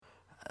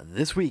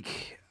This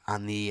week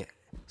on the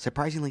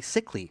surprisingly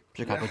sickly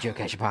Chicago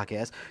Geocaching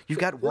podcast, you've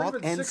got We're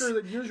even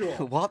sicker than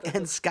usual. Walt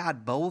and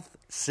Scott both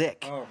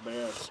sick. Oh,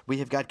 man. We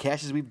have got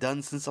caches we've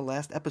done since the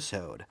last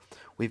episode.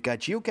 We've got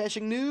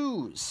geocaching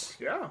news.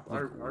 Yeah,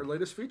 our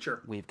latest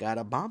feature. We've got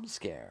a bomb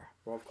scare.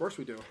 Well, of course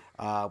we do.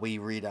 We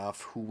read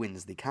off who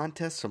wins the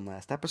contest from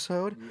last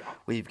episode. Yeah.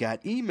 We've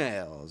got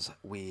emails.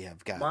 We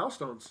have got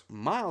Milestones.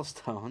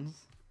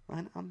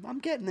 I'm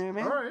getting there,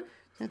 man. All right.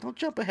 Yeah, don't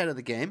jump ahead of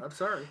the game. I'm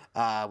sorry.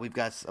 We've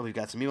got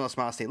some email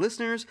Smile State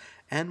listeners,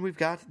 and we've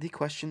got the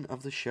question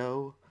of the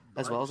show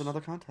as well as another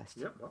contest.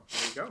 Yep. Well,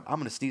 there you go. I'm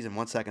going to sneeze in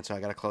 1 second, so I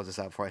got to close this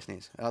out before I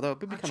sneeze. Although it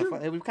would be kind of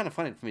fun. It would be kind of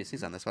funny for me to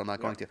sneeze on this, but I'm not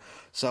going to.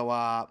 So,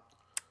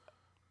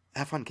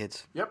 have fun,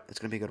 kids. Yep. It's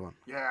going to be a good one.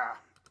 Yeah.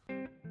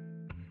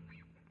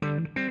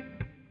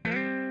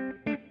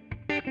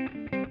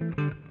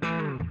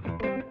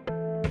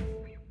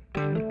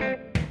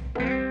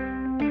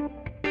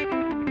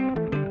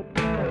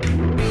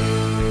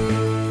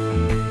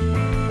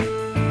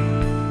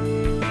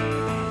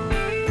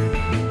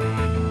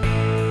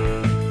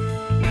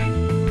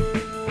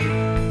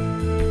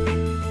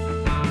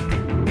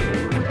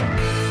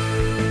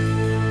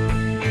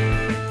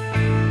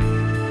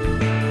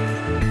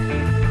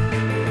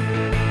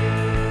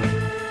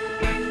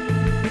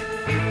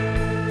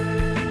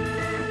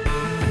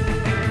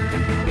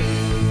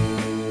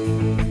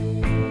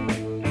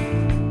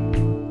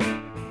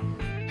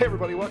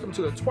 Welcome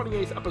to the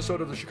 28th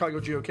episode of the Chicago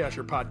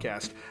Geocacher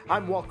podcast.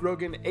 I'm Walt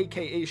Grogan,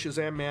 a.k.a.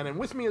 Shazam Man, and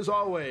with me, as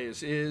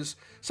always, is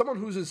someone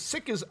who's as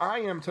sick as I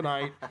am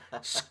tonight,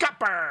 Scott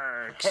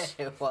Burks.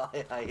 Hey, well,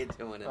 how you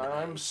doing tonight?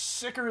 I'm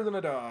sicker than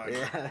a dog.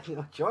 Yeah,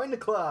 join the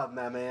club,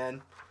 my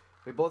man.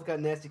 We both got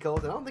nasty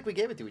colds, and I don't think we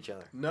gave it to each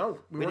other. No,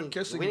 we weren't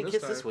kissing We didn't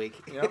this kiss time. this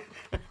week. Yep.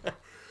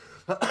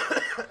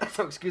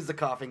 So excuse the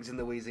coughings and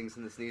the wheezings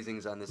and the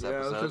sneezings on this Yeah,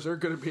 episode. because there are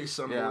going to be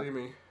some, believe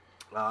me.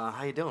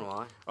 How you doing,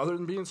 Wally? Other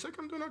than being sick,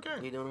 I'm doing okay.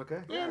 You doing okay?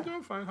 Yeah, I'm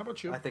doing fine. How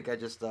about you? I think I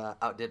just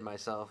outdid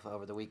myself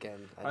over the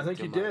weekend. I think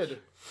you did.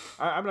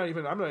 I'm not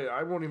even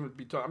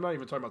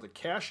talking about the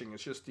caching.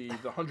 It's just the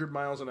 100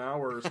 miles an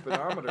hour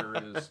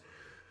speedometer is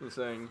the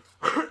thing.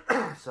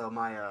 So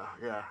I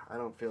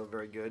don't feel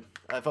very good.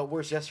 I felt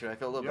worse yesterday. I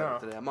feel a little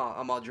better today. I'm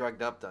all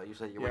drugged up though. You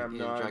said you didn't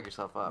drug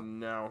yourself up.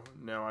 No,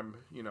 I'm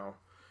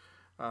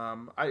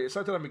it's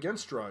not that I'm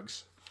against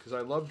drugs because I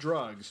love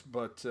drugs,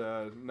 but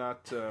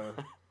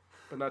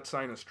not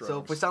sinus drugs. So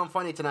if we sound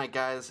funny tonight,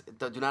 guys,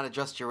 do not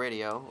adjust your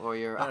radio or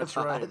your That's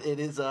iPod. right. It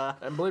is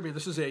and believe me,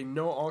 this is a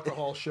no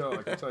alcohol show.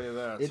 I can tell you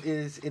that. It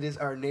is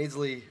our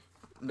nasally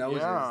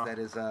noses that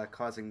is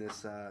causing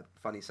this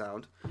funny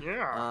sound.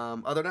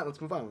 Yeah. Other than that,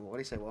 let's move on. What do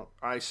you say, Walt?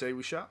 I say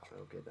we shall.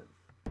 Okay then.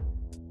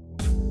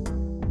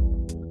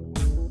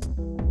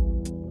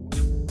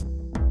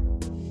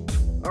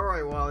 All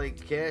right, Wally.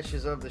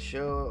 Caches of the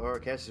show, or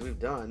caches we've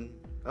done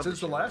Since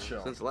the last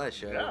show. Since the last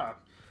show. Yeah.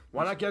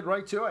 Why not get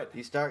right to it?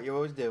 You start. You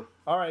always do.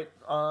 All right.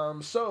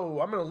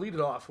 So I'm going to lead it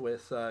off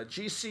with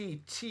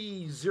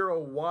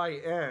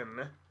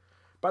GCT0YN.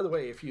 By the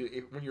way,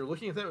 when you're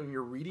looking at that, when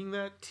you're reading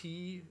that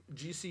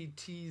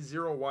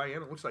GCT0YN,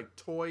 it looks like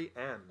toy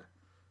N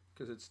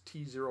because it's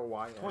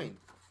T0YN.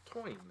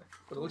 Toyn.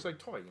 But it looks like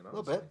toy, you know. A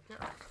little bit.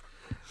 Yeah.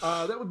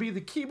 That would be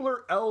the Keebler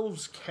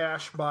Elves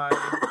cache by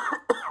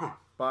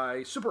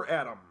Super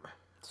Atom.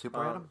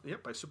 Super Atom?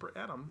 Yep, by Super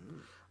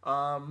Atom.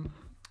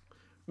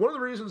 One of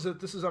the reasons that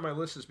this is on my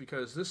list is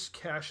because this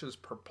cache has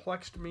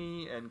perplexed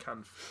me and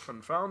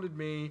confounded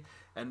me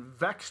and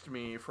vexed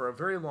me for a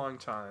very long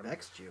time.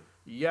 Vexed you?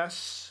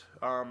 Yes.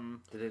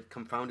 Did it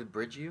confounded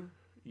bridge you?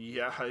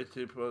 Yeah,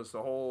 it was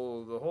the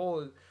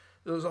whole.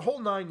 It was a whole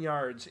 9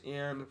 yards,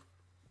 and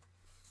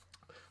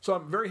so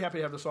I'm very happy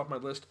to have this off my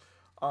list.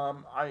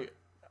 On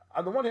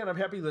the one hand, I'm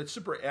happy that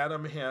Super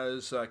Atom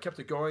has kept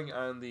it going.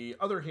 On the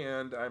other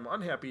hand, I'm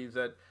unhappy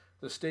that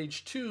the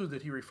stage 2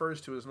 that he refers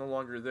to is no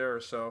longer there.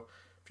 So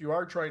if you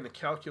are trying to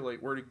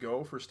calculate where to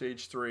go for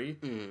stage 3,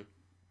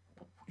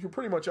 you're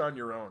pretty much on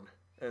your own.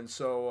 And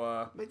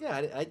so, but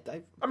yeah,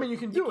 I mean, you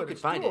can do it.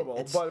 It's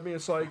doable. But I mean,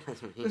 it's like,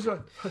 it's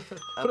like,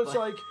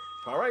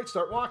 all right,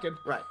 start walking.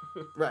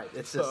 Right.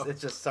 It's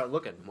just start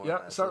looking more.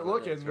 Yeah, start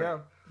looking. Yeah.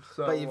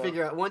 So, but you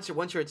figure out once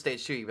you're at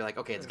stage 2, you'd be like,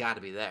 okay, it's got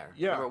to be there.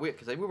 Yeah.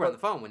 Because we were on the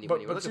phone when you were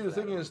looking. But see, the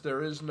thing is,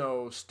 there is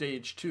no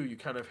stage 2. You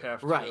kind of have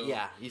to. Right.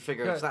 Yeah. You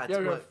figure it's not.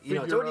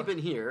 It's already been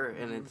here,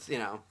 and it's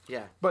yeah.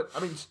 But I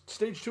mean,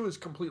 stage 2 is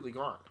completely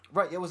gone.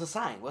 Right. It was a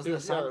sign, wasn't it?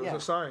 A sign? Yeah, it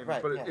was a sign. Right.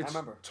 But I it's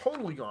remember.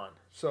 totally gone.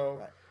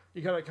 So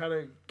you gotta kind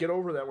of get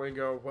over that way and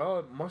go,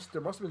 well,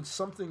 there must have been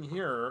something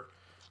here.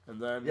 And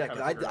then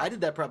because I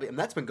did that probably, and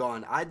that's been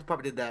gone. I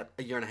probably did that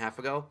a year and a half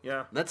ago.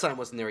 Yeah, and that sign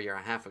wasn't there a year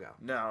and a half ago.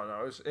 No,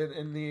 it was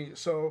and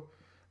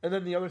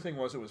then the other thing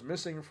was it was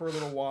missing for a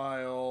little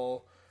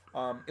while.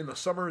 In the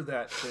summer,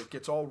 that it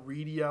gets all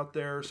reedy out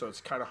there, so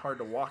it's kind of hard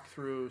to walk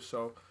through.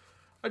 So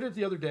I did it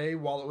the other day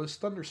while it was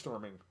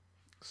thunderstorming.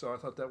 So I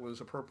thought that was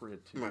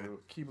appropriate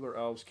to Keebler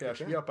Elves cache.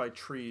 Be out by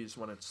trees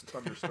when it's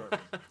thunderstorming.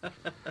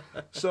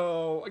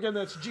 So again,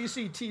 that's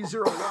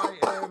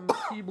GCT0YN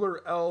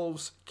Keebler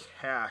Elves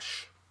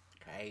cache.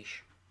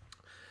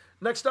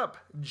 Next up,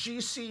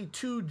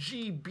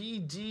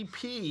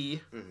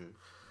 GC2GBDP.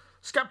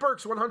 Scott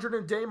Burks, 100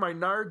 a day. My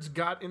nards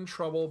got in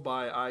trouble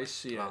by I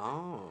See It.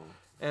 Oh.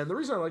 And the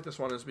reason I like this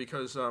one is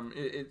because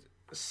it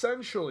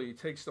essentially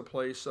takes the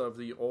place of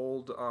the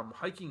old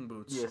hiking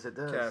boots. Yes, it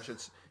does. Cache.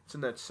 It's in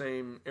that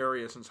same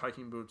area since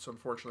hiking boots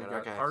unfortunately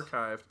got Got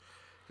archived.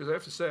 Because I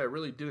have to say, I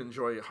really did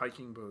enjoy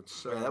hiking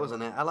boots. Yeah, that was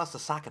I lost a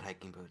sock at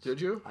hiking boots. Did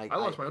you? I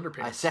lost my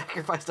underpants. I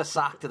sacrificed a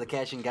sock to the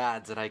caching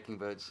gods at hiking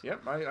boots.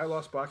 Yep, I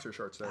lost boxer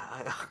shorts there.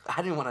 I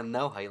didn't want to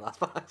know how you lost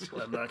boxers.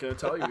 I'm not going to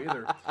tell you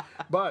either.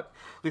 But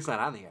At least not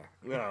on the air.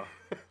 yeah,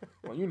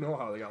 well, you know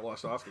how they got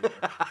lost off the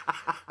air.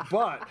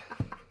 But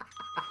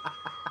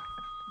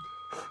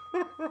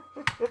at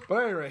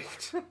any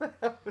rate,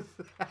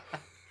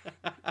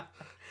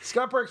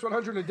 Scott Burks,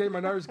 100 a day.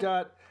 My nards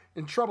got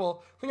in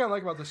trouble. The thing I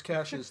like about this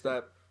cache is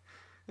that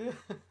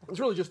it's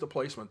really just the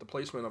placement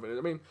of it.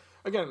 I mean,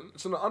 again,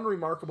 it's an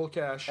unremarkable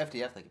cache.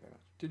 FTF, thank you very much.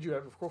 Did you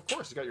have? Of course,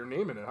 it's got your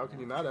name in it. How can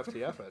you not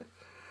FTF it?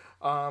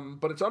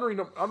 But it's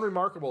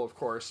unremarkable, of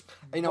course.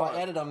 You know,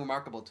 I added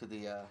unremarkable to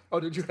the... Oh,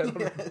 did you add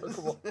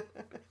unremarkable?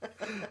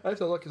 I have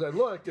to look, because I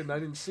looked and I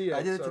didn't see it.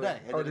 I did it today.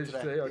 Did you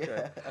today?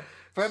 Okay. Yeah.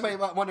 For everybody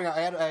wondering,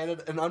 I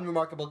added an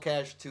unremarkable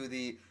cache to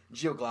the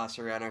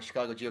geoglossary on our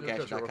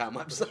ChicagoGeocache.com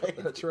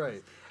website. That's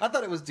right. I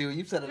thought it was due.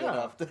 You've said it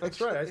enough. That's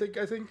right. I think,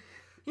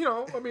 you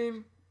know, I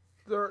mean...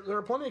 There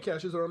are plenty of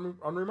caches that are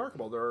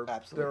unremarkable. There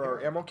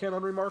are ammo can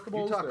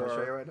unremarkables. I'll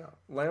show you right now.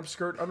 Lamp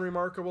skirt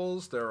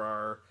unremarkables. There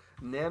are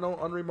nano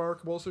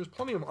unremarkables. There's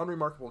plenty of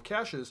unremarkable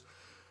caches.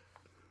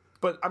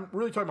 But I'm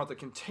really talking about the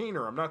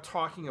container. I'm not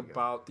talking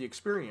about the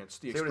experience.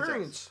 The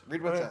experience.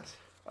 Read what it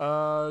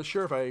says.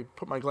 Sure, if I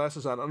put my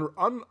glasses on.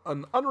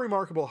 An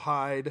unremarkable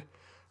hide.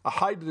 A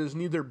hide that is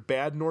neither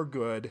bad nor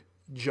good.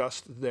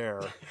 Just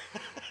there.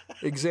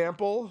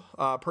 Example,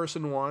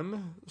 person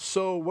 1.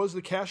 So was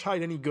the cache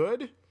hide any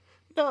good?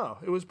 No,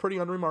 it was pretty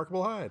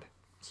unremarkable hide.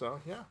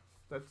 So, yeah,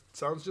 that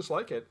sounds just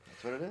like it.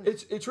 That's what it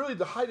is. It's really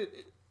the hide.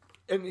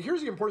 And here's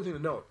the important thing to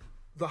note.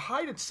 The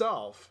hide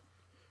itself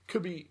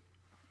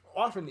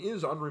often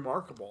is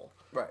unremarkable.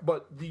 Right.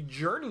 But the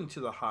journey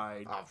to the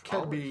hide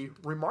can be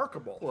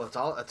remarkable. Well, it's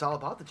all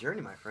about the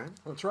journey, my friend.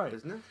 That's right.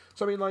 Isn't it?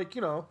 So, I mean, like,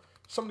 you know,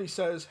 somebody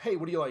says, hey,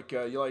 what do you like?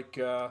 You like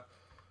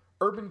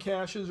urban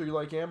caches or you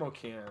like ammo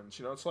cans?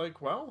 You know, it's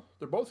like, well,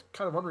 they're both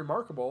kind of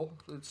unremarkable.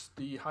 It's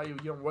the how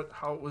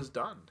it was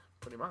done.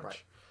 Pretty much.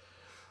 Right.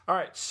 All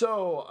right,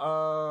 so,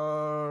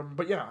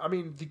 but yeah, I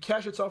mean, the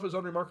cache itself is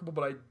unremarkable,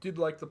 but I did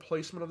like the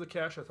placement of the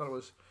cache. I thought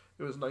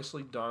it was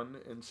nicely done,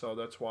 and so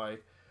that's why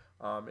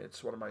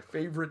it's one of my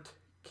favorite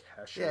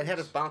caches. Yeah, it had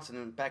us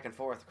bouncing back and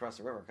forth across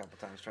the river a couple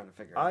times trying to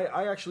figure it out.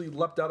 I actually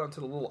leapt out onto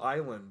the little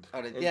island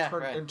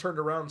and turned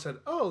around and said,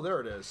 "Oh, there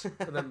it is,"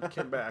 and then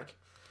came back.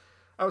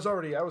 I was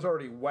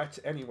already wet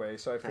anyway,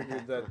 so I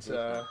figured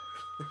that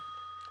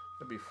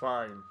it'd be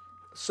fine.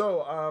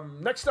 So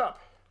next up.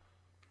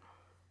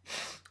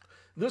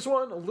 This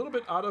one, a little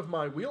bit out of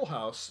my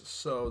wheelhouse,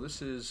 so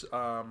this is...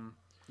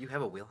 you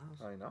have a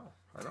wheelhouse? I know,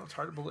 it's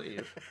hard to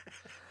believe.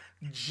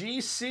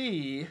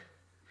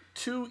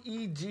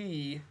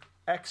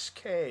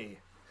 GC2EDXK.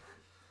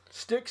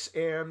 Sticks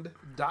and ...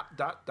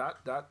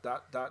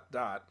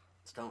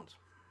 Stones.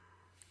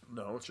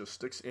 No, it's just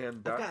sticks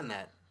and... I've gotten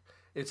that.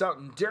 It's out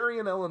in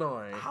Darien,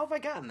 Illinois. How have I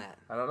gotten that?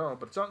 I don't know,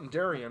 but it's out in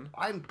Darien.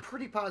 I'm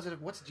pretty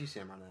positive. What's the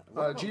GC on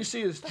that?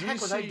 GC is... What the heck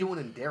was I doing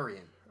in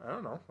Darien? I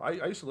don't know. I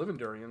used to live in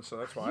Darien, so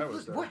that's why I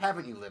was there. Where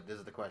haven't you lived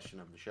is the question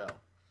of the show.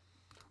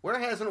 Where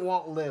hasn't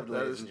Walt lived,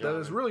 ladies and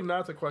gentlemen? That is really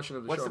not the question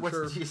of the show.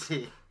 What's the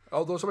GC?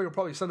 Although somebody will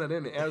probably send that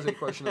in as a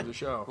question of the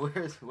show. What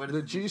is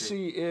the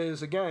GC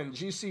is, again,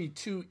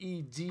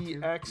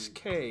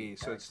 GC2EDXK.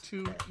 So it's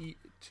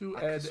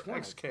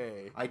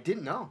 2EDXK. I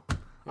didn't know. Yeah.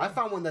 I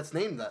found one that's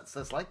named that's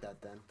like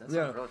that then. That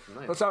sounds really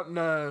familiar. That's out in,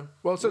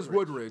 it says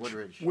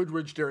Woodridge.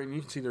 Woodridge, Darien. You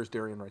can see there's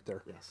Darien right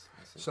there. Yes.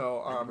 I see.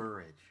 So,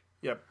 Woodridge.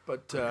 Yep,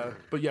 but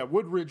yeah,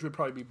 Woodridge would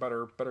probably be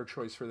better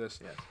choice for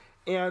this. Yes.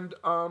 And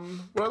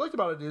what I liked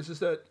about it is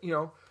that, you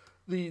know,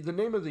 the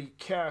name of the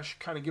cache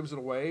kind of gives it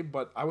away,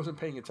 but I wasn't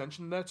paying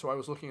attention to that, so I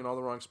was looking in all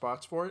the wrong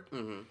spots for it.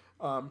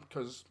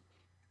 Because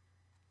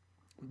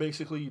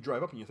basically you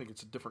drive up and you think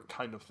it's a different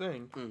kind of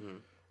thing. Mm-hmm.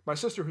 My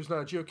sister, who's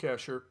not a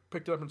geocacher,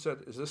 picked it up and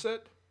said, "Is this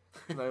it?"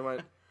 And I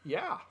went,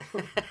 "Yeah,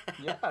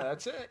 yeah,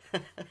 that's it."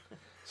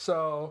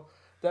 So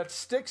that's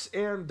Sticks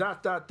and ... by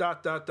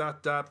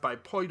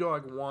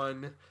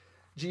Poydog1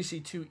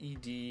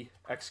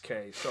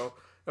 GC2EDXK. So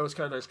that was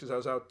kind of nice because I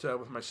was out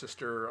with my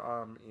sister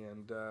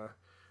and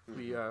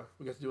we got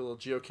to do a little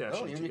geocaching together.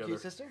 Oh, you and your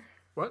cute sister?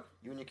 What?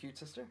 You and your cute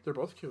sister? They're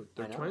both cute.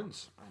 They're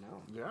twins. I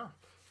know. Yeah.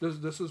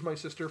 This was my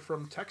sister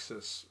from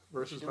Texas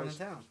versus my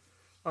town.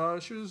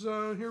 She was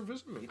here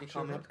visiting me. You didn't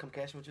call me up to come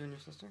caching with you and your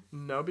sister?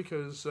 No,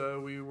 because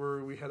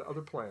we had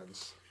other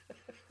plans.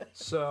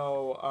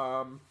 So,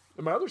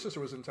 and my other sister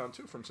was in town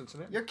too from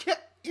Cincinnati. You're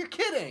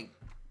kidding.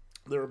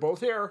 They were both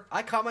here.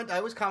 I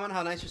always comment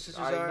how nice your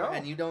sisters are,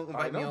 and you don't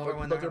invite me over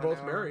when they're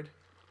both married.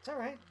 It's all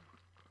right.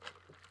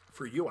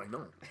 For you, I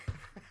know.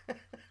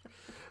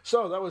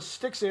 So that was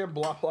Sticks and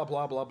blah blah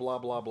blah blah blah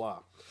blah blah.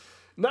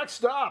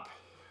 Next up,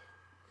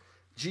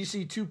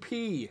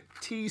 GC2P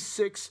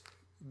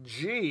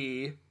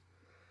T6G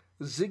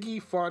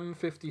Ziggy Fun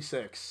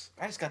 56.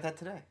 I just got that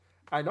today.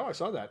 I know, I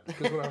saw that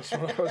because when I was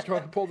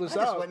trying to pull this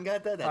I just out. went and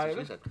got that. That's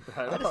what she said.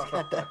 I just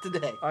got that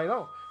today. I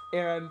know.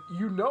 And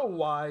you know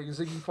why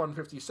Ziggy Fun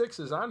 56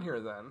 is on here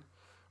then,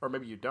 or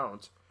maybe you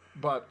don't.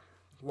 But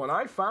when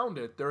I found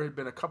it, there had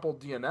been a couple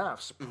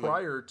DNFs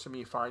prior to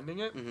me finding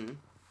it. Mm-hmm.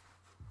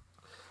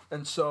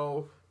 And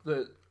so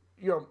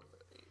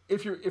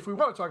if we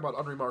want to talk about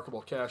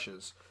unremarkable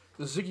caches,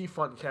 the Ziggy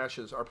Fun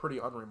caches are pretty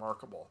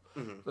unremarkable.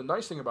 Mm-hmm. The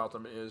nice thing about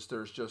them is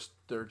they're just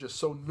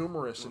so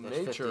numerous in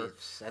nature.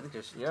 50, I think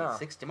there's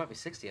 60. There might be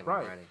 60 of them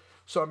already.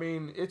 So I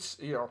mean, it's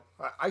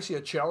I see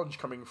a challenge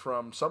coming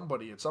from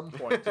somebody at some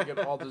point to get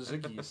all the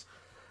Ziggies.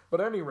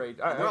 But at any rate,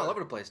 they're all over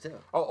the place too.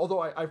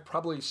 Although I've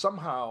probably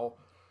somehow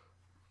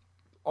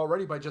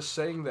already by just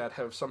saying that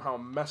have somehow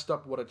messed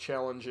up what a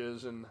challenge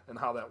is and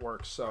how that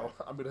works. So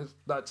I'm going to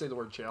not say the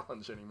word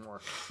challenge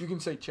anymore. You can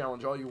say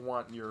challenge all you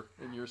want in your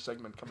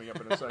segment coming up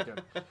in a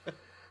second.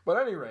 But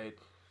at any rate,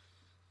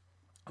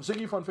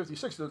 Ziggy Fun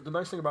 56, the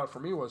nice thing about it for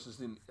me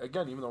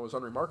again, even though it was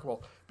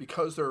unremarkable,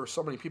 because there were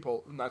so many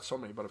people, not so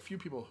many, but a few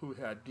people who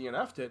had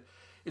DNF'd it,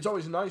 it's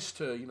always nice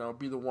to,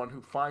 be the one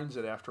who finds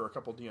it after a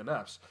couple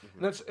DNFs.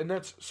 Mm-hmm. And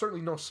that's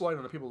certainly no slight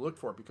on the people who look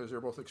for it because they're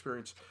both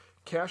experienced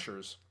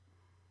cachers.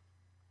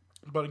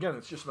 But again,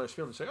 it's just a nice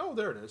feeling to say, "Oh,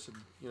 there it is," and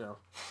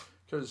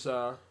because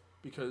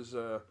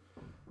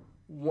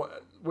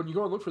when you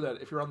go and look for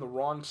that, if you're on the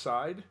wrong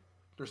side,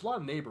 there's a lot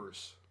of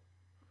neighbors.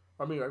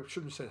 I mean, I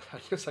shouldn't say. I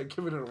guess I've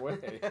given it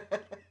away,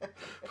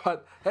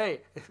 but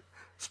hey,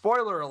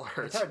 spoiler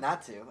alert! It's hard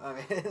not to. I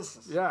mean,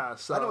 yeah.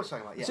 So I know what you're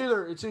talking about.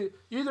 Yeah. It's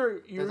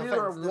either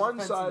you're on one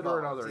side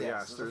or another.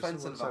 Yes, there's a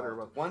fence one side or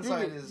another. One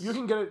side is you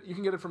can get it. You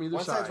can get it from either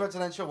side. One side's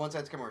residential, one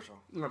side's commercial,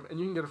 and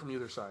you can get it from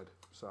either side.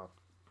 So.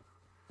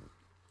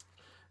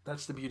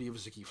 That's the beauty of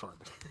Ziggy Fun.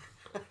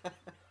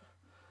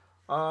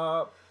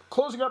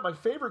 Closing out my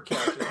favorite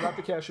caches, not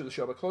the cache of the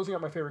show, but closing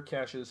out my favorite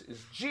caches is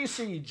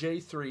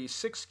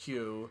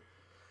GCJ36Q,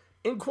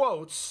 in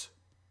quotes,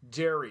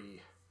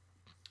 Dairy,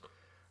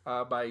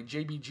 by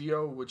JB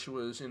Geo, which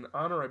was in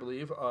honor, I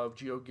believe, of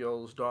Geo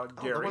Gill's dog,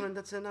 Dairy. The one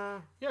that's in...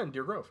 Yeah, in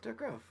Deer Grove. Deer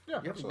Grove.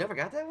 Yeah, you never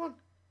got that one?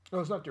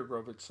 No, it's not Deer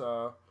Grove. It's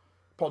Paul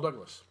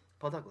Douglas.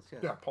 Paul Douglas,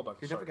 yes. Yeah, Paul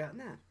Douglas. You've never gotten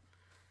that?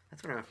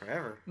 That's been around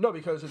forever. No,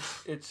 because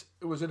it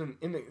was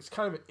it's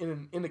kind of in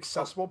an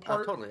inaccessible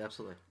part. Totally,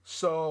 absolutely.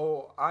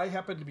 So I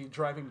happened to be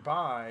driving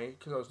by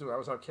because I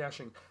was out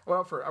caching. I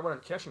went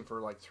out caching for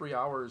like 3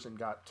 hours and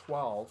got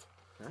 12.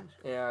 Nice.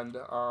 And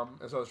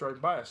as I was driving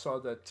by, I saw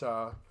that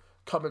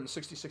Cummins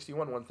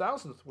 6061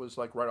 1000th was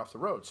like right off the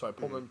road. So I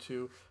pulled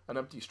into an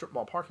empty strip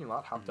mall parking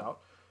lot, hopped out,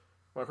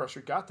 went across the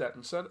street, got that,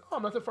 and said, "Oh,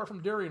 I'm not that far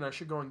from Dairy, and I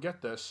should go and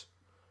get this."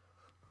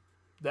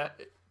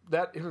 That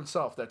in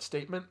itself, that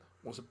statement,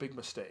 was a big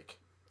mistake.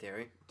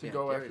 Dairy?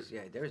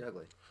 Dairy's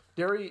ugly.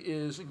 Dairy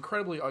is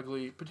incredibly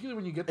ugly, particularly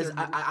when you get there.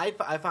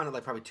 I found it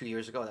like probably 2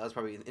 years ago. That was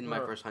probably in my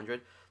first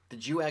 100.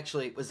 Did you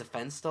actually? Was the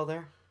fence still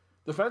there?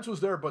 The fence was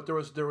there, but there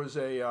was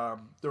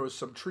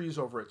some trees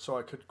over it, so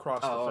I could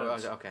cross the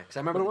fence. Okay. Because I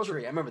remember the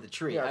tree. I remember the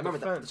tree. Yeah, I remember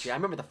the tree. I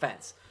remember the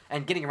fence.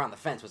 And getting around the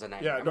fence was a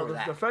nightmare. Yeah, no,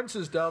 the fence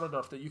is down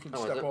enough that you can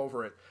step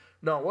over it.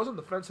 No, it wasn't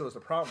the fence that was the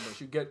problem. As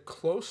you get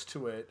close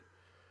to it,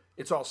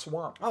 it's all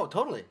swamp. Oh,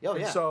 totally. Oh,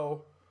 yeah. And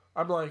so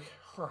I'm like,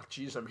 oh,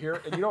 geez, I'm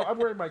here. And, I'm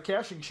wearing my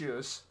caching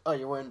shoes. Oh,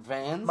 you're wearing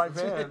Vans? My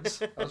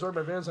Vans. I was wearing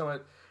my Vans. I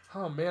went,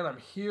 oh, man, I'm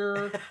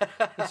here.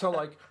 And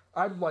so,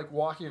 I'm,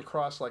 walking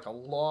across, like, a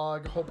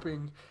log,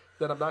 hoping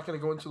that I'm not going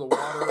to go into the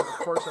water. Of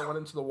course, I went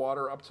into the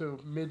water up to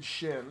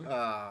mid-shin.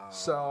 Oh.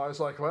 So I was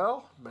like,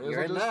 well, I'm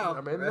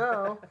in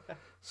now.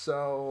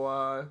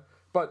 So,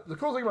 but the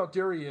cool thing about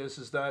Dairy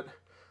is that,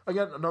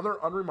 again, another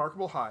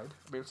unremarkable hide.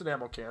 I mean, it's an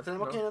ammo can. It's an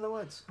ammo can in the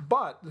woods.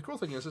 But the cool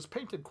thing is it's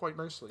painted quite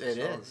nicely. It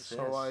is.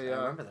 So I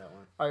remember that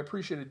one. I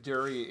appreciated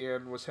Dairy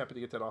and was happy to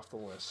get that off the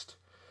list.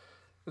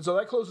 And so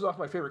that closes off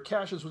my favorite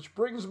caches, which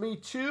brings me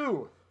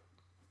to...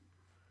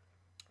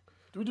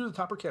 Do we do the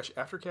topper cache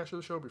after cache of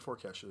the show or before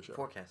cache of the show?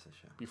 Before cache of the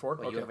show. Before?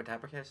 Oh, okay. You have a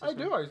topper cache? I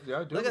do. I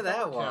do. Look at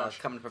that one.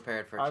 Coming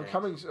prepared for a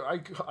change.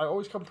 I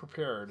always come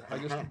prepared. I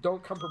just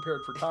don't come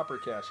prepared for topper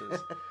caches.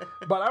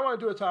 But I want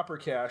to do a topper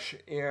cache,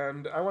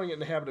 and I want to get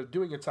in the habit of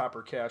doing a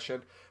topper cache.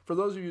 And for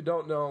those of you who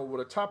don't know what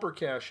a topper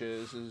cache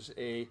is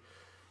a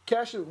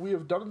cache that we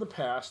have done in the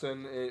past,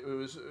 and it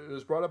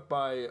was brought up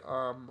by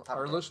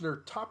our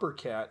listener Topper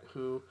Cat,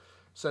 who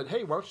said,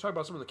 "Hey, why don't you talk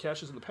about some of the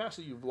caches in the past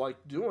that you've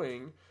liked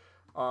doing?"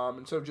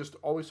 Instead of just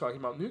always talking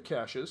about new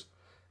caches.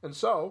 And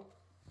so,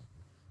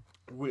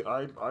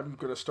 I'm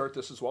going to start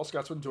this as well.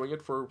 Scott's been doing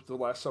it for the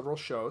last several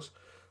shows.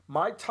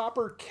 My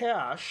topper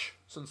cache,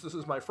 since this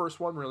is my first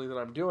one really that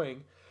I'm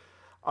doing,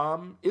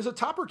 is a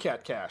Topper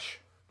Cat cache.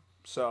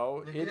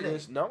 So it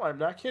is, no, I'm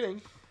not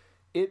kidding.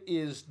 It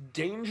is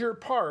Danger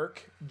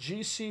Park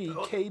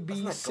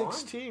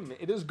GCKB16.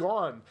 It is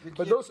gone.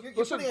 But you're listen,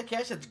 putting a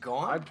cash that's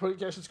gone? I'm putting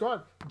cash that's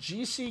gone.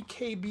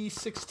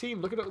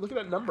 GCKB16. Look at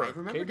that number. I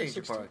remember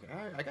Danger KB16. Park. All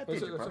right, I got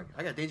Danger Park.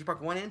 I got Danger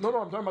Park 1 and 2.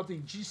 No, I'm talking about the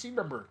GC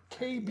number.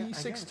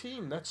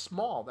 KB16. That's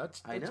small.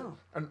 That's I know.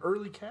 An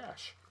early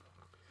cache.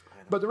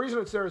 But the reason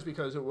it's there is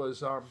because it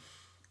was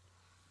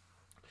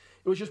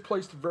just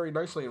placed very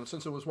nicely, and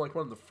since it was like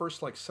one of the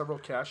first several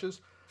caches,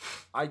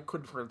 I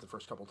couldn't find it the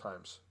first couple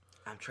times.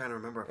 I'm trying to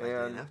remember if I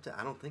did enough to.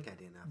 I don't think I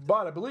did enough.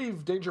 But I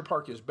believe Danger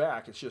Park is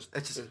back. It's just a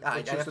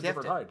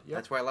different hide. Yeah.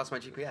 That's where I lost my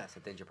GPS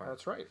at Danger Park.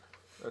 That's right.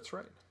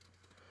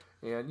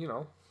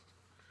 And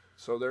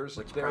so there's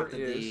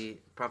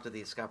prompted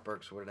the Scott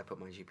Burks. Where did I put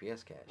my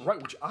GPS cache? Right,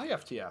 which I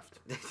FTF'd.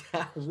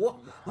 Whoa,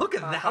 look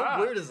at that!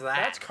 How weird is that?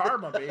 That's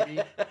karma,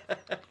 baby.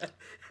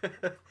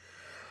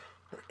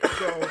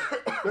 So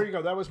there you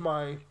go. That was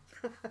my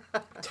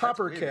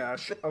topper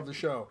cache of the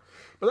show.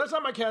 But that's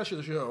not my cache of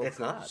the show. It's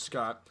not,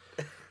 Scott.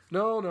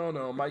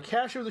 No. My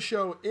cache of the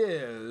show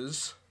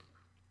is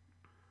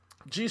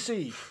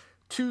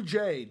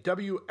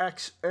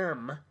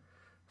GC2JWXM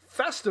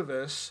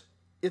Festivus.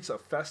 It's a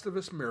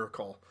Festivus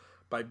Miracle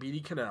by B.D.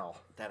 Cannell.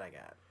 That I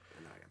got.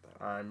 I know I got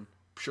that one. I'm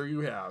sure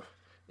you have.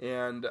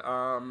 And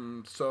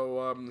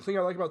the thing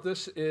I like about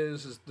this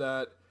is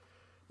that,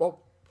 well,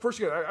 first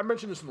again, I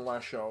mentioned this in the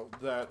last show,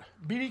 that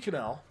B.D.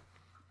 Cannell,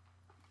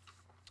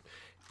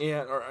 he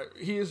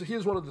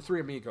is one of the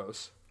three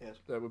amigos. Yes.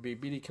 That would be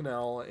B.D.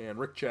 Cannell and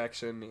Rick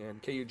Jackson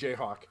and KUJ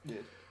Hawk. Yes.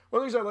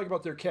 One of the things I like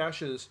about their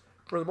caches,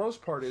 for the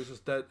most part,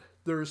 is that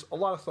there's a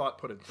lot of thought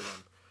put into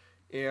them.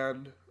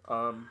 And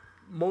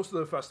most of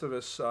the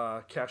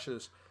Festivus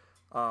caches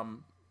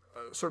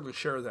certainly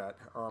share that.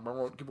 I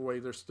won't give away.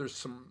 There's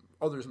some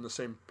others in the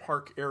same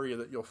park area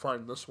that you'll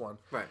find in this one.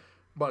 Right.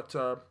 But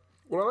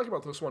what I like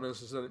about this one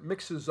is that it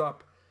mixes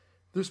up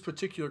this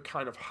particular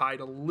kind of hide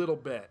a little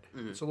bit.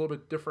 Mm-hmm. It's a little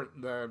bit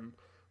different than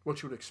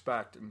what you would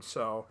expect, and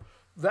so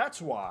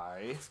that's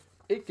why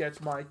it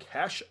gets my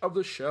cache of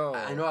the show.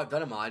 I know I've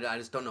done them all. I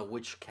just don't know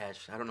which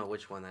cache. I don't know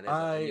which one that is.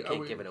 You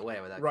can't give it away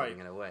without giving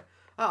it away.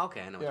 Oh,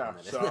 okay. I know which one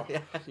that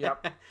is.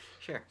 Yep.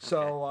 Sure. Okay.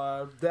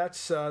 So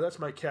that's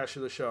my cache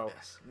of the show.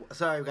 Yes.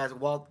 Sorry, guys.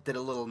 Walt did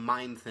a little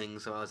mind thing,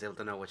 so I was able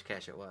to know which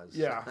cache it was.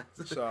 Yeah.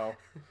 So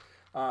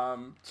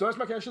that's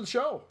my cache of the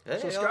show.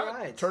 Hey, so Scott, all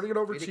right. turning it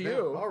over to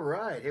you. All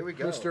right, here we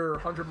go. Mr.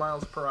 100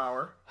 miles per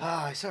hour.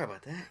 Sorry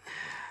about that.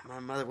 My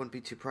mother wouldn't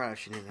be too proud if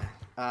she knew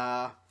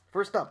that.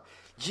 First up,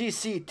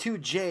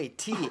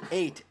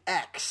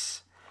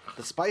 GC2JT8X.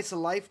 The Spice of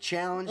Life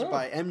Challenge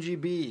by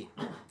MGB.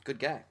 Good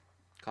guy.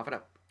 Cough it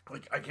up.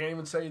 I can't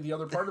even say the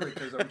other part of it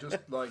because I'm just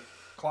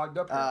clogged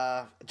up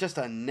here. Just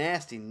a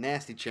nasty,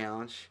 nasty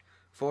challenge.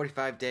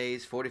 45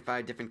 days,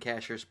 45 different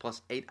cachers,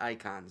 plus 8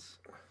 icons.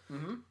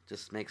 Mm-hmm.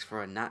 Just makes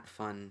for a not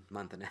fun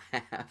month and a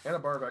half. And a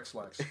bar of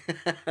X-Lax.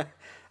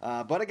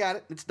 But I got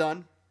it. It's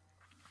done.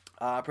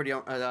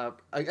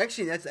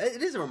 Actually,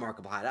 it is a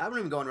remarkable hide. I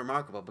wouldn't even go on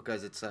remarkable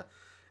because it's a.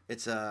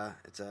 I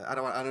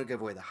don't give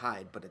away the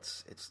hide, but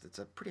it's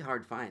a pretty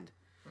hard find.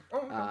 Oh,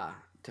 okay.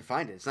 To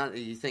find it, it's not.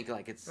 You think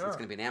it's going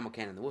to be an ammo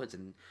can in the woods,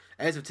 and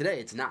as of today,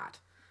 it's not.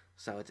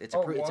 So it's a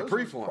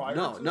preform.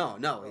 No.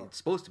 It's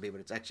supposed to be,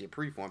 but it's actually a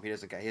preform. He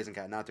hasn't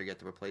gotten out there yet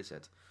to replace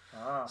it.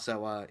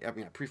 So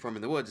preform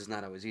in the woods is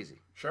not always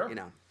easy. Sure.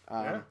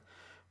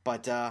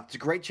 But it's a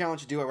great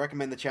challenge to do. I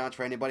recommend the challenge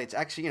for anybody. It's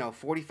actually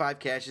 45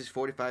 caches,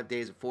 45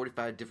 days, and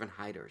 45 different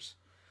hiders.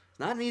 It's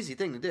not an easy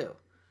thing to do,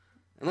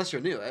 unless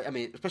you're new. I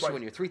mean, especially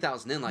when you're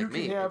 3,000 in like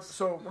me.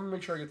 So let me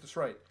make sure I get this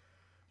right.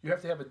 You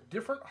have to have a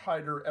different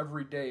hider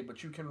every day,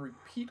 but you can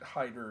repeat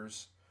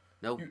hiders.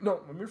 No.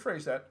 Let me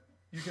rephrase that.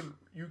 You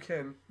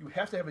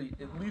have to have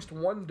at least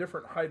one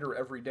different hider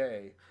every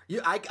day.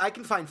 I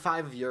can find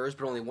 5 of yours,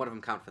 but only one of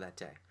them count for that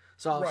day.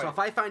 So if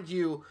I find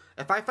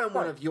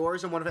one of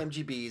yours and one of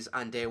MGB's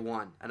on day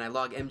 1, and I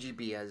log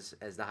MGB as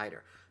the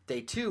hider, day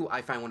 2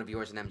 I find one of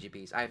yours and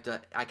MGB's. I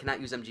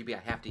cannot use MGB. I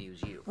have to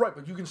use you. Right,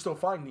 but you can still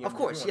find the. Of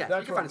course, yeah.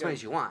 You can find as many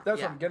as you want.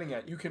 That's what I'm getting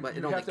at. But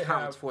it only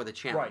counts for the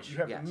challenge.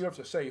 Right, you have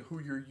to say who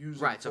you're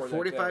using. Right, so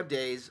 45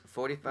 days,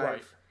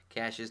 45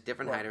 caches,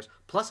 different hiders,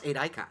 plus 8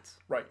 icons.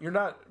 Right, you're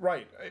not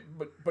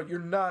but you're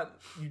not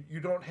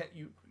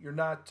you're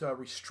not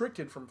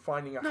restricted from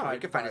finding a hide. No, you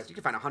can find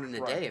 100 in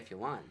a day if you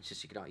want. It's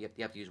just you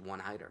have to use one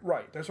hider.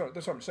 Right, that's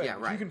what I'm saying. Yeah,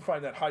 right. You can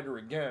find that hider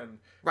again.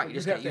 Right, you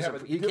just can't use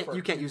it.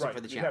 You can't use it for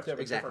the challenge. You have to have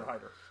a different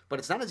hider. But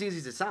it's not as easy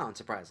as it sounds.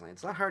 Surprisingly,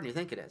 it's a lot harder than you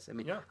think it is. I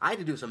mean, I had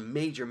to do some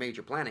major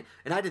planning,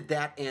 and I did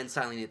that and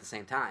Silent E at the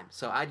same time.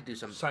 So I had to do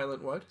some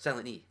Silent what?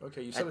 Silent E.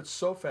 Okay, you said it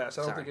so fast.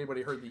 I don't think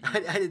anybody heard the E.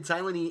 I did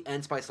Silent E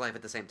and Spice Life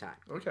at the same time.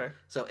 Okay.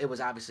 So it was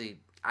obviously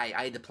I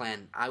had to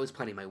plan. I was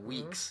planning my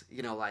weeks.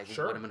 Mm-hmm.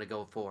 What I'm going to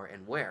go for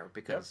and where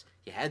because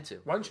you had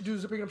to. Why don't you do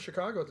Zipping Up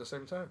Chicago at the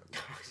same time?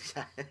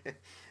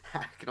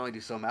 I can only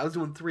do so much. I was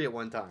doing 3 at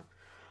one time.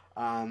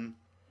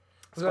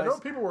 Because I know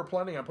people were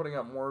planning on putting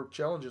out more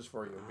challenges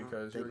for you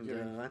because you were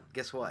getting.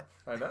 Guess what?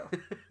 I know.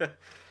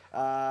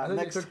 I think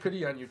they took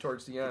pity on you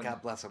towards the end.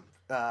 God bless them.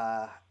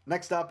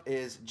 Next up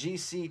is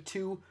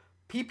GC2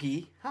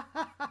 PP.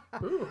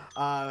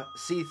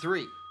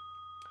 C3.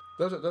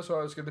 That's what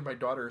I was getting my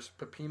daughters,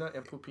 Pepina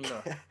and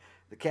Pupina.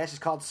 The cache is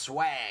called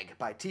Swag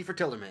by T for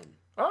Tillerman.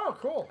 Oh,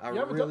 cool. A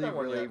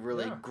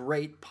really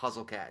great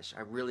puzzle cache.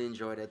 I really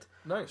enjoyed it.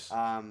 Nice.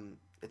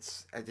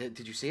 It's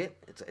did you see it?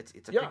 It's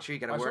a picture you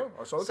got to work.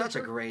 I saw such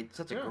a great,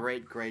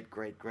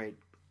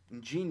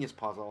 ingenious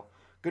puzzle.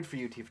 Good for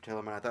you, T for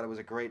Tillerman. I thought it was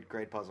a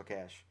great puzzle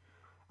cache.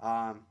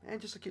 And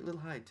just a cute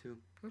little hide too.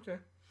 Okay.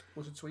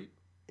 Was it sweet?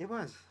 It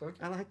was. Okay.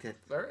 I liked it.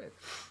 All right.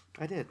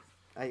 I did.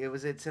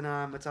 It's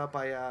out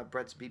by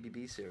Brett's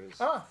BBB series.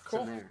 Ah,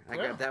 cool. It's in there. I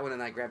grabbed that one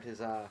and I grabbed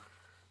his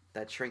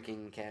that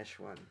shrinking cache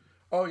one.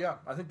 Oh yeah,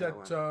 I think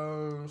that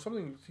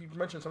something he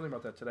mentioned something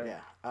about that today.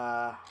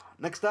 Yeah.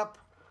 Next up.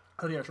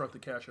 Honey, I Shrunk the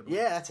Cache.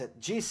 Yeah, that's it.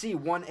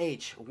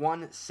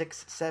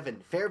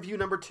 GC1H167 Fairview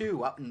number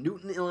 2 out in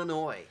Newton,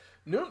 Illinois.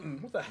 Newton?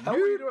 What the hell are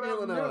you doing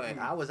out in Newton?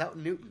 I was out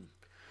in Newton.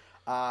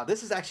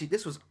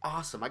 This was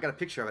awesome. I got a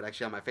picture of it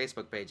actually on my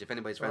Facebook page. If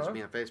anybody's friends with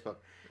me on Facebook,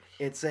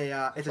 it's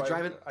a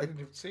drive-in. I didn't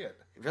even see it.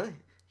 Really?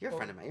 You're a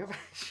friend of mine.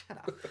 Shut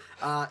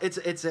up.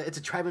 It's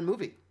a drive-in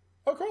movie.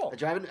 Oh, cool.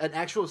 An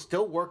actual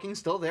still working,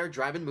 still there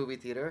drive-in movie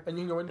theater. And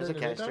you can go in there. There's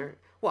a caster.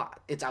 Well,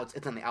 it's on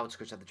the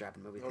outskirts of the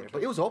drive-in movie theater,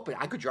 but it was open.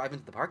 I could drive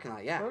into the parking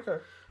lot. Yeah. Okay.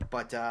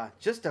 But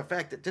just the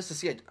fact that just to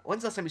see it.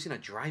 When's the last time you've seen a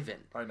drive-in?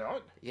 I know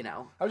it. You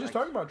know. I was just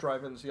talking about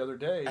drive-ins the other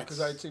day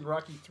because I had seen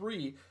Rocky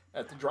 3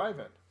 at the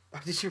drive-in.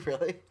 Did you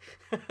really?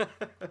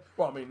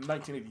 Well, I mean,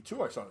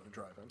 1982 I saw it at the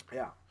drive-in.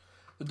 Yeah.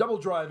 The double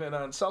drive-in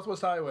on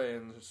Southwest Highway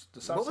and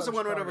the South. What was the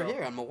one right over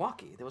here on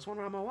Milwaukee? There was one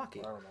around Milwaukee.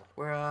 I don't know.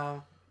 Where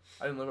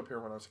I didn't live up here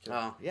when I was a kid.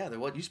 Oh, yeah. There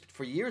was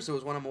for years. There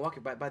was one in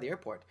Milwaukee by the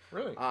airport.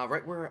 Really?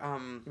 Right where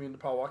You mean the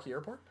Milwaukee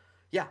Airport?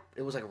 Yeah,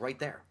 it was like right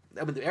there.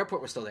 I mean, the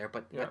airport was still there,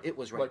 but it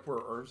was right. Like where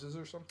Irv's is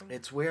or something.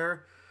 It's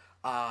where,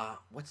 I'm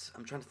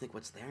trying to think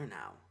what's there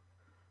now.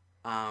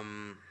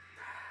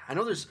 I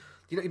know there's.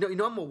 You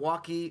know in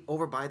Milwaukee,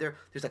 over by there,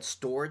 there's that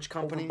storage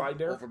company.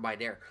 Over by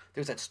there.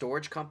 There's that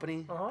storage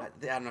company. Uh-huh. I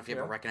don't know if you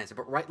ever recognize it,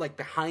 but right like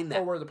behind that.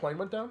 Oh, where the plane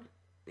went down?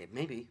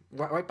 Maybe.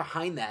 Right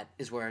behind that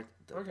is where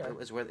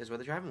is where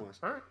the drive-in was.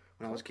 All right.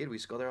 When I was a kid, we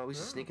used to go there. We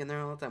used to sneak in there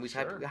all the time. We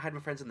hide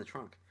my friends in the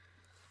trunk.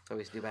 That's what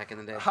we used to do back in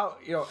the day.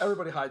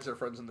 Everybody hides their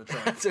friends in the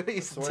trunk. That's what we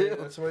used to do.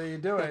 That's the way you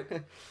do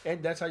it.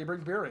 And that's how you bring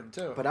beer in,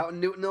 too. But out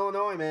in Newton,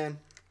 Illinois, man.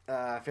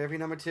 Fairview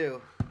number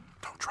 2.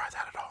 Don't try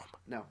that at home.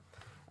 No.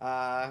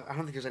 I don't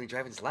think there's any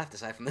drive-ins left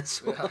aside from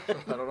this one. Yeah, I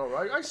don't know.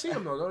 I see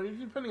them though.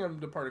 Depending on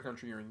the part of the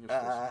country you're in.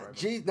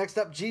 Next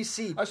up,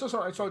 GC. I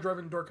saw a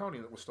drive-in in Door County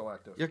that was still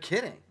active. You're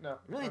kidding? No.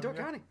 Really, Door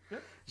County? Yeah.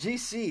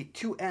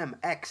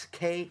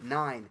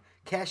 GC2MXK9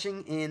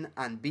 cashing in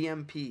on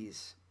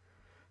BMPs.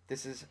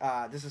 This is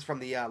from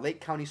the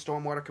Lake County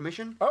Stormwater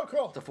Commission. Oh,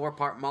 cool! It's a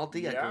 4-part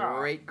multi.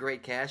 Yeah. A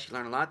great cache. You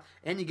learn a lot,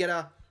 and you get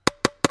a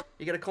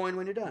coin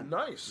when you're done.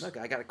 Nice. Look,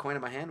 I got a coin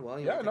in my hand. Well,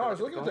 I was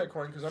looking at that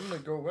coin because I'm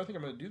gonna go. I think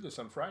I'm gonna do this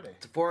on Friday.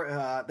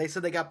 They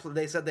said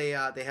they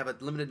have a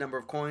limited number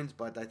of coins,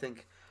 but I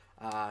think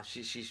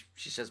she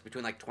says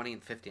between like 20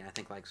 and 50. And I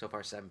think like so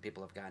far 7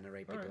 people have gotten it.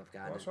 8 people have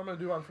gotten it. So I'm gonna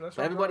do on. But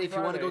everybody, if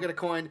you want to go get a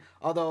coin,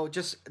 although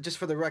just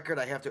for the record,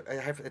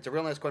 it's a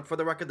real nice coin. For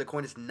the record, the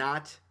coin is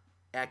not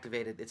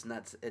activated. It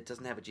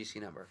doesn't have a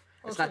GC number.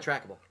 It's not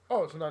trackable.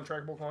 Oh, it's a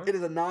non-trackable coin? It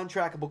is a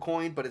non-trackable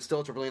coin, but it's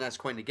a really nice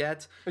coin to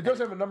get. It does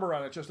have a number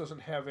on it, just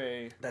doesn't have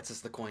a... That's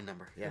just the coin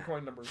number, yeah. The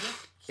coin number, yeah.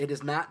 It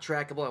is not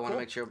trackable. I want to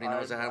make sure everybody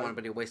knows that. I don't want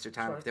anybody to waste their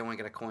time if they want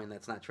to get a coin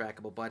that's not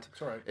trackable. But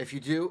if you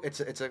do, it's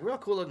a real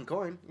cool-looking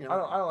coin. You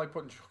know? I don't like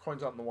putting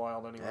coins out in the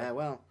wild anyway. Yeah,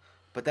 well...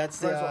 But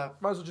that's might as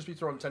well just be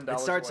throwing $10. It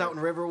starts out in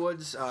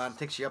Riverwoods,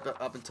 takes you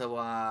up into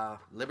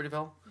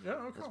Libertyville. Yeah,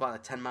 okay. It's about a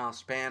 10-mile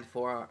span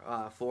for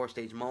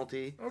 4-stage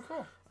multi. Oh,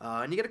 cool.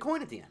 And you get a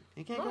coin at the end.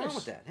 You can't go wrong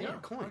with that. Hey, a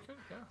coin. Okay,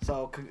 yeah.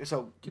 So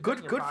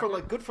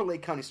good for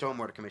Lake County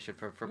Stormwater Commission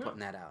for putting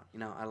that out. You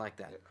know, I like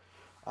that.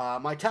 Yeah.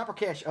 My topper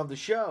cache of the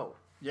show.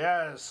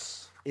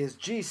 Yes. Is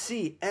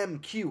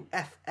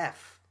GCMQFF.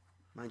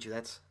 Mind you,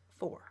 that's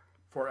 4.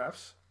 4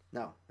 Fs?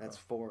 No, that's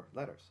 4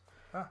 letters.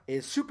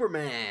 Is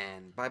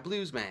Superman by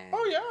Bluesman.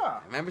 Oh, yeah.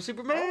 Remember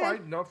Superman? Oh, I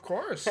know, of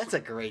course. That's a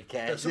great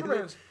cache. Yeah,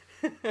 Superman's...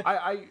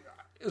 I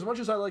as much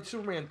as I like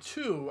Superman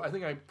 2, I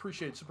think I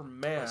appreciate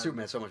Superman.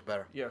 Superman's so much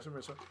better. Yeah,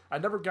 Superman. I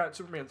never got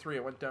Superman 3.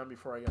 I went down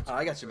before I got Superman.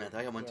 I got Superman 3.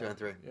 I got 1, 2, and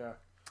 3. Yeah.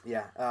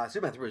 Yeah.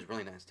 Superman 3 was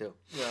really nice, too.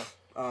 Yeah.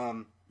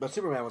 But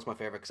Superman was my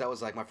favorite because that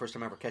was like my first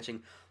time ever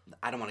catching.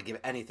 I don't want to give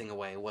anything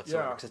away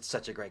whatsoever because it's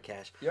such a great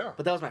cache. Yeah.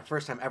 But that was my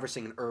first time ever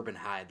seeing an urban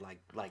hide like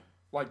that.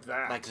 Like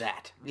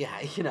that.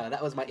 Yeah,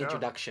 that was my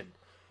introduction.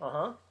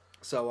 Uh-huh.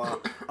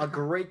 So, a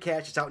great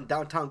cache. It's out in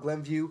downtown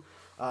Glenview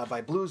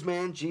by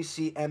Bluesman,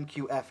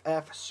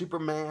 GCMQFF,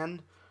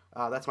 Superman.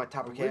 That's my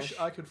topper cache. I wish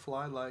I could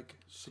fly like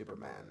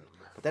Superman.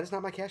 But that is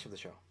not my cache of the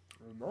show.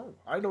 No.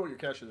 I know what your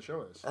cache of the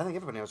show is. I think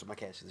everybody knows what my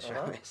cache of the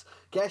show is.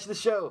 Cache of the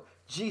show,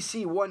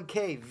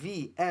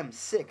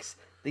 GC1KVM6,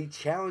 the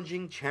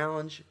Challenging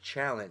Challenge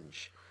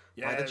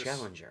by the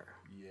Challenger.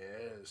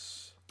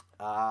 Yes.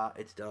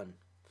 It's done.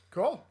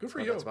 Cool. Good for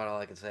you. That's about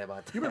all I can say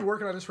about that. You've been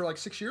working on this for like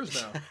 6 years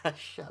now.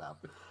 Shut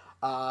up.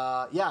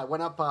 I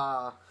went up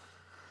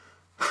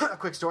A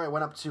quick story. I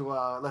went up to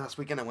last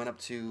weekend. I went up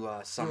to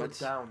Summit.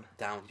 Down.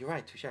 You're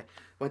right. Touche.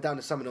 Went down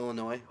to Summit,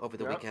 Illinois over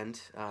the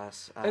weekend.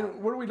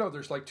 And what do we know?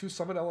 There's like 2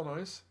 Summit,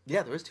 Illinois.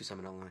 Yeah, there is 2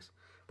 Summit, Illinois.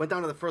 Went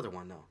down to the further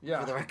one though. Yeah,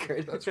 for the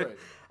record. That's right.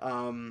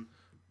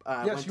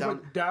 Yes, you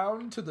went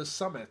down to the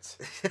summit.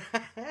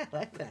 I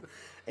like that.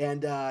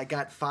 And I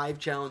got 5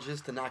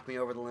 challenges to knock me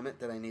over the limit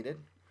that I needed.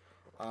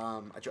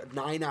 I tried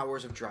 9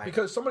 hours of driving.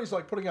 Because somebody's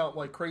like putting out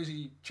like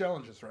crazy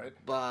challenges, right?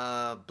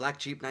 Black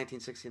Jeep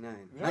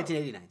 1969. Yeah.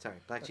 1989, sorry.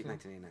 Black Jeep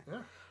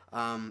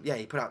 1989. Yeah,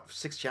 he put out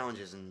 6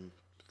 challenges in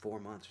 4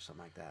 months or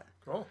something like that.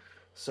 Cool.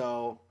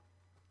 So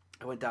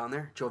I went down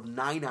there, drove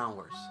 9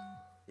 hours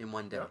in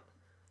one day. Yeah.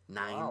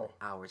 9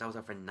 hours. I was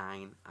up for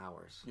 9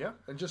 hours. Yeah,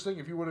 and just think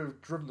if you would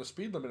have driven the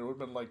speed limit, it would have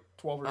been like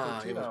 12 or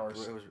 13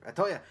 hours. I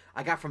told you,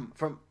 I got from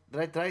did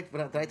I tell you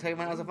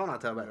when I was on the phone? I'll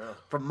tell you about it.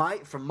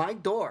 From my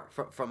door,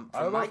 from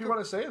I don't know if you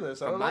want to say this.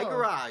 From my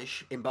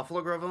garage in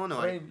Buffalo Grove, Illinois.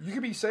 I mean, you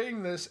could be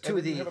saying this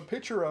and you have a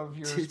picture of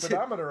your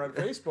speedometer on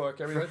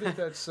Facebook. I mean, I think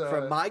that's...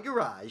 From my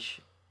garage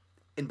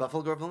in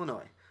Buffalo Grove,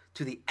 Illinois,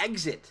 to the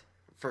exit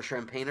for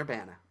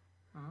Champaign-Urbana,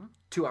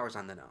 2 hours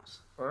on the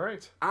nose. All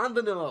right. On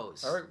the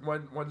nose. All right.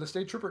 When the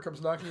state trooper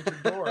comes knocking at your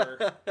door...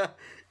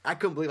 I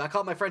couldn't believe it. I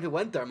called my friend who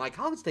went there. I'm like,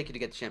 how long does it take you to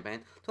get to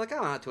Champaign? They're like, I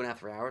don't know, 2.5,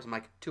 3 hours. I'm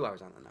like, 2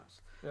 hours on the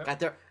nose. Yep. Got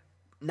there.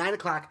 9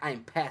 o'clock, I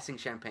am passing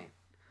Champaign.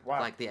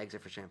 Wow. Like the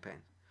exit for Champaign.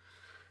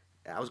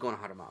 I was going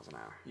 100 miles an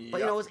hour. Yep.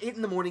 But, it was 8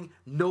 in the morning,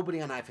 nobody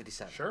on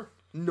I-57. Sure.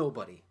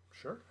 Nobody.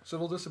 Sure.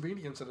 Civil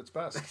disobedience at its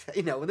best.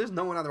 When there's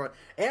no one on the road.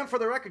 And for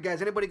the record,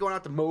 guys, anybody going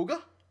out to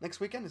Moga next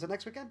weekend? Is it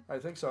next weekend? I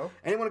think so.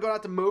 Anyone going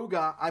out to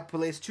Moga, I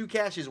placed 2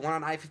 caches, one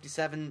on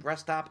I-57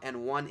 rest stop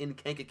and one in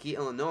Kankakee,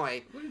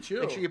 Illinois. Look at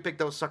you. Make sure you pick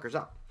those suckers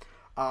up.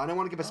 And I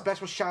want to give a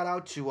special shout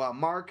out to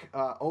Mark,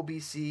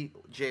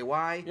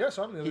 OBCJY. Yeah,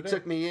 something the other day. He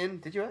took me in.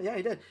 Did you? Yeah,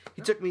 he did.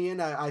 He took me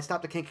in. I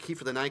stopped at Kankakee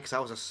for the night because I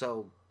was just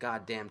so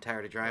goddamn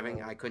tired of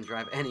driving. I couldn't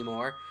drive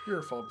anymore.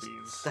 Your fault,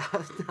 beans.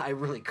 I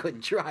really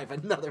couldn't drive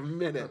another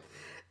minute.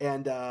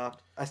 And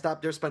I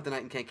stopped there, spent the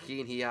night in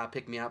Kankakee, and he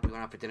picked me up. We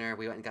went out for dinner.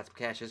 We went and got some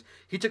caches.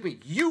 He took me,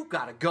 you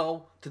got to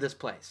go to this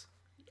place.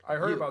 I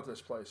heard about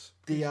this place.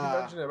 You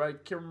mentioned it. I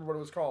can't remember what it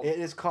was called. It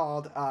is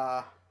called...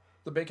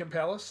 the Bacon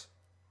Palace?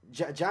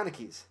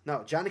 Johnnicke's. No,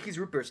 Johnnicke's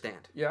Root Beer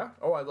Stand. Yeah?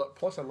 Oh, I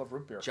love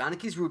root beer.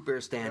 Johnnicke's Root Beer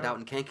Stand out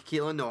in Kankakee,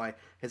 Illinois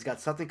has got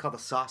something called the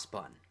sauce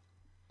bun.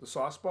 The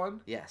sauce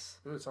bun? Yes.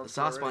 Ooh, it sounds the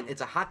sauce bun.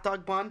 It's a hot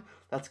dog bun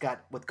that's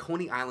got with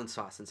Coney Island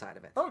sauce inside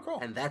of it. Oh, cool.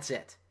 And that's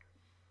it.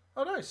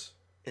 Oh, nice.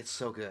 It's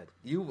so good.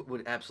 You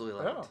would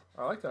absolutely love it.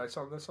 I like that.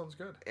 That sounds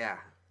good. Yeah.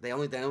 They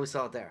only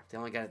sell it there. They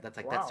only got it.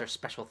 That's their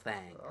special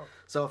thing. Oh.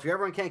 So if you're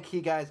ever in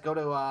Kankakee, guys, go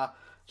to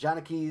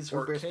Johnnicke's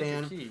Root Beer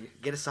Stand.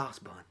 Get a sauce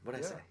bun. What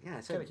did I say? Yeah,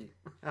 I said Kankakee.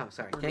 Oh,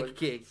 sorry.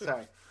 Kankakee.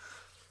 Sorry.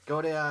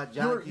 Go to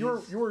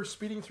Johnnicke's. You were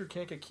speeding through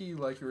Kankakee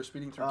like you were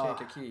speeding through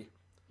Kankakee.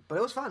 But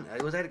it was fun.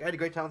 I had a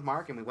great time with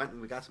Mark, and we went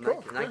and we got some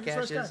night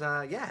caches.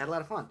 Had a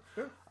lot of fun.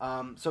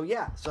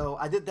 Yeah. So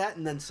I did that,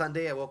 and then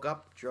Sunday I woke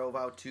up, drove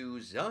out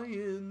to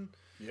Zion.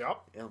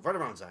 Yep. Right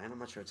around Zion. I'm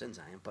not sure it's in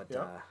Zion, but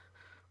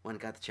went and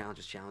got the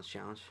challenge.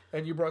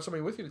 And you brought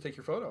somebody with you to take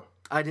your photo.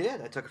 I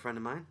did. I took a friend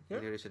of mine. I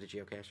introduced her to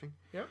geocaching.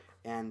 Yep.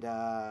 And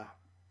I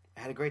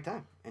had a great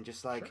time. And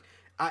just like,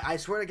 I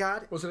swear to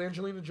God. Was it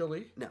Angelina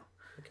Jolie? No.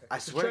 Okay. I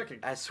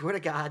swear to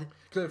God.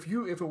 Because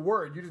if it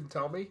were, you didn't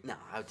tell me. No,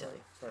 I would tell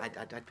you. Right.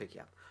 I'd pick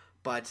you up.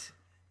 But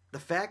the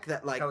fact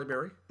that like Halle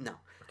Berry? No.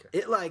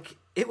 Okay.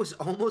 It was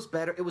almost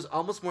better. It was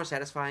almost more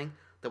satisfying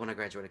than when I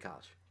graduated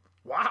college.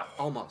 Wow.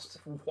 Almost.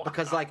 Wow.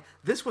 Because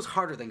this was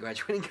harder than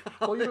graduating college.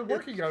 Well, you've been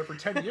working on it for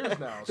 10 years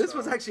now. This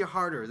was actually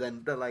harder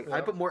than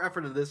I put more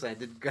effort into this than I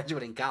did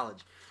graduating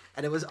college.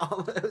 And it was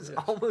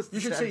almost. You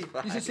should see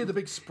the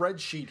big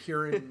spreadsheet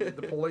here in the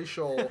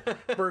palatial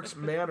Burke's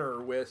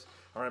Manor with.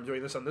 All right, I'm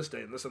doing this on this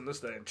day and this on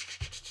this day.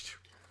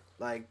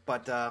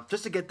 But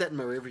just to get that in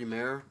my rearview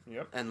mirror,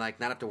 and not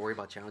have to worry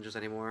about challenges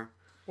anymore.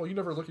 Well, you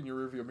never look in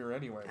your rearview mirror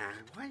anyway.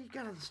 Why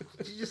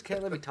you just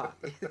can't let me talk.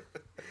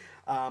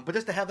 But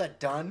just to have that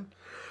done.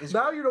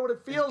 Now you know what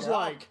it feels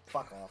like.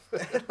 Fuck off.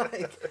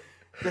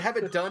 To have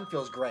it done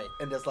feels great,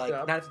 and just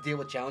not have to deal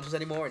with challenges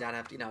anymore, and not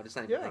have to just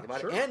not even think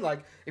about it.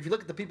 And if you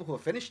look at the people who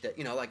have finished it,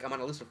 I'm on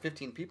a list of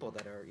 15 people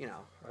that are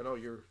I know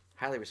you're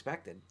highly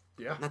respected.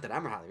 Yeah. Not that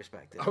I'm highly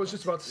respected. I was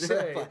just about to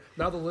say.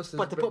 Now the list is.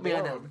 But to put me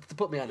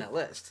on that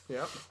list.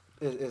 Yeah.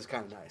 Is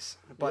kind of nice.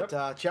 But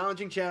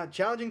challenging challenge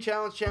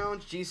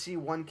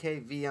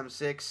GC1K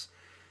VM6.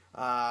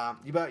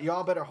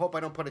 Y'all better hope I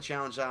don't put a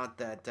challenge out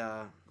that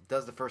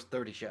does the first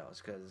 30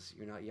 shows, because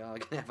y'all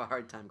gonna have a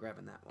hard time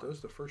grabbing that one.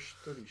 Does the first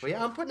 30 shows? Well,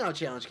 yeah, I'm putting out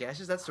challenge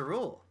caches. That's the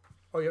rule.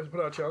 Oh, you have to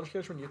put out a challenge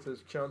cache when you get to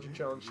challenge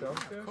cache?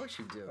 Of course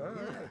you do.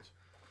 Right.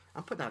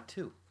 I'm putting out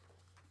 2.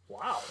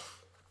 Wow.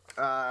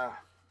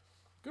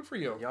 Good for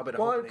you. Y'all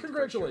better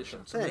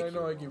congratulations. I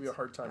know I give you a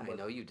hard time. I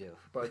know you do.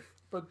 But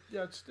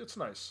yeah, it's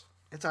nice.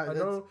 I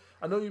know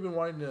you've been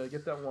wanting to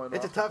get that one.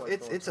 It's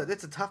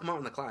a tough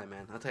mountain to climb,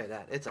 man. I'll tell you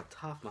that. It's a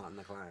tough mountain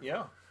to climb.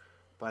 Yeah.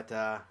 But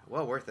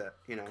well worth it.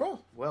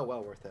 Cool. Well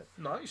worth it.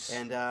 Nice.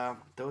 And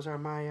those are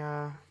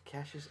my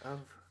caches of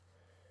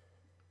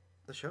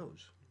the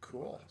shows.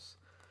 Cool.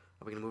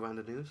 Are we going to move on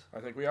to news? I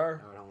think we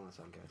are. All right, hold on a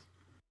second, guys.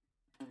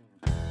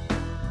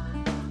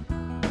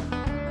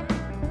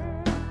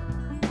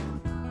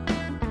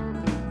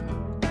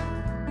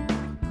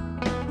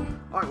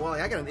 All right,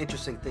 Wally, I got an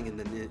interesting thing in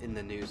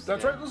the news.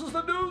 That's right. This is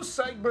the news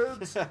segment.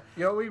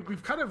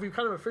 We've kind of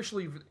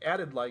officially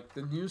added like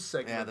the news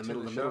segment. Yeah, the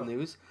middle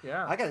news.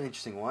 Yeah, I got an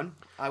interesting one.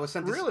 I was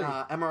sent this.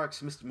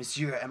 MRX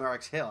Monsieur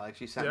MRX Hill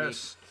actually sent me.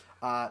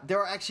 There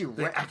are actually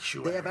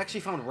they have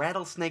actually found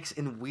rattlesnakes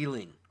in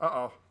Wheeling.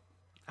 I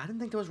didn't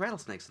think there was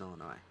rattlesnakes in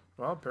Illinois.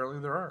 Well, apparently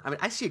there are. I mean,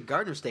 I see a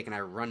gardener snake and I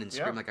run and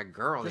scream like a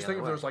girl. Just think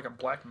if there was like a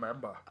black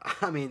mamba.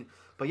 I mean,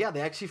 but yeah,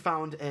 they actually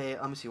found a.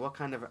 Let me see what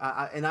kind of.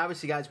 And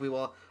obviously, guys, I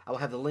will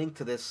have the link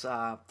to this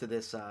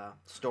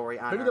story.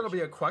 On Maybe that'll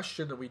be a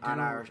question that we do on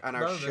our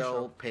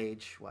show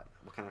page. What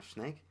kind of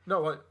snake?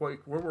 No, where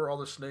were all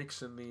the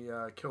snakes in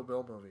the Kill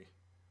Bill movie?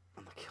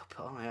 On the Kill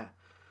Bill, yeah.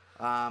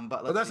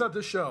 But that's not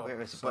this show.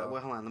 But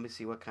hold on, let me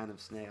see what kind of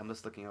snake. I'm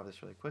just looking over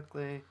this really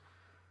quickly.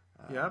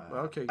 Yeah,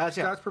 okay.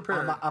 Scott's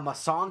prepared. A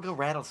Masanga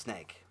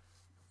rattlesnake.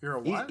 You're a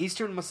what?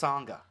 Eastern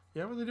Masanga.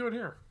 Yeah, what are they doing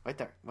here? Right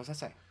there. What's that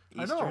say?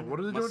 Eastern I know. What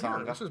are they doing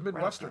here? This is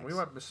Midwestern. We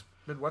want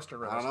Midwestern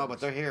rattlesnakes. I don't know,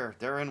 but they're here.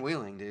 They're in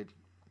Wheeling, dude.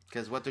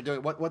 Because what they're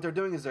doing, what they're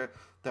doing is they're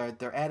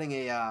adding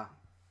a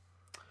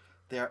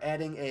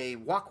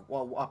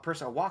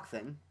walk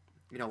thing.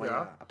 You know, like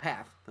a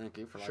path. Thank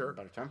you for lack of a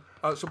better term.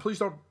 So please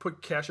don't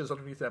put caches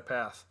underneath that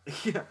path.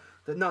 Yeah.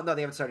 No,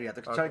 they haven't started yet.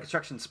 They're starting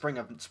construction spring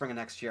of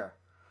next year.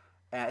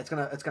 It's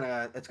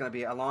gonna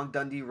be along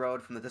Dundee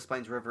Road from the Des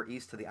Plaines River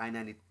east to the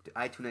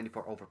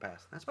I-294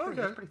 overpass. That's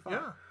pretty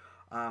far.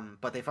 Yeah.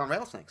 But they found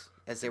rattlesnakes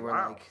as they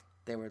were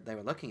they were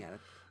looking at it.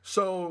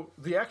 So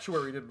the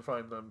actuary didn't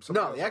find them.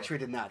 No, the actuary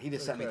did not. He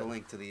just sent me the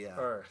link to the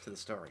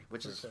story,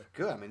 which is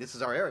good. I mean, this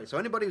is our area. So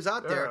anybody who's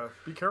out there,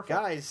 be careful,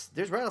 guys.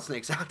 There's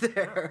rattlesnakes out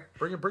there.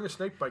 Yeah. Bring a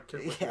snake bite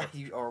kit with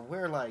you. Or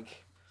wear chainmail.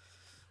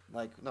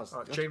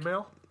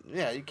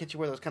 Yeah, you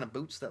wear those kind of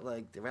boots that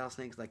like the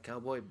rattlesnakes, like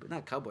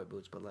not cowboy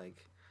boots, but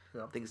like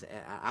things that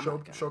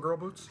showgirl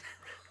boots.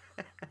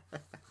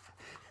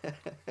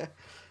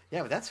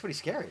 Yeah, but that's pretty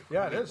scary.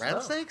 Yeah, it is.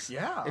 Rattlesnakes? No.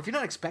 Yeah. If you're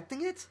not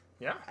expecting it?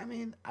 Yeah. I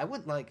mean, I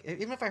wouldn't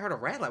even if I heard a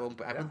rattle, I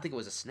wouldn't think it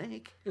was a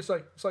snake. It's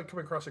like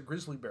coming across a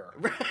grizzly bear.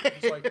 Right.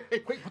 It's like,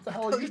 wait, what the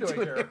hell are you doing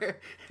here?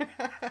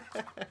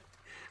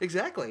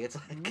 Exactly. It's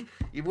like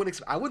you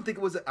wouldn't. I wouldn't think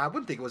it was a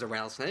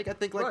rattlesnake.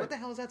 I'd think what the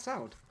hell is that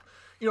sound?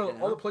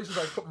 All the places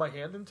I put my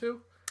hand into.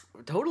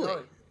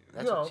 Totally.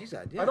 That's what she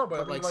said. Yeah. I know,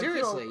 but like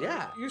seriously,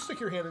 you stick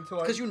your hand into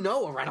because a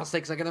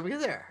rattlesnake's not going to be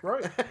there.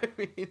 Right. I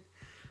mean,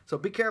 so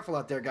be careful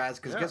out there, guys,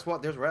 because guess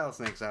what? There's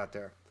rattlesnakes out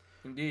there.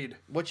 Indeed.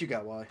 What you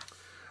got, Wally?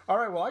 All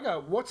right, well, I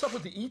got what's up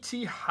with the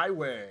E.T.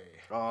 Highway.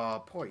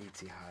 Oh, poor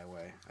E.T.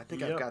 Highway. I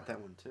think I've got that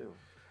one, too.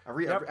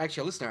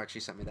 Actually, a listener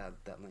actually sent me that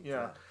link.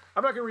 Yeah.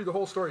 I'm not going to read the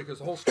whole story because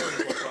the whole story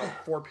is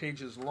about 4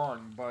 pages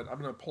long, but I'm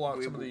going to pull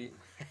out some of the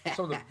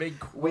big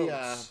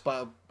quotes.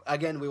 But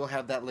again, we will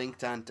have that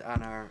linked on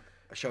our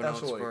show notes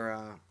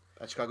for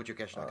at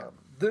ChicagoGeocache.com.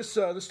 This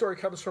story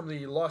comes from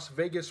the Las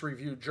Vegas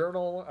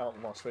Review-Journal out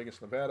in Las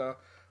Vegas, Nevada,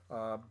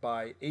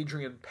 by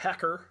Adrian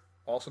Packer,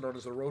 also known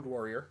as the Road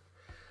Warrior.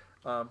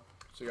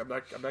 So I'm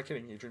not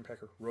kidding, Adrian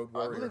Packer, Road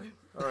Warrior.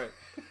 All right.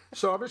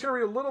 So I'm just going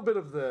to read a little bit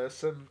of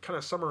this and kind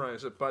of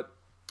summarize it. But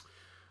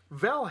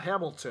Val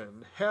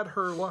Hamilton had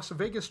her Las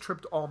Vegas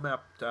trip all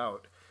mapped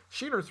out.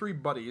 She and her 3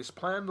 buddies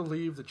planned to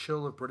leave the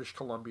chill of British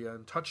Columbia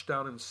and touch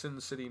down in Sin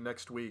City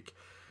next week.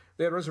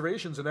 They had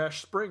reservations in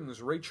Ash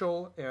Springs,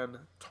 Rachel, and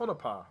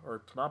Tonopah,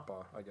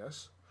 I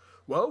guess.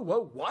 Whoa,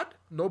 what?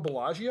 No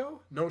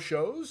Bellagio? No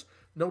shows?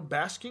 No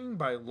basking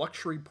by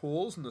luxury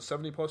pools in the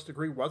 70-plus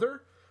degree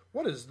weather?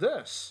 What is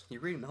this?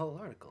 You're reading the whole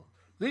article.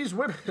 These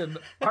women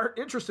aren't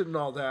interested in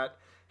all that.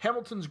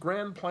 Hamilton's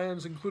grand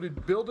plans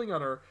included building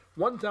on her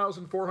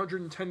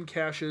 1,410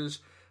 caches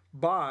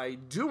by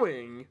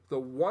doing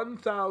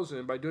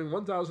 1,000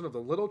 of the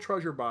little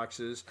treasure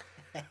boxes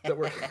that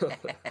were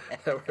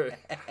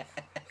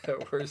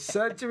that were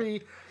said to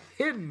be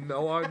hidden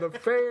along the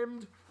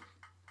famed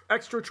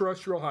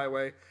extraterrestrial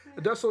highway,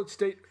 a desolate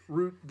state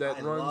route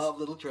that runs... I love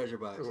little treasure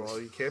boxes. Well,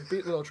 you can't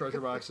beat little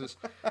treasure boxes.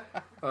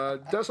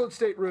 Desolate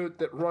state route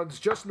that runs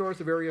just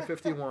north of Area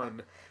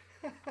 51.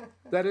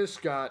 That is,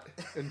 Scott,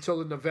 until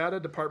the Nevada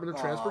Department of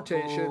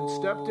Transportation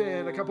stepped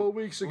in a couple of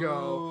weeks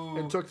ago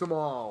and took them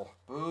all.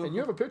 Boo. And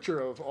you have a picture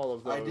of all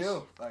of those.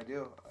 I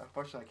do.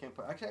 Unfortunately, I can't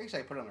put... Actually,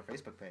 I put it on our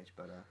Facebook page,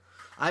 but...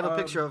 I have a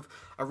picture of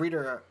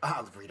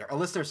a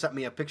listener sent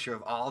me a picture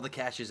of all the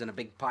caches in a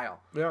big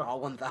pile. Yeah. All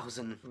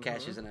 1,000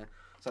 caches in a...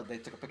 So they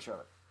took a picture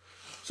of it.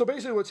 So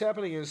basically what's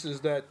happening is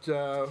that,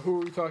 who are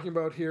we talking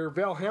about here?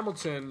 Val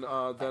Hamilton,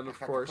 then, of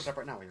course,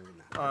 right now, you're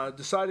reading that.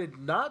 decided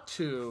not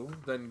to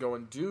then go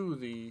and do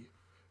the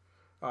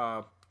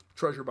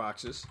treasure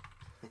boxes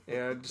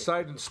and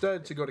decided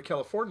instead to go to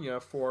California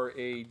for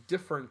a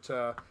different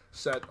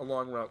set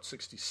along Route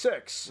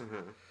 66.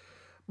 Mm-hmm.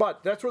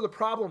 But that's where the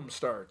problem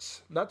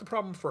starts. Not the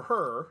problem for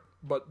her,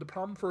 but the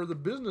problem for the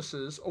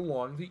businesses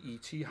along the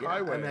E.T.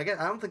 Highway. I mean,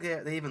 I don't think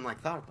they even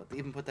thought about it. They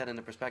even put that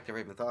into perspective or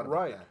even thought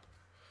about that.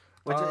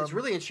 Which it's a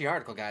really interesting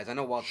article, guys. I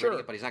know Walt's reading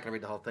it, but he's not going to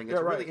read the whole thing. It's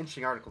a really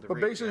interesting article to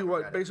read.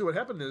 But basically what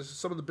happened is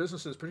some of the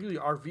businesses, particularly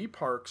RV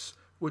parks,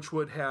 which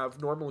would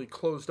have normally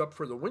closed up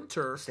for the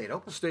winter,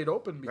 stayed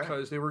open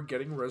because they were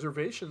getting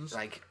reservations.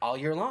 Like all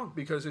year long.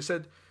 Because they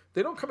said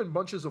they don't come in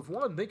bunches of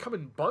one. They come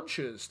in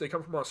bunches. They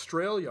come from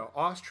Australia,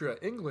 Austria,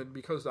 England,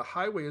 because the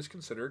highway is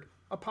considered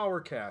a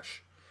power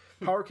cache.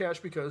 Power cache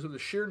because of the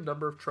sheer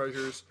number of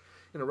treasures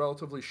in a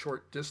relatively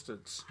short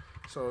distance.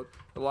 So it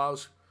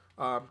allows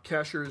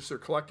cachers or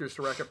collectors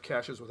to rack up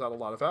caches without a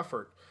lot of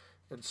effort.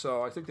 And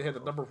so I think they had the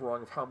number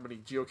wrong of how many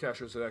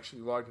geocachers had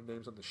actually logged their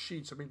names on the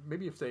sheets. I mean,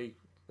 maybe if they,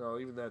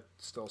 even that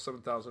still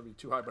 7,000 would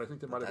be too high, but I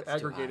think they might have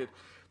aggregated.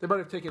 They might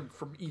have taken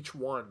from each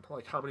one,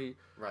 like how many.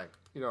 Right.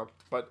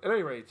 But at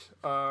any rate,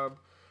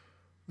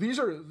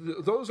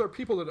 those are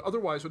people that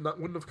otherwise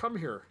wouldn't have come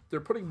here. They're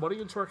putting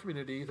money into our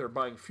community. They're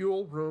buying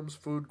fuel, rooms,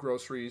 food,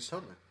 groceries.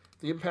 Totally.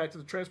 The impact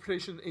of the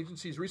transportation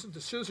agency's recent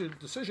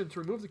decision to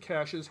remove the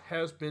caches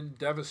has been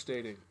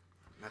devastating.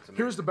 That's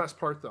amazing. Here's the best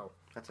part, though.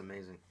 That's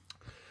amazing.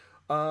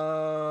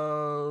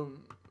 So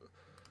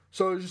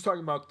I was just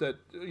talking about that.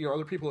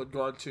 Other people had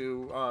gone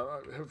to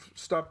have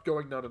stopped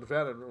going down to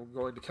Nevada and are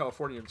going to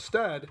California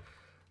instead.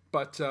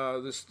 But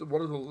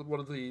one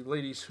of the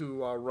ladies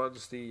who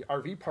runs the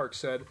RV park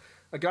said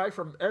a guy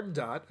from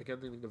NDOT, again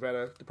the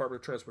Nevada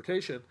Department of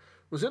Transportation,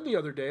 was in the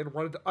other day and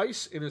wanted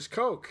ice in his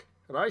Coke.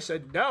 And I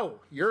said, no,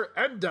 you're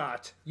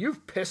NDOT.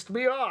 You've pissed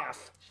me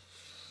off.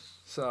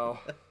 So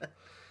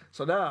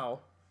now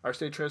our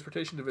state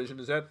transportation division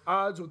is at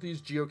odds with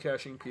these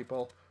geocaching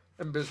people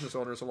and business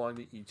owners along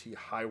the ET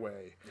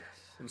highway. Yes.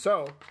 And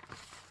so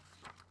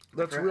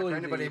that's for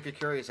anybody, if you're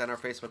curious, on our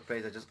Facebook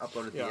page, I just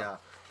uploaded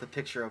the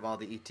picture of all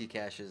the ET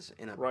caches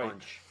in a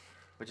bunch,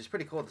 which is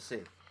pretty cool to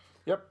see.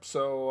 Yep.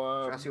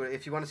 So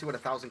if you want to see what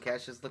 1,000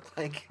 caches look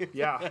like,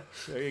 yeah,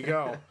 there you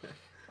go.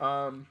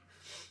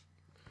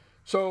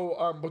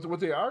 But what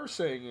they are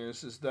saying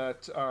is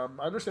that I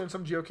understand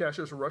some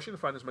geocachers were rushing to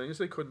find as many as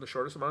they could in the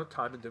shortest amount of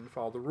time and didn't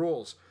follow the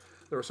rules.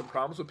 There were some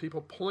problems with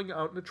people pulling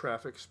out into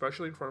traffic,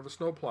 especially in front of a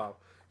snowplow.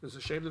 It's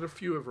a shame that a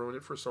few have ruined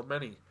it for so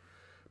many.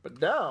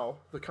 But now,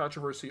 the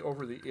controversy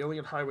over the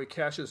alien highway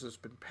caches has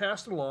been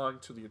passed along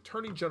to the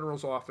Attorney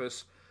General's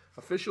office.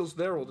 Officials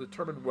there will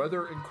determine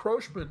whether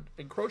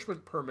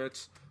encroachment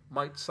permits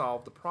might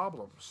solve the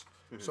problems.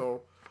 Mm-hmm.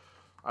 So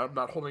I'm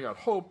not holding out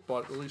hope,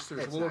 but at least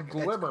there's a little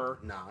glimmer.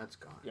 It's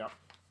gone. Yeah.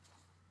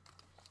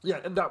 Yeah,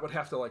 and that would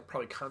have to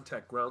probably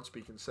contact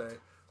Groundspeak and say,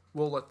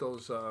 we'll let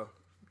those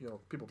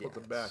people put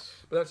them back.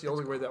 But that's the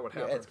only way that would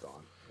happen. Yeah, it's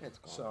gone. It's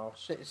gone. So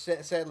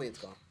sadly, it's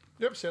gone.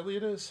 Yep, sadly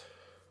it is.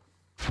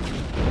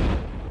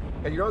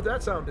 And you know what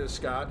that sound is,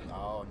 Scott?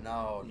 Oh,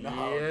 no.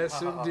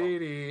 Yes,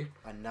 indeedy.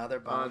 Another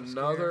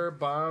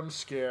bomb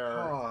scare.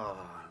 Oh,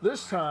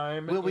 this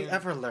time... Will we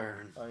ever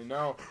learn? I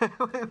know.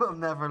 We will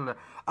never learn.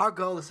 Our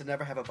goal is to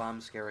never have a bomb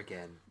scare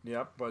again.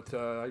 Yep, but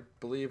I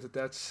believe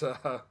that's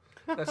a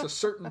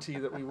certainty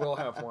that we will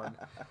have one.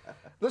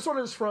 This one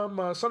is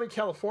from sunny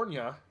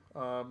California.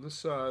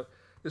 This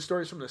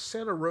story is from the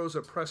Santa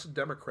Rosa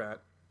Press-Democrat.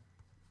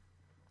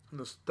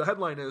 And the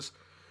headline is,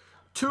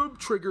 Tube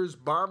triggers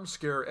bomb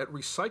scare at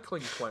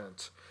recycling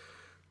plant.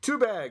 2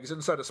 bags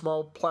inside a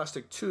small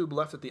plastic tube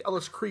left at the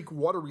Ellis Creek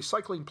water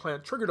recycling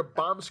plant triggered a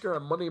bomb scare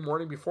on Monday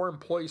morning before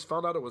employees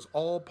found out it was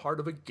all part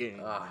of a game.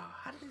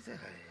 How did he say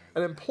that?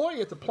 An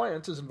employee at the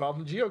plant is involved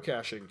in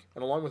geocaching,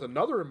 and along with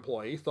another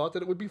employee, thought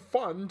that it would be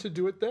fun to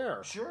do it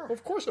there. Sure. Well,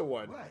 of course it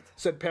would, right.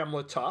 Said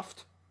Pamela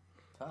Tuft.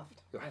 I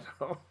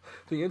know.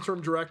 The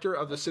interim director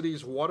of the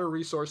city's Water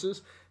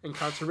Resources and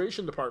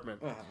Conservation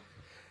Department. Uh-huh.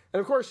 And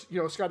of course,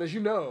 Scott, as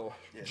you know,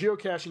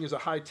 geocaching is a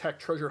high-tech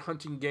treasure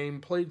hunting game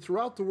played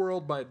throughout the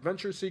world by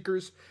adventure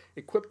seekers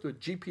equipped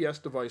with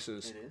GPS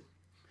devices. It is.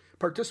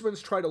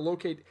 Participants try to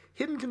locate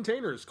hidden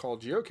containers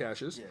called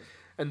geocaches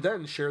and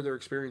then share their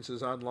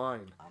experiences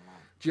online.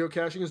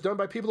 Geocaching is done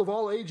by people of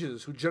all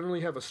ages who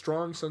generally have a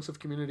strong sense of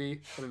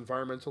community and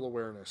environmental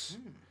awareness.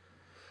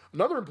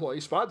 Another employee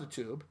spotted the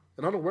tube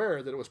and,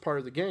 unaware that it was part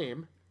of the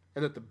game,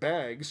 and that the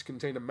bags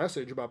contained a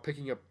message about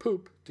picking up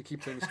poop to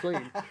keep things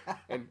clean,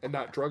 and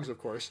not drugs, of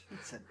course.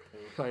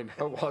 I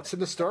know. Well, it's in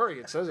the story.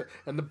 It says it.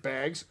 And the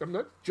bags, I'm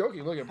not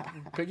joking, look,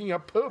 picking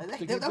up poop. To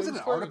keep that was an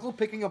article,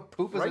 picking up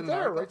poop? Right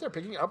there,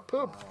 picking up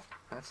poop.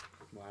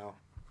 Wow.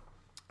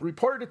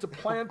 Reported it to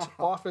plant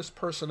office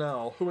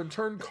personnel, who in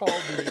turn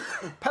called the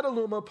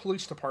Petaluma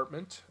Police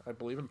Department, I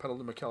believe in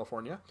Petaluma,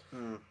 California.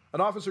 An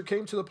officer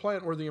came to the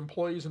plant where the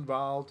employees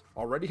involved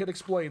already had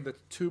explained that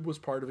the tube was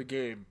part of a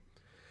game.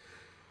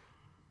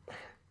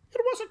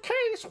 It was a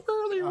case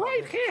where the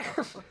right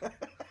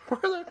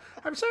hand...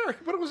 I'm sorry,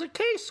 but it was a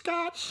case,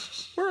 Scott,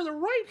 where the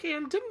right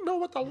hand didn't know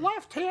what the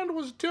left hand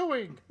was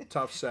doing,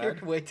 Tuff said.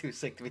 You're way too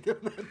sick to be doing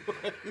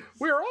that.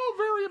 We are all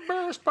very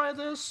embarrassed by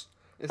this.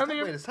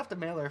 It's tough to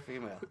male or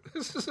female.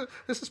 This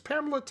is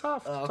Pamela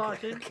Tuff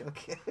talking.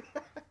 Okay.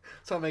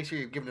 So make sure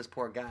you're giving this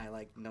poor guy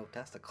no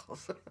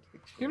testicles.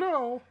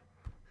 I'm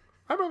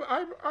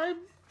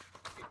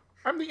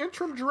I'm the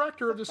interim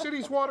director of the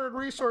city's Water and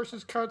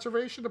Resources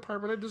Conservation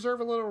Department. I deserve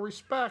a little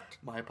respect.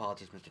 My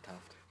apologies, Mr.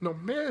 Tuft. No,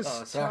 Ms.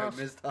 Oh, sorry, Tuft.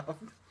 Ms.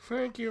 Tuft.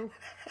 Thank you.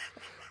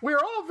 We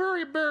are all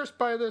very embarrassed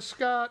by this,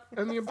 Scott,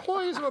 and the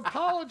employees have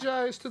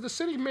apologized to the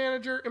city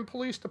manager and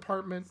police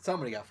department.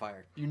 Somebody got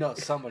fired. You know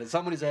somebody.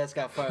 Somebody's ass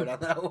got fired on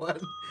that one.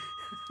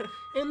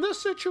 In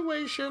this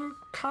situation,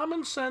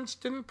 common sense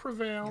didn't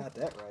prevail. Got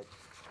that right.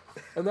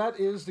 And that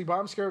is the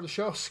bomb scare of the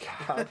show,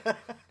 Scott.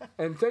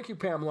 And thank you,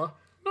 Pamela.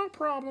 No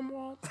problem,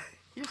 Walt.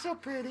 You're so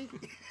pretty.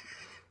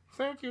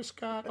 Thank you,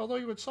 Scott, although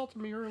you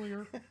insulted me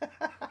earlier.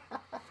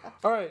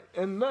 All right,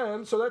 and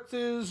then, so that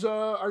is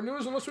our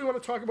news, unless we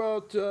want to talk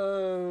about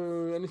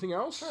anything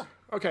else? Sure.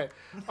 Okay.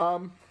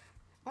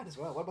 Might as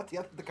well. What about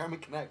the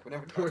Garmin Connect?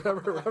 We're We're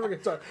never going to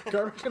talk.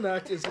 Garmin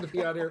Connect is going to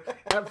be out here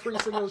every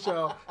single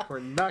show. We're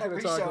not going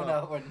to talk about it.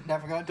 No, we're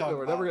never going to talk about it.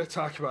 We're never going to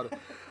talk about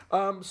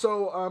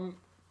it.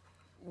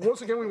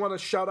 Once again, we want to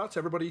shout out to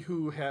everybody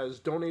who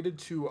has donated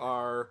to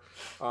our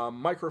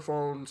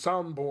microphone,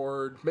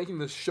 soundboard, making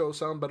this show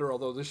sound better,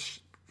 although this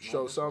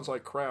show sounds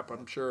like crap,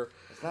 I'm sure.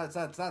 It's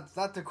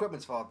not the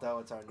equipment's fault, though.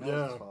 It's our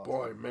noses' fault.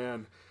 Boy,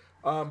 man.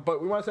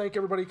 But we want to thank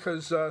everybody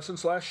because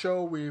since last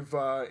show, we've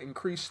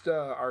increased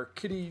our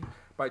kitty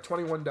by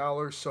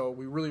 $21, so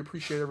we really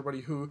appreciate everybody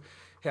who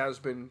has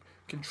been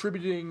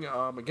contributing.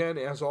 Again,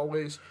 as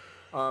always,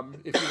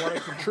 if you want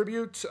to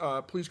contribute,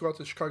 please go out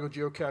to the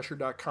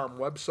ChicagoGeocacher.com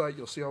website.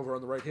 You'll see over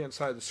on the right-hand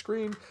side of the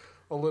screen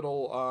a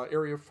little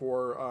area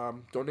for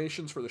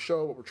donations for the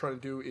show. What we're trying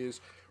to do is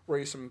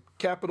raise some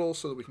capital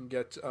so that we can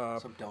get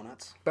some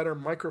donuts, better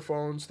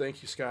microphones.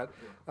 Thank you, Scott.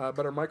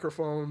 Better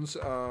microphones,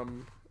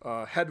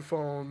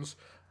 headphones,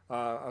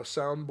 a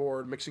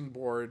soundboard, mixing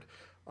board,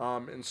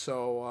 and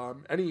so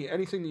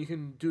anything that you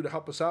can do to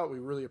help us out, we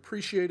really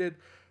appreciate it.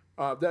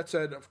 That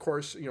said, of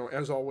course,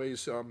 as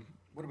always,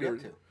 what are we up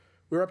to?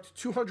 We're up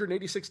to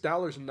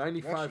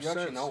 $286.95. You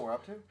actually know what we're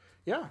up to?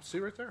 Yeah, see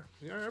right there.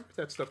 Yeah, I put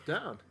that stuff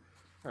down.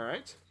 All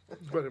right.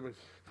 But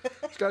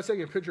Scott's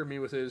taking a picture of me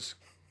with his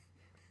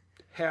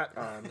hat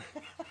on.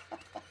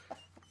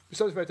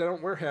 Besides the fact, I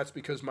don't wear hats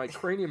because my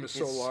cranium is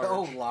so large.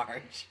 So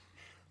large.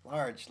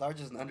 Large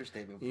is an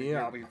understatement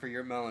for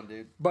your melon,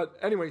 dude. But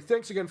anyway,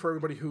 thanks again for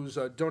everybody who's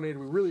donated.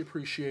 We really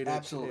appreciate it.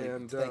 Absolutely.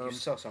 And, thank you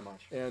so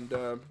much. And,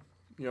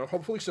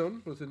 hopefully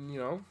soon, within,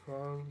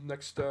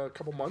 next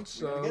couple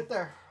months. We'll get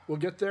there. We'll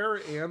get there,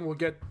 and we'll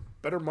get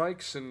better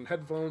mics and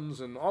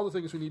headphones and all the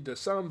things we need to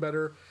sound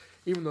better,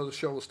 even though the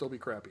show will still be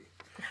crappy.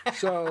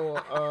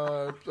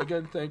 So,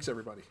 again, thanks,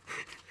 everybody.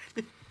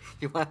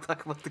 You want to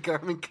talk about the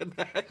Garmin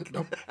Connect?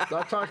 Nope,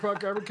 not talking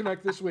about Garmin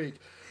Connect this week.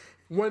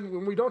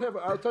 When we don't have,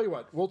 I'll tell you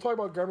what, we'll talk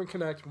about Garmin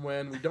Connect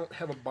when we don't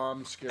have a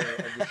bomb scare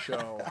of the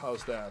show.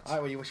 How's that?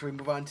 All right, should we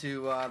move on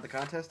to the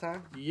contest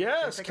time?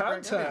 Yes,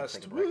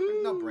 contest.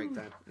 No break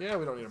time. Yeah,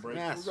 we don't need a break.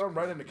 Yes. We're going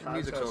right into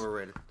contest. Music's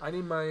overrated. I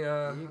need my...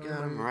 you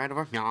got him right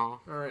over here. All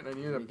right, I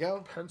need a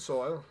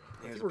pencil.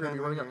 I think we're going to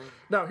be running out.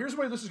 Now, here's the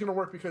way this is going to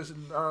work, because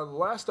in the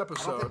last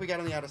episode... I don't think we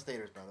got any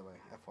out-of-staters, by the way,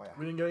 FYI.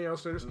 We didn't get any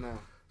out-of-staters? No.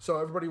 So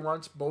everybody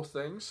wants both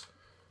things?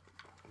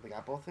 We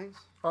got both things?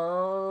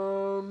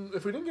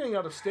 If we didn't get any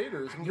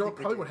out-of-staters,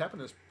 probably what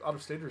happened is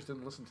out-of-staters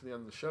didn't listen to the end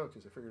of the show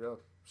because they figured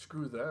out,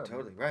 screw them.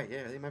 Totally, right,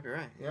 yeah, they might be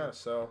right. Yeah,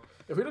 so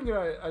if we didn't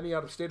get any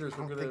out-of-staters,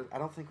 I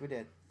don't think we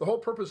did. The whole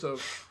purpose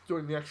of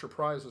doing the extra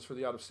prize was for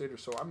the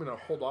out-of-staters, so I'm going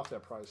to hold off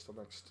that prize till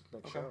next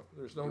show.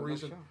 There's no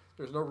reason.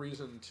 There's no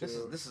reason to.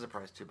 This is a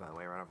prize too, by the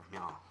way, right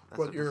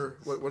over here.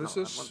 What is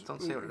this?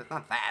 Don't say what it is.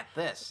 Not that.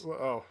 This.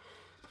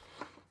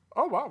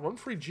 Oh, wow, one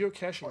free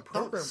geocaching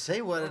program. Don't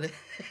say what it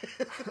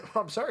is.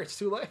 I'm sorry, it's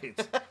too late.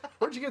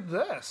 Where'd you get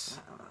this?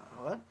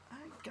 What? I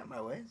got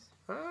my ways.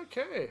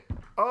 Okay.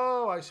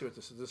 Oh, I see what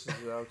this is. This is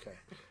okay.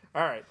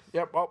 All right.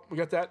 Yep. Well, we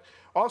got that.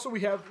 Also, we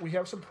have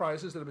some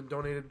prizes that have been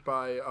donated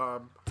by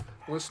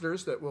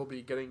listeners that we'll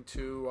be getting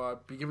to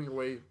be giving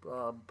away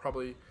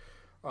probably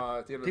at the end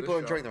of this show. People are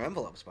enjoying their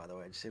envelopes, by the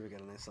way. Did you see we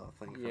got a nice little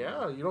thing?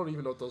 Yeah, you don't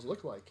even know what those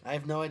look like. I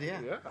have no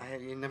idea. Yeah.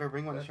 You never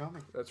bring one to show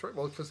me. That's right.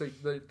 Well, because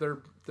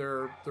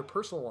they're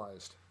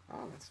personalized.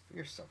 Oh,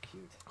 you're so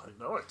cute. I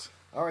know it.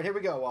 All right, here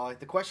we go, Wally.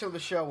 The question of the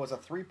show was a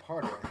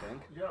three-parter, I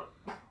think. Yeah.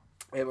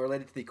 And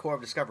related to the Core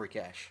of Discovery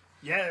cache.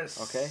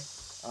 Yes. Okay.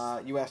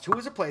 You asked who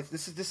was a place.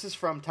 This is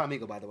from Tom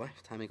Eagle, by the way.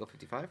 Tom Eagle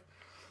 55.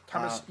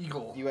 Thomas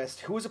Eagle. You asked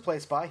who was a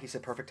place by. He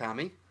said Perfect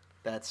Tommy.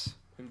 That's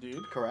indeed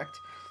correct.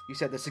 You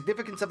said the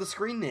significance of the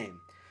screen name.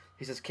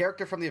 He says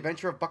character from the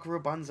adventure of Buckaroo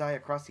Banzai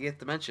across the 8th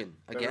dimension.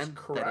 Again,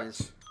 that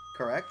is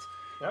correct.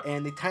 Yep.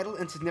 And the title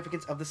and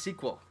significance of the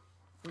sequel.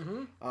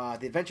 Mm-hmm.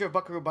 The Adventure of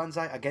Buckaroo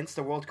Banzai Against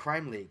the World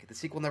Crime League. The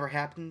sequel never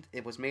happened.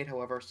 It was made,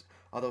 however,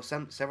 although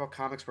several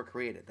comics were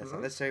created. That's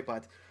not necessary,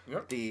 but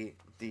the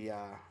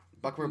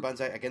Buckaroo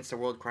Banzai Against the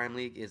World Crime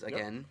League is,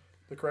 again...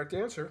 the correct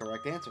answer.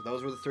 Correct answer.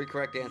 Those were the three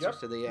correct answers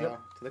to the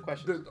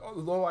question.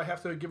 Although I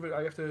have to give it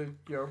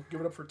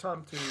up for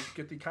Tom to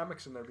get the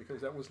comics in there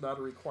because that was not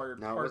a required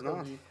part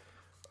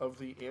of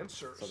the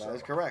answer. So that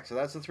is correct. So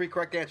that's the three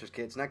correct answers,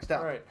 kids. Next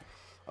up. All right.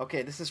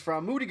 Okay, this is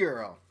from Moody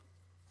Girl.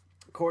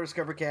 Core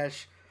Discovery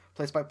Cache,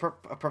 placed by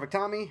Perfect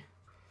Tommy.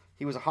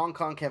 He was a Hong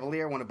Kong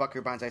Cavalier, one of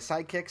Buckaroo Banzai's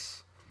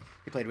sidekicks.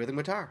 He played rhythm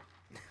guitar.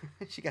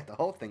 She got the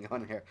whole thing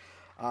on here.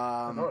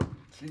 I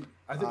think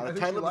the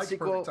title of the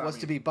sequel was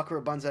to be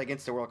Buckaroo Banzai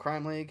Against the World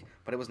Crime League,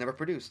 but it was never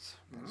produced.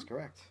 That's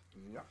correct.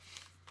 Yeah.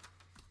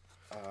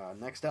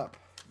 Next up.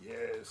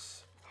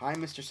 Yes. Hi,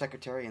 Mr.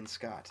 Secretary and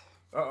Scott.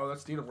 Uh-oh,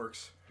 that's Dina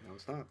Works. No,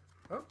 it's not.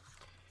 Oh,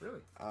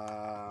 really?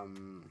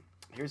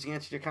 Here's the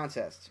answer to your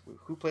contest.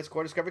 Who plays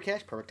Core Discovery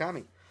Cache? Perfect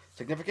Tommy.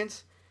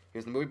 Significance?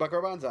 Here's the movie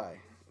Buckaroo Banzai.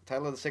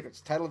 Title of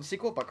the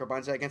sequel, Buckaroo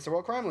Banzai Against the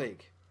World Crime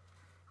League.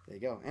 There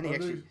you go. And he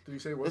did he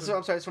say it wasn't?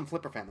 I'm sorry, it's from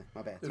Flipper Family.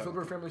 My bad. Did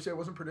Flipper Family say it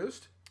wasn't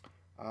produced?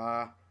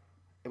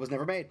 It was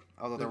never made.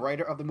 Although the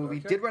writer of the movie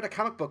did write a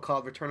comic book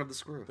called Return of the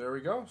Screw. There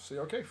we go. See,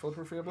 okay,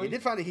 Flipper Family. He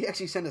did find it. He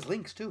actually sent us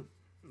links too,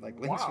 like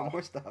links for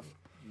more stuff.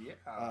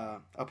 Yeah.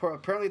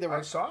 Apparently there were.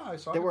 I saw.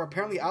 There were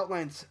apparently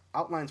outlines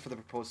for the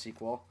proposed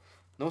sequel.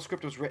 No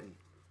script was written.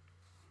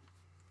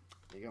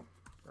 There you go.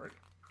 All right.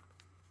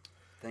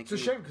 Thank you.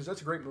 It's a shame because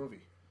that's a great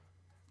movie.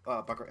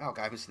 Buckaroo. Oh, God,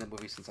 I haven't seen that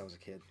movie since I was a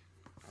kid.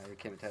 I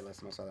can't tell you last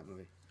time I saw that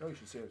movie. Oh, you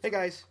should see it. Hey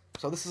guys,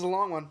 so this is a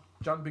long one.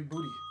 John Big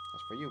Booty.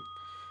 That's for you.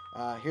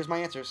 Here's my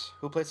answers.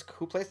 Who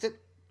placed it?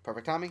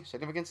 Perfect Tommy.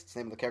 Significance. It's the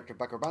name of the character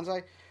Buckaroo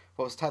Banzai.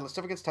 What was the title of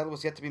significance? Title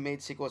was yet to be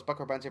made. Sequel was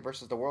Buckaroo Banzai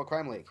versus the World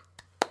Crime League.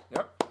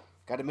 Yep.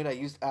 Gotta admit, I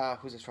used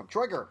who's this from?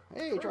 Troiger.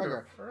 Hey,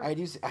 Troiger. Right.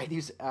 I'd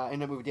use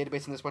Internet Movie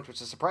Database in this one, which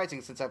is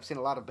surprising since I've seen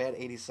a lot of bad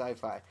 '80s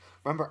sci-fi.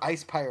 Remember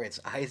Ice Pirates?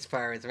 Ice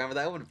Pirates. Remember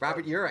that one?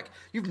 Robert Urich.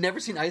 You've never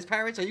seen Ice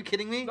Pirates? Are you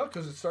kidding me? No,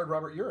 because it starred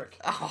Robert Urich.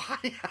 Oh,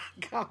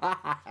 come on.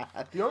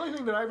 The only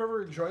thing that I've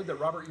ever enjoyed that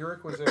Robert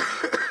Urich was in.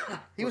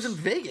 He was in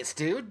Vegas,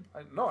 dude.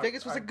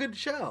 Vegas was a good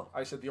show.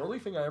 I said the only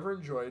thing I ever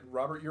enjoyed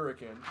Robert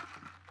Urich in,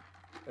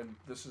 and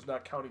this is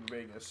not counting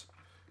Vegas,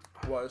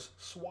 was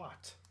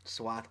SWAT.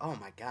 SWAT. Oh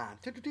my God.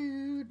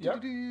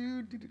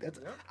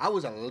 I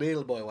was a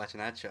little boy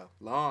watching that show.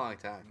 Long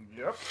time.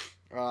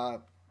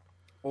 Yep.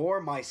 Or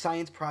My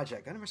Science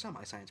Project. I never saw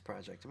My Science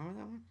Project. Remember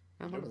that one?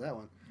 I remember that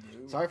one.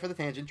 No. Sorry for the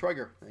tangent.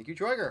 Troiger. Thank you,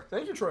 Troiger.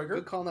 Thank you, Troiger.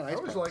 Good calling that Ice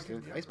Pirates.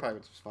 Ice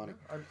Pirates was funny.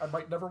 I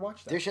might never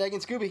watch that. They're Shaggy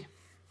and Scooby.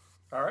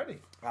 Alrighty.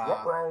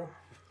 Ruh-roh.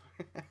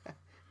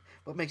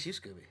 What makes you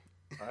Scooby?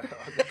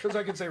 Because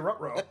I can say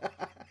ruh-roh.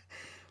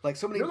 Like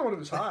so many. You're the one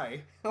who's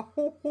high.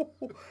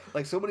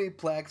 Like so many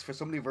plaques for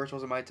so many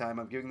virtuals in my time,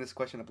 I'm giving this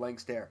question a blank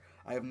stare.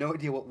 I have no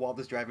idea what Walt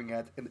is driving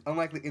at. In the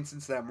unlikely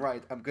instance that I'm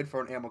right, I'm good for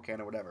an ammo can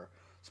or whatever.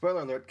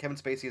 Spoiler alert, Kevin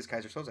Spacey is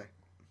Kaiser Soze.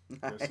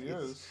 Nice. Yes, he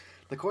is.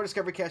 The Core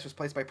Discovery Cache was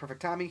placed by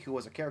Perfect Tommy, who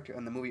was a character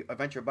in the movie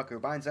Adventure of Buckaroo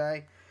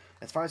Banzai.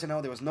 As far as I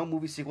know, there was no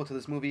movie sequel to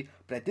this movie,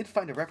 but I did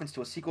find a reference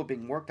to a sequel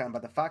being worked on by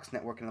the Fox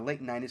Network in the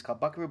late 90s called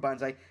Buckaroo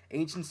Banzai,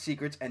 Ancient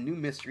Secrets and New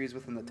Mysteries,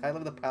 within the title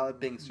of the pilot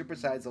being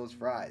Supersize Those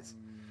Fries.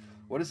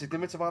 What is the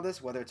significance of all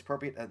this? Whether it's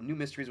appropriate that New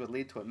Mysteries would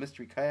lead to a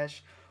mystery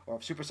cache, or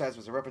if Supersize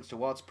was a reference to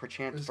Walt's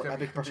perchance for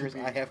epic burgers,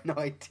 I have no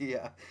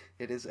idea.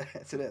 It is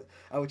as it is.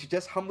 I would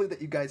suggest humbly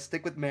that you guys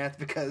stick with math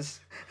because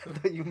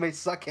though you may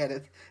suck at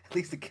it, at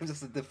least it gives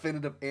us a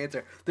definitive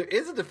answer. There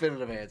is a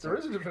definitive answer. There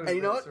is a definitive answer. And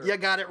you know what? You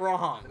got it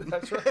wrong.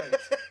 That's right.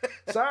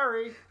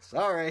 Sorry.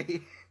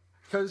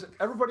 Because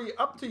everybody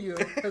up to you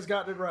has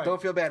gotten it right.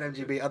 Don't feel bad,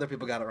 MGB. Other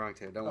people got it wrong,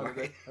 too. Don't worry.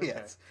 Okay.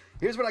 Yes.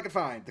 Here's what I could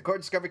find. The Core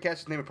Discovery Cache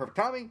is the name of Perfect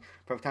Tommy.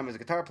 Perfect Tommy is a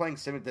guitar playing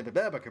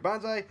Buckaroo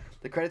Banzai.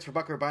 The credits for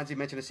Buckaroo Banzai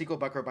mention a sequel,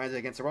 Buckaroo Banzai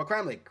Against the World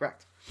Crime League.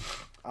 Correct.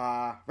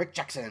 Rick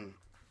Jackson.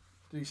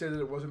 Did he say that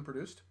it wasn't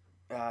produced?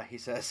 He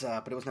says,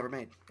 but it was never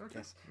made. Okay.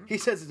 Yes. He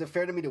says, is it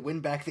fair to me to win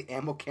back the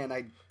ammo can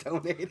I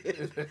donated?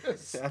 It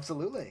is.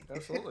 Absolutely.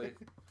 Absolutely.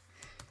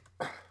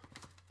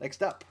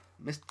 Next up,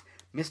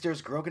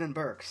 Misters Grogan and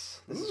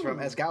Burks. This is from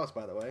Esgaus,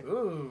 by the way.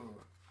 Ooh.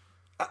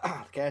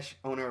 The cache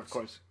owner, of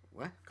course.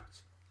 What?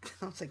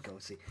 Don't say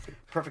Ghosty.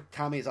 Perfect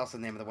Tommy is also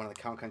the name of one of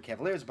the Hong Kong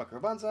Cavaliers,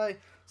 Buckaroo Banzai.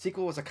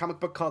 Sequel was a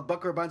comic book called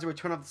Buckaroo Banzai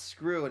Return of the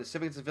Screw, and a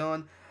significance of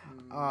villain.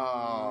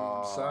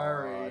 Oh.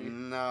 Sorry.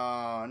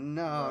 No.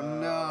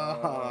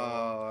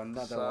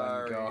 Another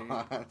sorry. one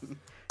gone.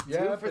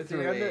 Yeah, at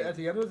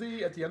the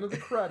end of the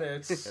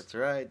credits. That's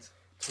right.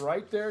 It's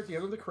right there at the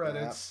end of the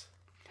credits.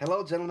 Yeah.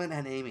 Hello, gentlemen,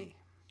 and Amy.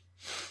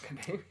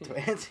 To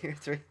answer your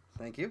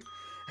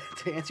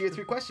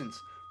three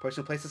questions,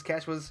 person who placed this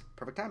cache was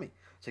Perfect Tommy.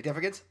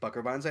 Significance: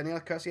 Buckaroo Banzai and the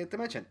Alcasiat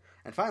Dimension.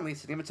 And finally,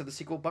 significance of the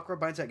sequel, Buckaroo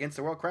Banzai Against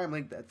the World Crime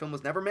League. That film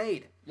was never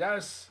made.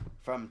 Yes.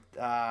 From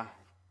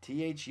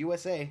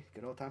THUSA.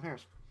 Good old Tom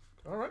Harris.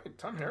 All right,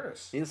 Tom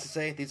Harris. Needless to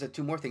say, these are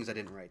two more things I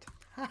didn't write.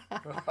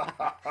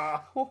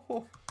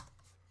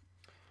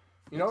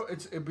 You know,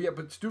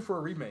 but it's due for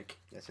a remake.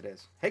 Yes, it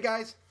is. Hey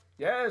guys.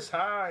 Yes,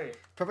 hi.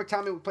 Perfect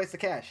Tommy would place the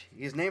cache.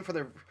 He is named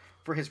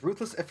for his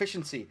ruthless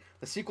efficiency.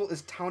 The sequel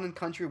is Town and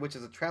Country, which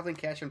is a traveling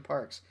cache in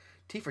parks.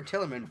 T for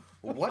Tillerman,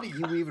 what are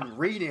you even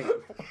reading?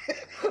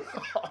 Oh,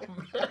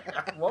 man.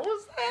 What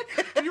was that?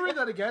 Can you read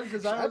that again?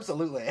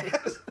 Absolutely.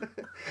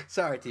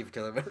 Sorry, T for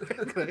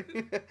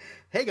Tillerman.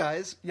 Hey,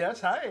 guys.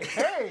 Yes, hi.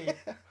 Hey,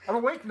 I'm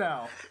awake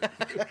now.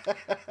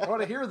 I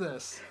want to hear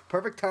this.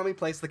 Perfect Tommy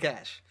placed the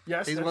cache.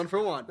 Yes. He's 1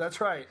 for 1.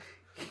 That's right.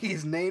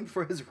 He's named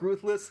for his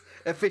ruthless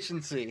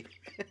efficiency.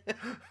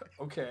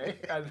 Okay,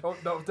 I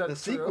don't know if that's The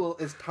sequel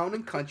is Town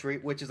and Country,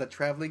 which is a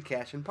traveling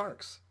cash in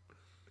parks.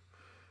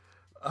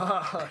 You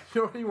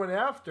know what he went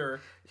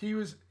after? He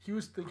was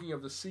thinking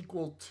of the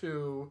sequel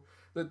to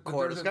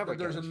Core Discovery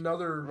there's Cache.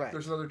 another Right.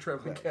 there's another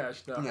traveling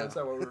cache. No, that's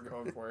not what we were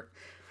going for.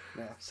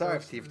 Yeah. Sorry,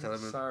 Steve. Tell him.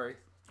 Sorry.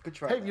 Good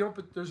try. Hey, though. you know,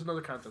 but there's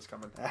another contest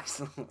coming.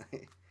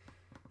 Absolutely.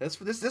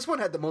 This one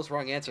had the most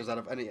wrong answers out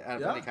of any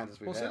contest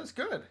we've had. That's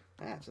good.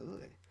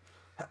 Absolutely.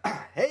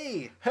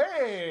 Hey!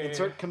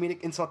 Insert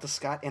comedic insult to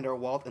Scott and or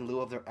Walt in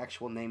lieu of their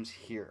actual names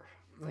here.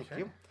 Thank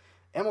you.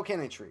 Ammo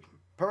can entry.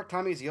 Perfect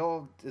Tommy is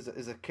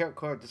a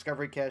Core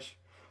Discovery Cache.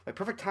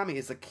 Perfect Tommy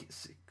is the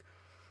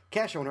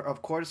cache owner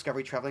of Core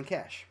Discovery Traveling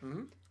Cache.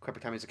 Mm-hmm.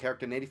 Perfect Tommy is a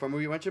character in the 84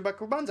 movie mentioned by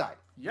Banzai.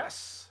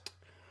 Yes.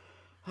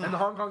 And the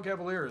Hong Kong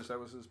Cavaliers, that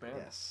was his band.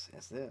 Yes,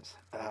 it is.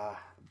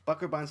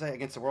 Buckaroo Banzai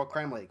Against the World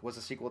Crime League was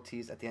a sequel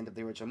teased at the end of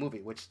the original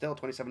movie, which still,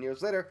 27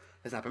 years later,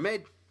 has not been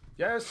made.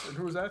 Yes, and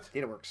who was that?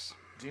 DataWorks.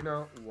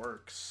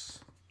 DataWorks.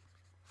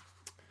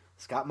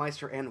 Scott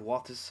Meister and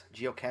Waltus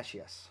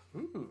Geocachius.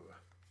 Ooh.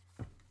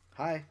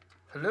 Hi.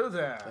 Hello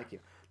there. Thank you.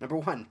 Number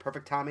 1,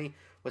 Perfect Tommy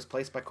was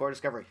placed by Core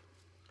Discovery.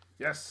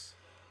 Yes.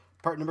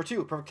 Part number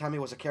 2, Perfect Tommy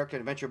was a character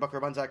in Adventure of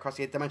Buckaroo Banzai Across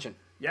the 8th Dimension.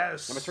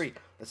 Yes. Number 3,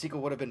 the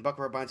sequel would have been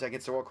Buckaroo Banzai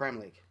Against the World Crime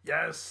League.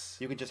 Yes.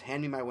 You could just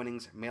hand me my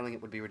winnings. Mailing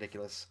it would be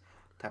ridiculous.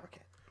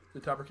 Toppercat.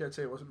 Did Toppercat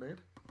say it wasn't made?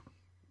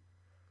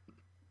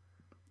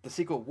 The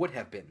sequel would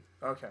have been.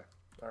 Okay.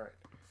 All right.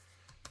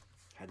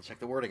 Had to check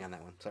the wording on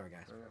that one. Sorry,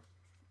 guys.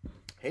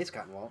 Hey,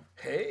 Scott and Walt.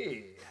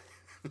 Hey.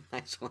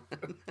 Nice one.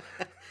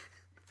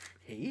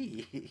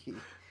 Hey.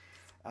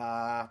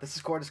 This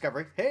is Core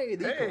Discovery. Hey,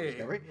 the Core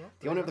Discovery. Well,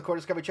 the owner of the Core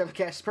Discovery Traveling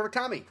Cache is Perfect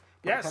Tommy.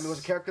 Perfect Tommy was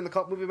a character in the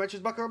cult movie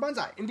mentions Buckaroo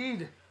Banzai.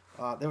 Indeed.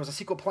 There was a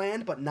sequel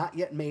planned but not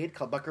yet made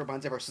called Buckaroo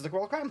Banzai versus the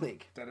World Crime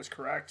League. That is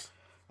correct.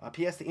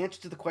 P.S. The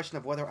answer to the question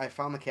of whether I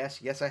found the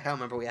cache, yes, I have.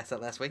 Remember we asked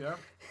that last week? Yeah.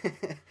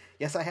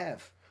 Yes, I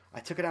have. I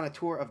took it on a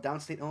tour of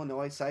downstate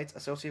Illinois sites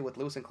associated with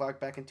Lewis and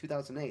Clark back in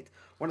 2008.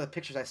 One of the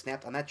pictures I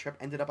snapped on that trip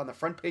ended up on the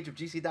front page of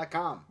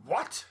GC.com.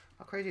 What?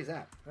 How crazy is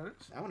that? That is.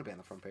 I want to be on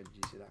the front page of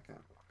GC.com.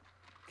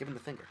 Give him the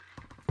finger.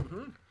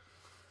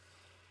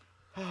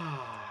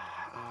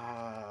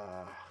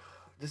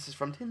 This is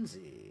from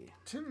Tinsy.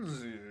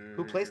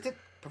 Who placed it?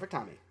 Perfect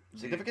Tommy.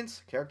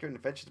 Significance? Character and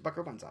Adventures of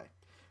Buckaroo Banzai.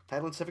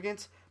 Title and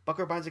significance?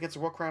 Buckaroo Banzai Against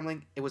the World Crime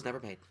League. It was never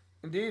made.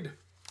 Indeed.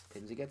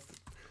 Tinsy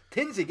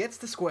gets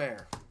the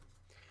square.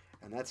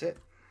 And that's it.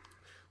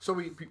 So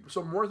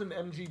more than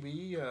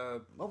MGB.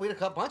 Well, we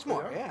had a bunch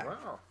more. Yeah.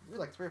 Wow. We had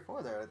like 3 or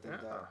 4 there.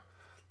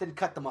 Didn't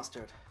cut the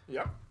mustard.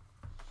 Yep.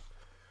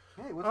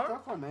 Hey, what's a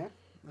tough one, man?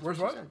 Where's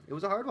what? It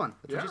was a hard one.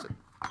 That's what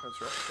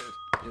That's right.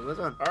 It was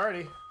on.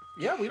 Alrighty.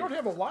 Yeah, we don't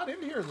have a lot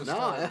in here this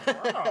time.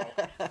 Wow.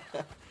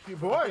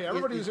 Boy,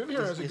 everybody who's in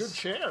here has a good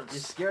chance. You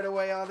scared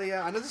away all the...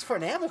 I know this is for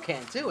an ammo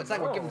can, too. It's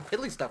not like we're giving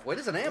piddly stuff away.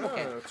 This is an ammo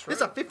can. That's This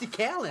is a 50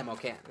 cal ammo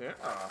can. Yeah.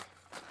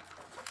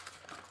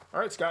 All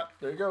right, Scott.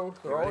 There you go.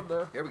 They're all in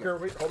there. Here we go. Here,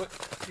 wait, hold it.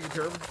 You can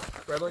hear them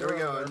rattling Here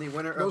we around go. there. And the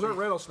winner Those of aren't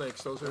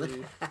rattlesnakes. Those are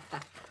the...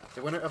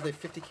 The winner of the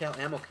 50 cal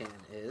ammo can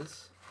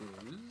is...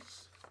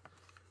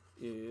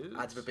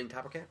 Odds of it being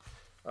Toppercat?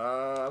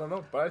 I don't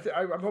know, but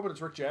I'm hoping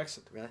it's Rick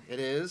Jackson. Really? It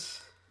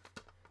is...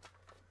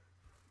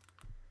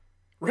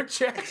 Rick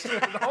Jackson,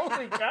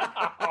 holy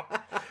cow!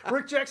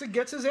 Rick Jackson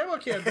gets his ammo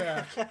can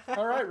back.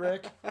 All right,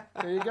 Rick,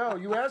 there you go.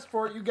 You asked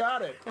for it, you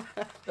got it.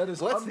 That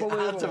is unbelievable.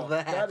 The odds of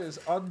that? That is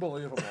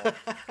unbelievable.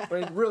 I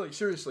mean, really,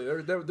 seriously,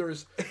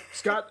 there's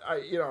Scott.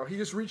 He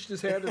just reached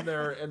his hand in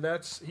there, and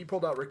he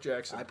pulled out Rick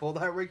Jackson. I pulled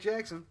out Rick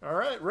Jackson. All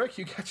right, Rick,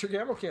 you got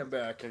your ammo can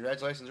back.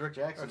 Congratulations, Rick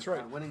Jackson. That's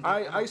right. Winning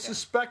I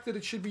suspect that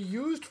it should be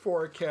used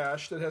for a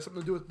cache that has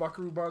something to do with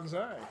Buckaroo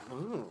Banzai.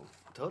 Ooh.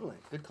 Totally.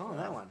 Good call on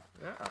that one.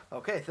 Yeah.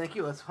 Okay, thank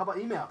you. How about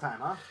email time,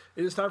 huh?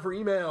 It is time for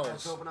emails.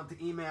 Let's open up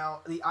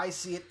the I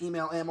See It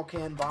email ammo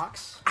can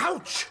box.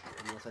 Ouch!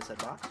 Yes, I said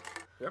box.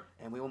 Yep.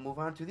 And we will move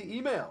on to the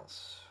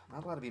emails.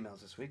 Not a lot of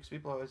emails this week.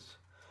 Sweet boys.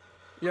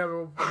 Yeah,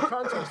 well, the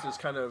contest is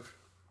kind of...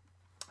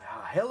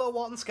 Hello,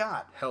 Walton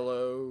Scott.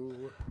 Hello.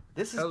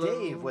 This is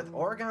Dave with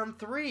Oregon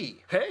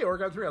 3. Hey,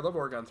 Oregon 3. I love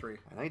Oregon 3.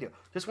 I know you do.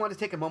 Just wanted to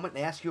take a moment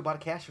and ask you about a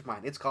cache of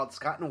mine. It's called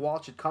Scott and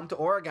Walt Should Come to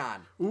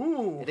Oregon.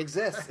 Ooh. It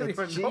exists. It's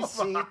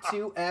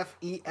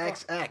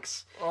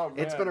GC2FEXX. Oh, man.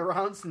 It's been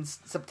around since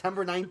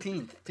September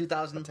 19th,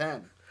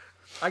 2010.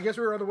 I guess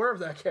we were unaware of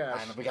that cache.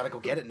 I know, we gotta go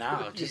get it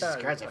now. Jesus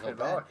Christ, I feel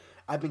bad.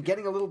 I've been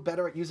getting a little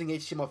better at using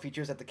HTML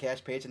features at the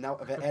cache page, and now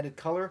I've added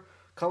colors,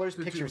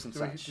 pictures, and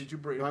such. Did you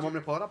bring? Do I want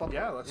me to pull it up?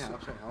 Yeah, let's. Yeah,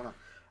 okay, hold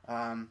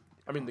on.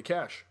 I mean the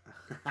cache.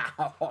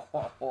 Hold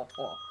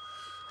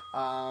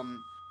on,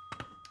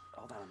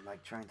 I'm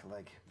trying to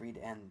read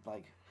and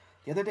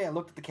the other day I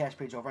looked at the cache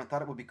page over and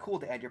thought it would be cool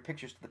to add your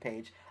pictures to the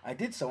page. I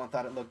did so and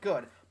thought it looked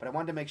good, but I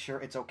wanted to make sure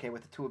it's okay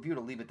with the two of you to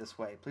leave it this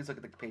way. Please look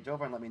at the page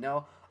over and let me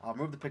know. I'll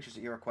remove the pictures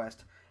at your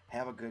request.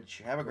 Have a great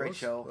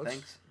show.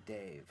 Thanks,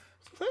 Dave.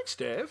 Thanks,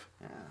 Dave.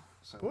 Yeah.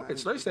 So boy,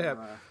 it's nice to have.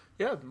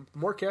 The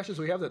more caches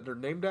we have that are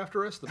named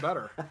after us, the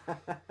better.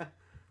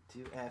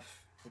 2F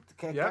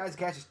Okay, guys,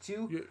 cache is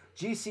 2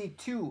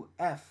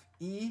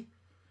 GC2FE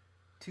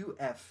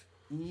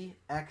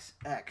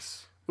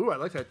 2FEXX. Ooh, I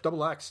like that.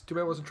 Double X. Too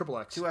bad it wasn't triple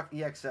X.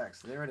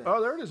 2FEXX. There it is.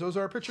 Oh, there it is. Those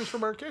are our pictures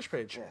from our cache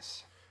page.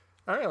 Yes.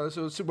 All right,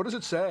 let's see. What does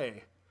it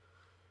say?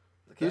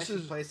 The cache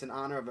is placed in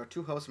honor of our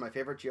two hosts of my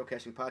favorite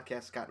geocaching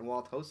podcast, Scott and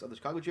Walt, hosts of the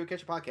Chicago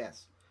Geocaching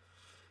Podcast.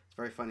 It's a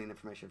very funny and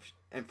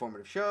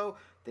informative show.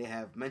 They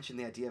have mentioned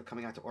the idea of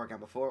coming out to Oregon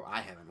before.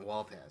 I haven't.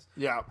 Walt has.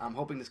 Yeah. I'm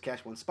hoping this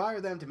cache will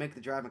inspire them to make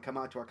the drive and come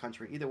out to our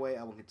country. Either way,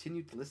 I will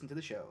continue to listen to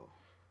the show.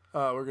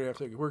 We're gonna have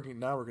to. We're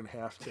gonna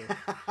have to.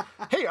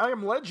 Hey, I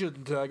Am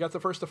Legend. I got the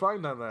first to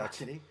find on that.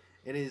 Did he?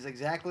 It is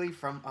exactly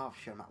from. Oh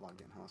shit! I'm not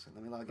logged in. Hold on.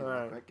 Let me log in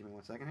real quick. Give me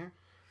 1 second here.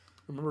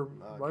 Remember?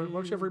 Why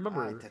don't you ever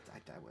remember? I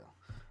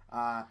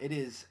will. It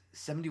is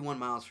 71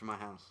 miles from my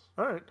house.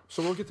 All right.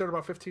 So we'll get there in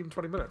about 15,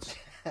 20 minutes.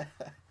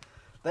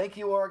 Thank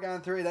you,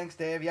 Oregon 3. Thanks,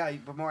 Dave. Yeah,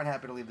 you're more than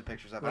happy to leave the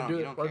pictures up. Want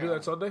to do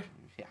that Sunday?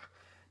 Yeah.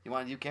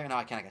 You care? No,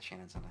 I can't. I got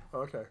Shannon Sunday.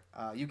 Okay.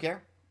 You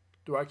care?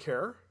 Do I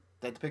care?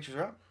 That the pictures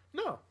are up?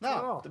 No. Not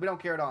at all. We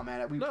don't care at all,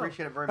 man. We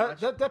appreciate it very much.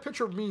 That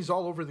picture of me is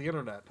all over the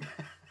internet.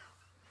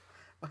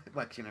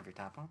 What, you don't have your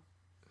top on?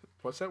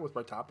 What's that, with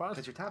my top on?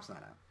 Because your top's not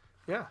on.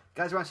 Yeah.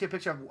 Guys, you want to see a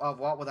picture of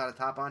Walt without a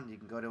top on? You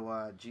can go to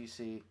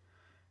GC.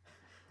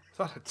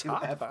 Without a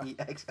top on.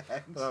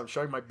 FEXX. I'm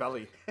showing my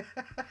belly.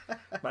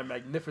 My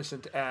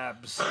magnificent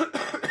abs. Well,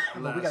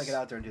 we got to get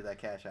out there and do that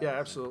cache. Yeah,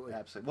 absolutely.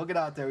 Absolutely. We'll get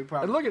out there.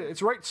 And look at it.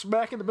 It's right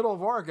smack in the middle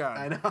of Oregon.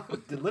 I know.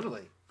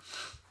 Literally.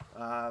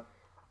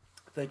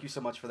 Thank you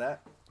so much for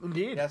that.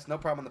 Indeed. Yes, no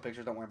problem on the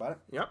pictures. Don't worry about it.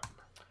 Yep.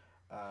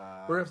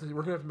 We're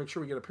gonna have to make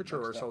sure we get a picture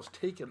of ourselves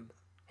taken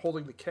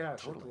holding the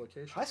cache at the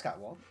location. Hi, Scott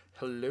Walt.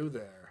 Hello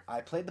there.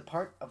 I played the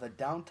part of the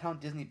downtown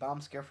Disney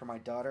bomb scare for my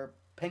daughter,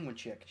 Penguin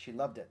Chick. She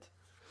loved it.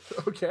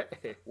 Okay.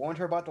 Warned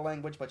her about the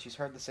language, but she's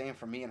heard the same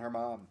from me and her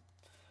mom.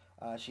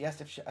 She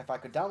asked if I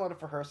could download it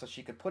for her so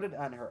she could put it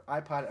on her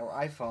iPod or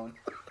iPhone.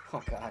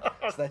 Oh, God.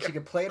 So that she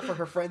could play it for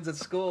her friends at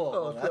school.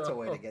 Oh, well, that's a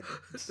way to get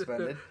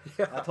suspended.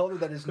 Yeah. I told her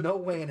that there's no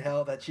way in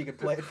hell that she could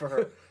play it for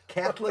her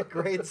Catholic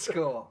grade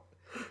school.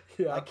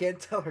 Yeah. I can't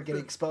tell her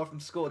getting expelled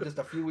from school just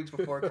a few weeks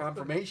before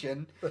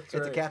confirmation. It's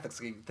right. A Catholic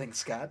thing,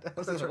 Scott. I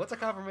was like, what's a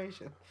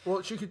confirmation?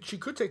 Well, she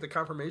could take the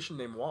confirmation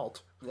name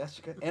Walt. Yes,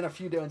 she could. And a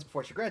few days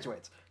before she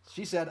graduates.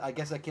 She said, I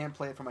guess I can't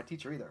play it for my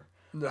teacher either.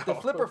 No. The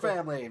Flipper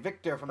family.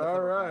 Victor from the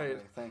Flipper family.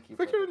 Thank you.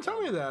 Victor didn't tell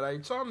me that.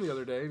 I saw him the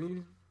other day, and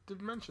he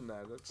didn't mention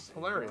that. That's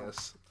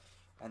hilarious.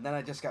 And then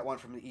I just got one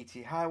from the ET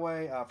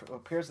Highway. It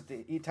appears that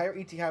the entire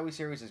ET Highway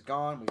series is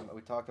gone.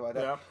 We talked about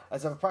that. Yep.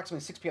 As of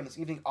approximately 6 p.m. this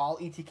evening, all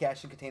ET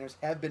caching containers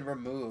have been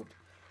removed.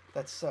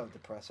 That's so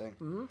depressing.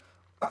 Mm-hmm.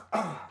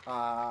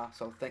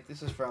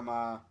 This is from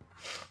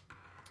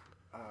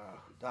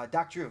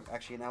Doc Drew,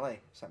 actually in LA,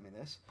 sent me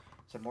this.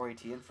 Some more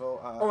ET info.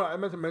 I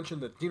meant to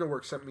mention that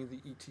DinoWorks sent me the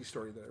ET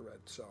story that I read.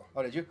 So.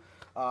 Oh, did you?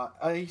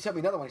 He sent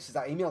me another one. He says,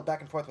 I emailed back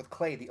and forth with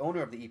Clay, the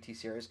owner of the ET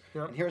series,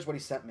 and here's what he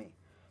sent me.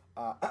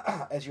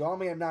 As you all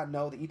may not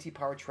know, the ET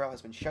Power Trail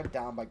has been shut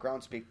down by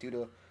Groundspeak due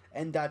to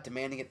NDOT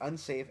demanding it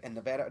unsafe, and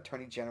Nevada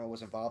Attorney General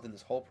was involved in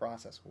this whole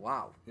process.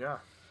 Wow. Yeah.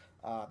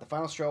 The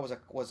final straw was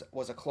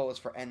a close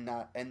for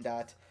NDOT.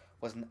 NDOT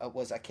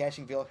was a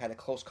caching vehicle had a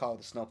close call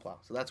with a snowplow.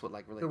 So that's what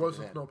really. It was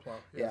a snowplow.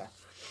 Yeah.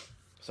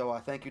 So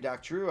thank you,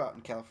 Doc Drew, out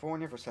in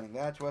California, for sending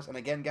that to us. And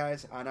again,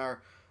 guys, on our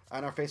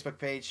Facebook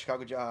page,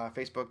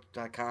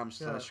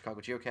 Facebook.com/Chicago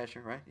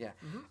Geocacher, right? Yeah.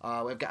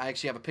 Mm-hmm. I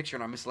actually have a picture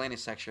in our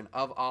miscellaneous section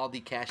of all the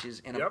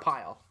caches in a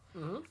pile.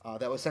 Mm-hmm.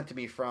 That was sent to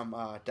me from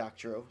Doc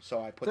Drew,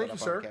 so I put that up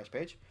on the cache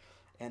page.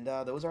 And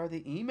those are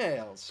the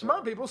emails. So. Come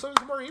on, people, send us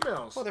some more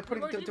emails. Well, they're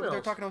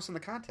talking to us in the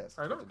contest.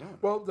 I know.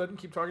 Well, then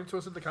keep talking to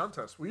us in the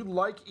contest. We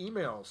like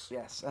emails.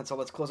 Yes, and so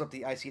let's close up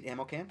the I See It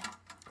ammo can.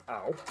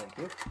 Ow. Thank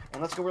you.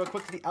 And let's go real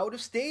quick to the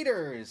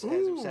out-of-staters. As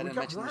we've said and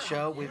mentioned in the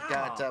show, we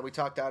talked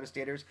to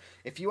out-of-staters.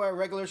 If you are a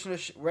regular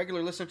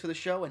listener to the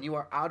show and you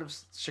are out of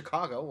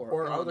Chicago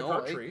or out of the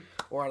country,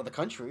 or out of the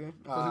country,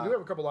 because we do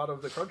have a couple out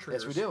of the country.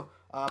 Yes, we do.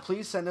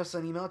 Please send us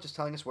an email just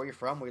telling us where you're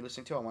from, where you're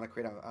listening to. I want to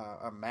create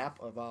a map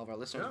of all of our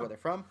listeners, where they're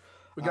from.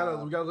 We got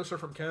a listener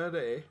from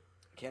Canada.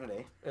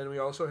 And we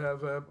also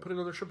have put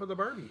another ship on the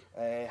Barbie.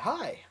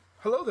 Hi.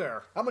 Hello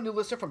there. I'm a new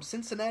listener from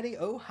Cincinnati,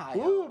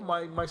 Ohio. Ooh,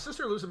 my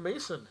sister lives in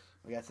Mason.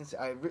 Yeah,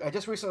 I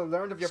just recently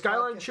learned of your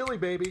Skyline podcast. Chili,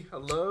 baby.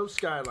 Hello,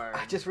 Skyline.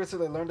 I just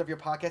recently learned of your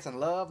podcast and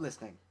love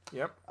listening.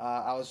 Yep.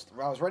 I was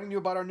writing you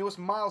about our newest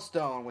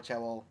milestone, which I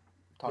will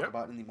talk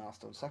about in the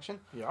milestone section.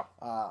 Yep.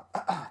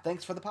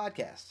 Thanks for the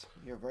podcast.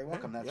 You're very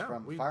welcome. That's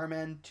from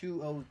Fireman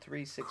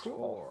 20364.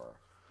 Cool.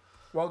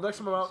 Well, next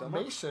time I'm out in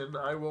Mason,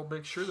 I will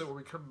make sure that when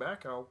we come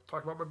back, I'll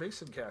talk about my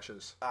Mason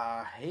caches.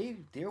 Hey,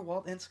 dear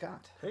Walt and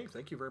Scott. Hey,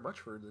 thank you very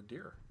much for the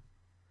deer.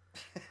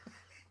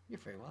 You're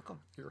very welcome.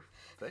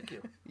 Thank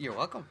you. You're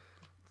welcome.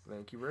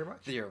 Thank you very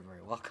much. You're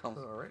very welcome.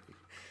 All right.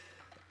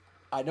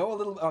 I know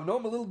I'm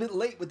a little bit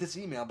late with this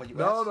email, but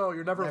No,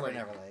 you're never late.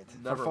 Never late.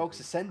 For folks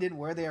to send in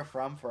where they are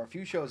from for a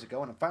few shows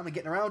ago, and I'm finally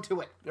getting around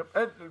to it. Yep.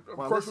 And of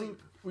course,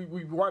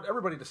 we want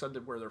everybody to send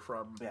in where they're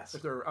from. Yes.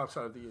 If they're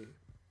outside of the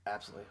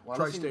Absolutely.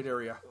 Tri-state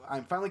area.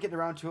 I'm finally getting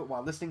around to it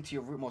while listening to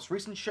your most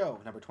recent show,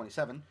 number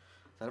 27. Is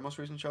that a most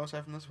recent show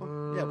aside from this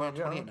one? Yeah, we're on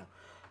 28 now.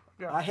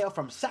 Yeah. I hail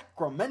from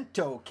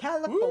Sacramento,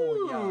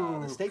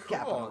 California, the state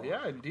capital.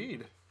 Yeah,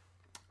 indeed.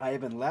 I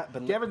have been...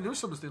 Gavin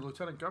Newsom is the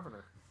lieutenant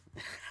governor.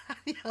 How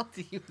the hell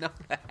do you know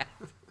that?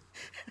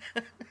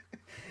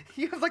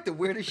 You have like the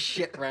weirdest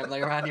shit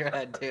rambling around your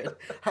head, dude.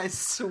 I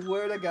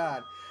swear to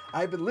God.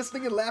 I've been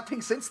listening and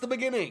laughing since the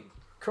beginning.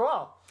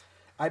 Cool.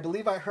 I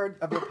believe I heard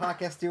of your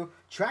podcast too.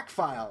 Track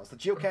Files, the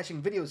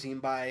geocaching video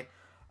zine by...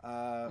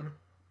 I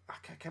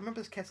can't remember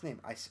this cat's name.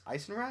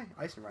 Eisenrei,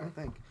 I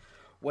think.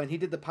 When he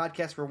did the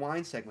podcast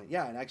Rewind segment.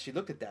 Yeah, and I actually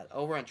looked at that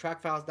over on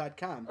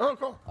trackfiles.com. Oh,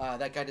 cool.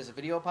 That guy does a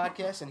video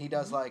podcast, and he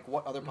does like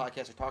what other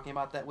podcasts are talking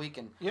about that week.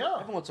 And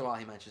every once in a while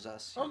he mentions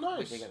us. Oh,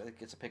 nice. He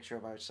gets a picture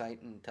of our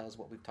site and tells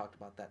what we've talked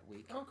about that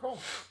week. Oh, cool.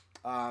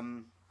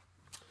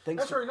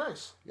 That's very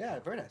nice. Yeah,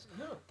 very nice.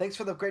 Yeah. Thanks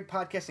for the great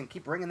podcast, and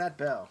keep ringing that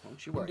bell.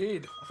 Don't you worry.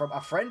 Indeed. From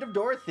a friend of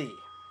Dorothy.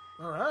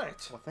 All right.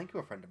 Well, thank you,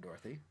 a friend of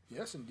Dorothy.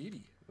 Yes,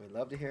 indeedy. We'd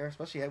love to hear,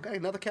 especially I've got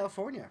another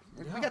California.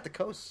 We got the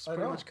coast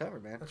pretty much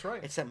covered, man. That's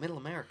right. It's that Middle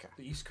America.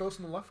 The East Coast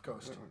and the Left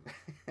Coast.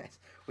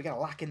 We got to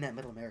lock in that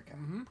Middle America.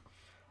 Mm-hmm.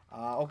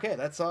 Okay,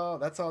 that's all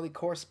the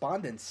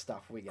correspondence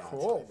stuff we got.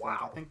 Cool.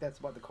 Wow. I think that's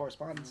about the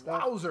correspondence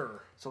stuff.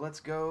 Wowzer. So let's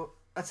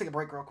take a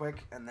break real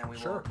quick, and then we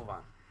will move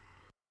on.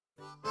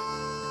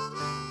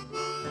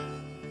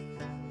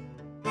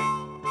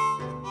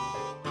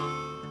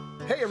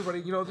 Hey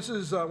everybody, this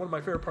is one of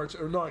my favorite parts,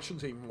 or no, I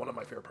shouldn't say one of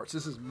my favorite parts.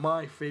 This is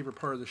my favorite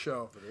part of the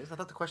show. It is? I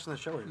thought the question of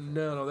the show was...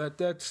 No,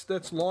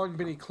 that's long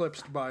been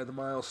eclipsed by the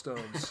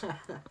milestones.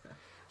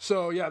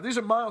 So yeah, these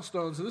are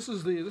milestones, and this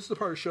is the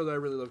part of the show that I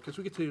really love, because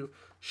we get to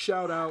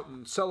shout out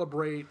and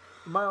celebrate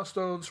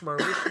milestones from our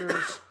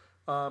listeners.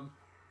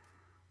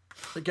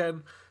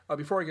 Again,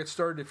 before I get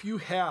started, if you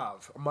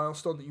have a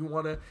milestone that you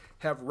want to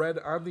have read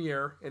on the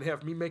air and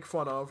have me make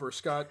fun of, or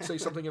Scott say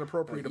something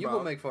inappropriate about... You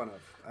will make fun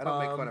of. I don't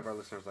make fun of our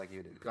listeners like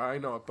you do. I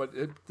know it, but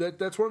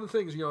that's one of the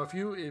things,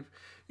 if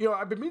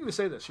I've been meaning to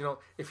say this,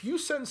 if you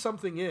send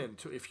something in,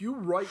 if you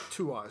write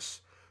to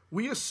us,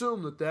 we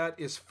assume that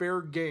is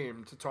fair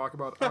game to talk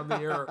about on the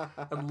air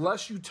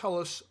unless you tell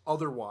us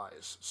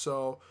otherwise.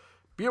 So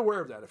be aware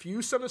of that. If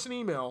you send us an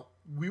email,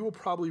 we will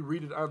probably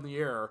read it on the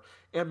air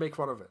and make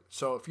fun of it.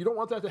 So if you don't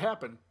want that to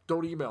happen,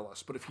 don't email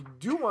us. But if you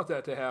do want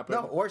that to happen...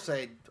 No, or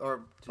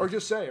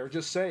just say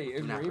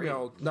in your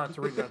email not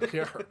to read it on the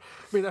air. I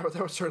mean, that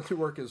would certainly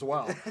work as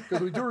well, because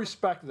we do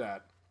respect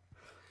that.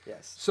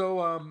 Yes.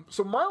 So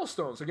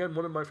milestones. Again,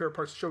 one of my favorite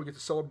parts of the show, we get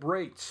to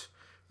celebrate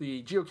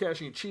the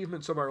geocaching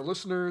achievements of our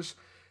listeners.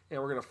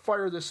 And we're going to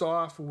fire this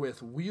off with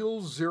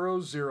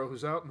Wheel00,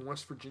 who's out in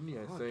West Virginia,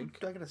 I think.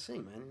 I got to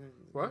sing, man.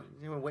 What?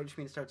 You want to wait for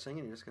me to start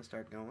singing? You're just going to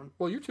start going?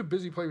 Well, you're too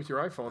busy playing with your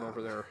iPhone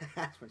over there.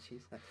 That's what she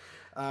said.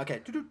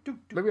 Okay.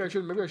 Maybe I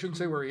shouldn't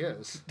say where he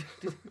is.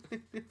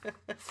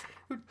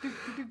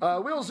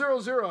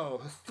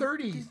 Wheel00,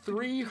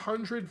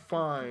 3,300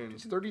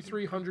 fines.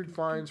 3,300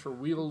 fines for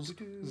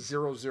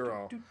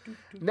Wheels00.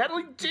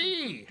 Natalie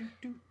D!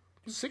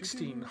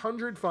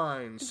 1,600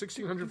 fines.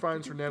 1,600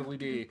 fines for Natalie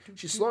D.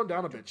 She's slowing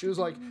down a bit. She was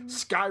like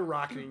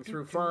skyrocketing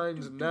through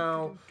fines, and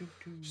now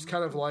she's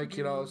kind of like,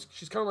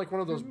 she's kind of like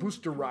one of those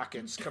booster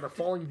rockets, kind of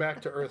falling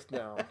back to Earth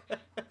now.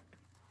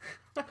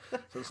 So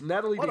it's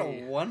Natalie D. What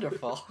a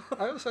wonderful.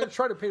 I was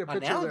trying to paint a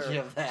picture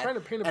there. Of that. Trying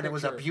to paint a and picture. It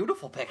was a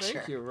beautiful picture.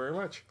 Thank you very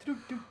much.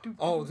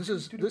 Oh, this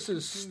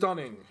is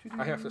stunning,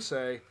 I have to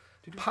say.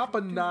 Papa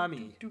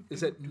Nani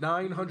is at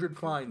 900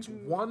 fines,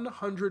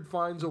 100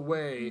 fines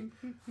away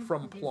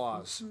from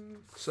applause.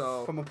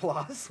 So from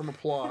applause.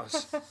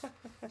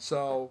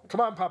 So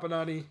come on, Papa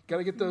Nani,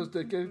 gotta get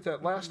that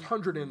last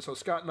 100 in, so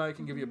Scott and I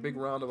can give you a big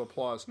round of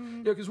applause.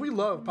 Because we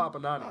love Papa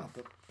Nani.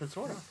 That's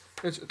sort of.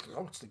 It's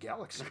the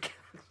Galaxy.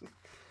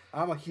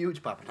 I'm a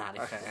huge Papa Nani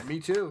fan. Me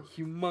too.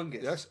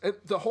 Humongous. Yes, and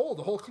the whole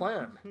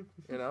clan.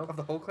 Of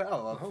the whole clan. The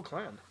whole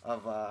clan.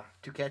 Of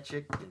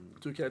Tuketchik and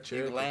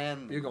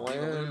Bugleland.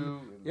 Bugaloo.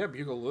 Yeah,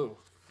 Bugaloo.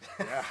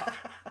 Yeah.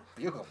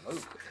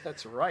 Bugaloo.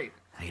 That's right.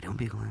 How you doing,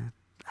 Bugaloo?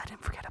 I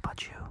didn't forget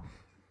about you.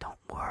 Don't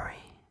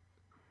worry.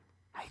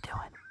 How you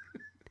doing?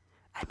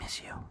 I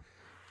miss you.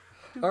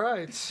 All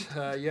right.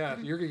 Yeah,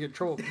 you're going to get in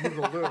trouble with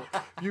Bugaloo.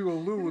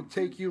 Bugaloo will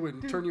take you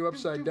and turn you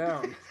upside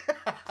down.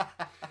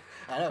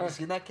 I know. Have you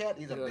seen that cat?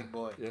 He's a big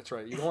boy. That's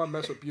right. You don't want to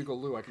mess with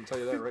Bugaloo, I can tell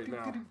you that right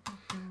now.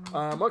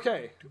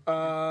 Okay.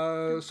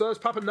 So that's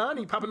Papa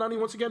Nani. Papa Nani,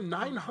 once again,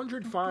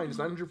 900 fines.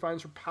 900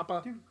 fines for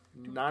Papa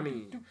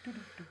Nani.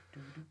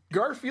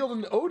 Garfield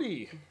and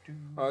Odie.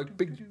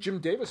 Big Jim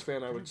Davis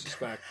fan, I would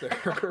suspect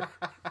there.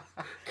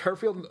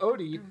 Garfield and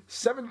Odie,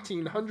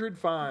 1,700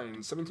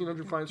 fines.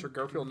 1,700 fines for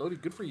Garfield and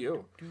Odie. Good for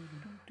you.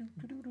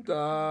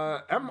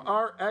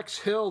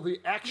 MRX Hill,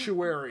 the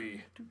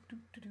actuary.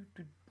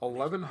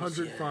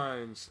 1,100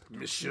 fines.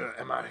 Monsieur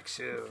MRX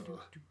Hill.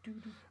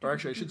 Or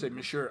actually, I should say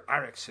Monsieur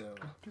RX Hill.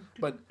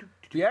 But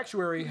the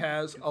actuary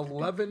has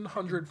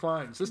 1,100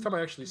 fines. This time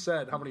I actually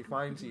said how many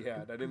fines he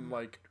had. I didn't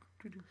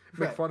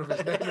Make fun of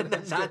his name and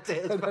then not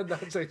say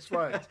his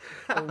fines.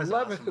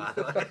 11.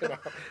 Awesome,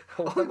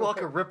 Only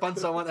Walker rip on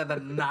someone and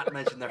then not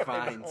mention their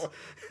fines.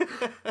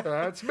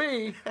 That's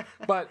me.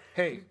 But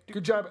hey,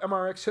 good job,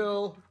 MRX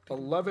Hill.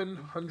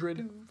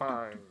 1,100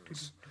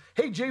 fines.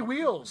 Hey, Jay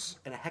Wheels.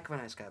 And a heck of a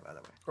nice guy, by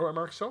the way. Oh,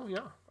 MRX Hill? Yeah.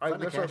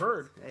 That's what I've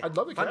heard. Hey, I'd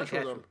love to cash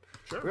with him.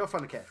 Sure. Real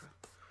fun to cash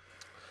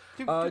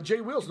with.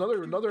 Jay Wheels,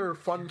 another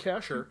fun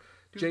casher.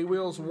 Jay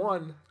Wheels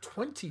won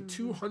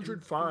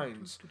 2,200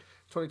 fines.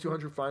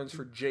 2,200 fines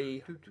for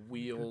Jay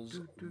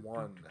Wheels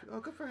 1. Oh,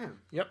 good for him.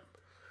 Yep.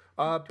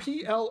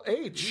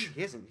 PLH.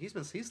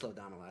 He's slowed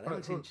down a lot. I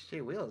haven't seen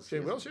Jay Wheels. Jay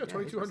Wheels, yeah,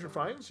 2,200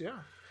 fines, yeah.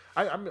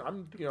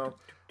 I'm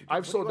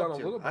I've slowed down a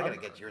little bit. I gotta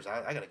get yours.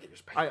 I gotta get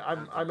yours.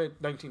 I'm at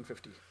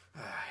 1950.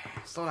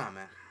 Slow down,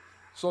 man.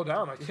 Slow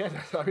down. I can't.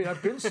 I mean,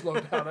 I've been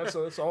slowed down. That's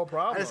the whole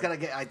problem. I just gotta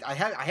get. I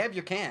have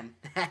your can.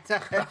 But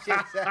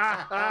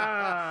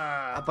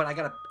I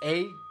gotta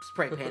A,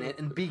 spray paint it,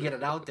 and B, get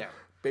it out there.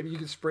 Baby, you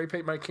can spray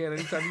paint my can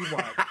anytime you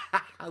want.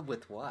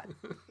 With what?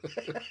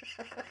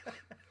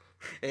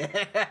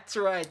 Yeah, that's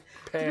right.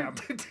 Pam.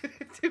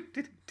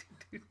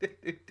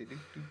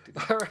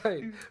 All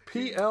right.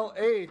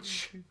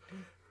 PLH.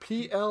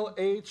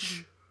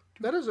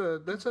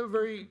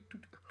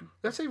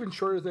 That's even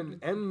shorter than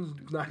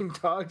N9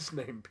 Tog's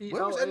name. PLH.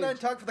 Where was N9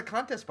 Tog for the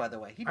contest, by the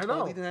way? He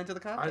totally didn't enter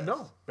the contest. I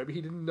know. Maybe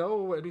he didn't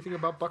know anything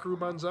about Buckaroo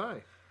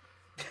Banzai.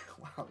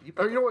 Wow, you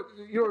know what?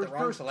 The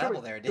wrong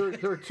syllable there,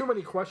 there are too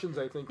many questions,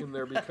 I think, in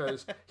there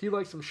because he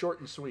likes them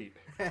short and sweet.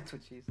 That's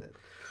what she said.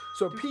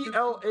 So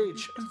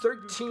PLH,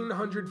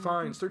 1,300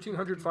 fines.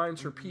 1,300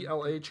 fines for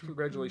PLH.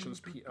 Congratulations,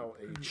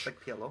 PLH. It's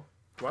like PLO.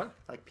 What?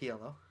 Like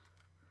PLO.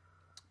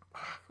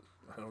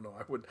 I don't know.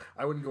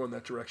 I wouldn't go in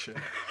that direction.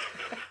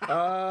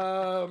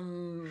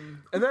 And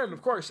then,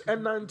 of course,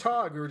 N9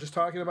 Tog. We were just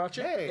talking about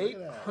you. Hey,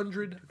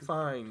 800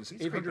 fines.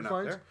 He's 800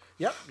 fines. There.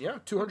 Yep, yeah.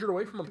 200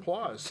 away from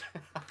applause.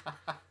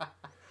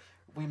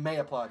 We may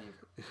applaud you.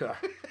 Yeah.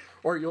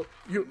 Or you'll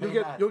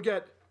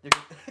get.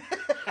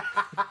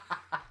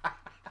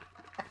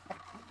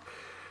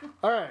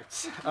 All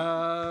right.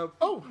 I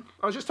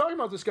was just talking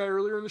about this guy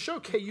earlier in the show,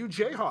 KU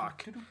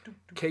Jayhawk.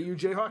 KU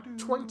Jayhawk,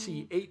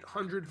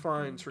 2,800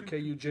 fines for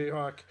KU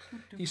Jayhawk.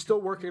 He's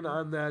still working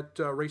on that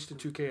race to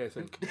 2K, I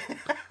think.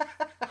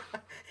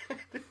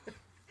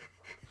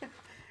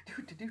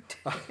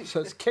 So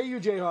it's KU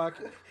Jayhawk.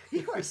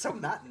 You are so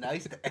not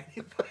nice to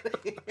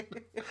anybody.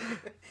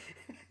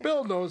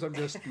 Bill knows I'm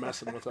just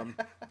messing with him.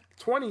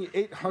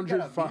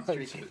 2,800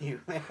 fines. Hey,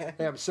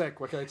 I'm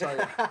sick. What can I tell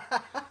you?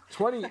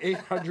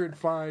 2,800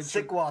 fines.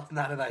 Sick Walt's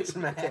not a nice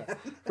man.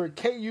 For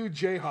KU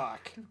Jayhawk.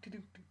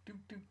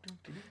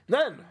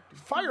 Then,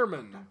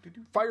 Fireman.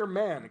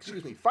 Fireman.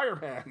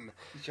 You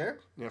sure?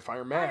 Yeah,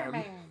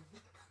 Fireman.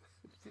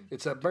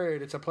 It's a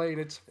bird. It's a plane.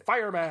 It's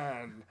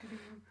Fireman.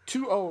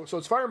 2-0. So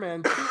it's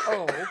Fireman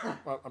 2-0.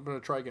 Well, I'm going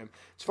to try again.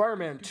 It's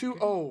Fireman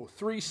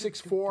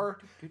 2-0-364.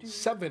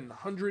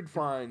 700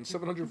 fines.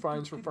 700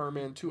 fines for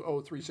Fireman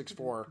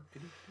 2-0-364.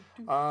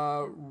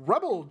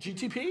 Rebel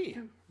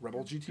GTP.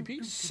 Rebel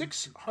GTP.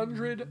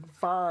 600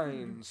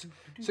 fines.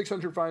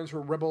 600 fines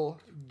for Rebel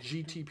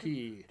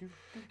GTP.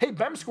 Hey,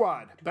 Bem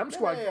Squad. Bem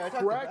Squad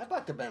cracked. I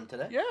talked to Bem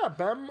today. Yeah,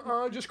 Bem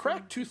just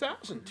cracked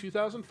 2,000.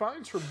 2,000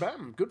 fines for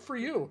Bem. Good for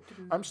you.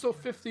 I'm still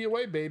 50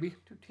 away, baby.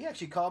 He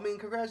actually called me and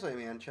congratulated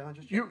me on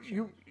challenges.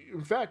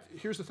 In fact,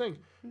 here's the thing.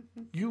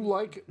 You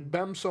like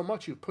Bem so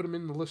much, you've put him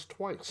in the list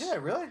twice. Yeah,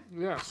 really?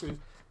 Yeah, see,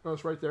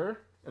 it's right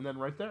there and then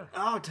right there.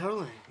 Oh,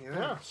 totally.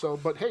 Yeah, so,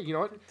 but hey, you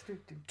know what?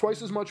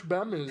 Twice as much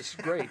Bem is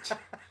great.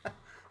 You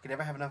can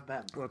never have enough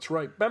Bem. That's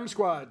right. Bem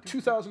Squad,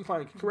 2,000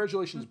 fine.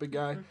 Congratulations, big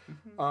guy. You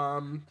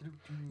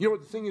know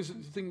what the thing is?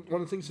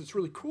 One of the things that's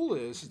really cool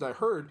is that I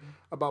heard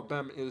about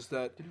Bem is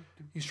that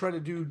he's trying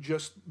to do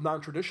just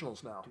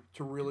non-traditionals now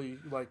to really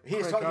like. He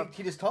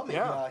just told me.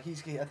 Yeah. I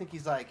think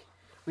he's like.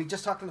 We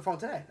just talked on the phone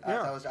today.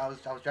 Yeah. I was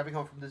driving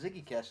home from the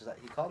Ziggy Cash.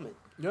 He called me.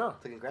 Yeah.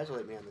 To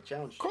congratulate me on the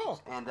challenge. Cool.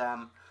 And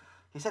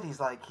he said he's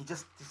done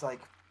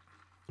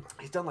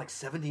like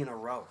 70 in a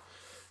row.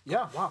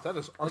 Yeah, wow, that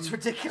is It's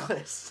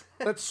ridiculous.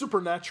 That's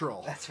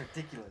supernatural. That's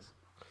ridiculous.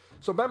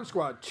 So Bem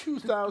Squad,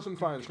 2,000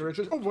 fines.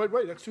 Congratulations. Oh,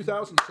 wait, that's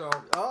 2,000, so...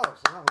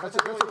 That's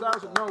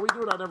 1,000. No, we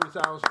do it on every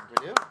 1,000.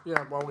 We do?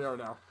 Yeah, well, we are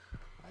now.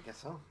 I guess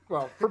so.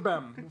 Well, for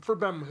Bem, he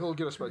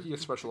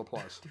gets special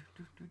applause.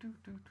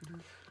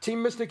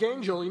 Team Mystic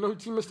Angel. You know who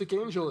Team Mystic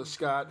Angel is,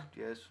 Scott?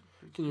 Yes.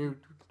 Can you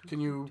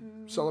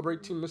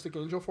celebrate Team Mystic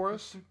Angel for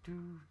us?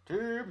 Team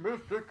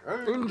Mystic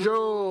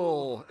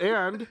Angel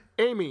and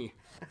Amy.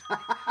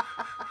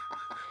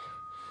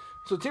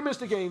 So Team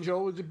Mystic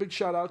Angel, a big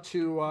shout out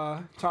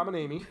to Tom and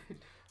Amy.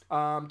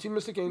 Team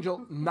Mystic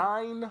Angel,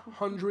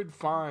 900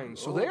 fines.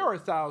 So they are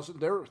 1,000.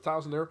 They're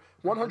 1,000. They're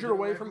 100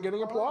 away from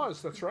getting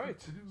applause. That's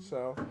right.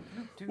 So,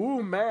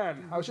 ooh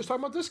man, I was just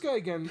talking about this guy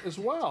again as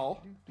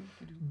well.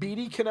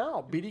 BD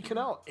Canal,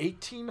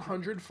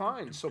 1,800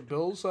 fines. So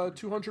Bill's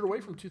 200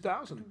 away from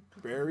 2,000.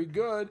 Very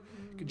good.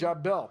 Good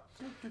job, Bill.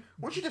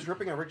 Weren't you just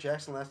ripping on Rick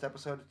Jackson last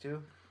episode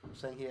too,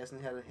 saying he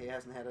hasn't had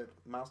a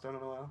milestone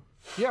in a while?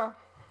 Yeah.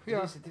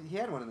 Yeah. He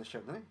had one in the show,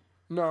 didn't he?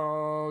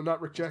 No,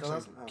 not Rick Jackson.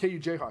 Oh. KU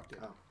Jayhawk did.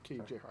 Oh,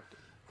 KU Jayhawk did.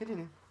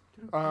 Continue.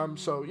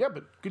 So, yeah,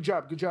 but good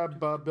job,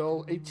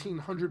 Bill.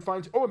 1,800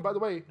 fines. Oh, and by the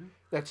way,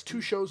 that's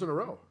 2 shows in a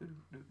row.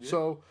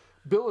 So,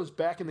 Bill is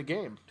back in the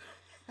game.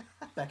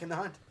 Back in the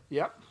hunt.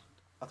 Yep.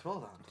 A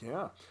thrill hunt.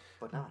 Yeah.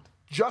 But not.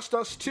 Just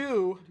Us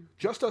 2,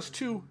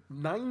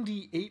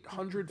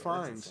 9,800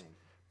 fines.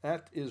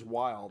 That is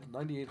wild.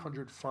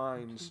 9,800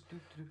 fines.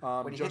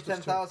 When you hit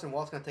 10,000,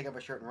 Walt's going to take off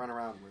his shirt and run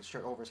around with his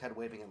shirt over his head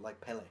waving it like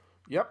Pele.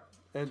 Yep.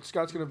 And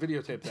Scott's going to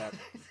videotape that.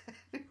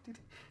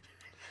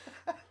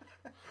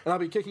 And I'll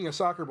be kicking a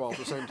soccer ball at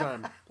the same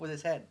time. With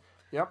his head.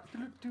 Yep.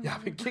 Yeah,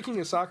 I'll be kicking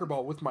a soccer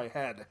ball with my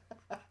head.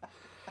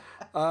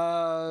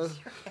 Your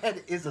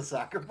head is a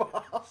soccer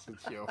ball.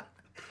 It's you.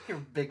 You're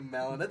a big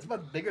melon. That's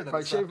much bigger than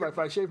if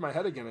I shave my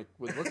head again, it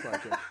would look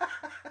like it.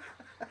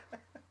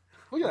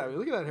 Look at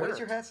that hair. What's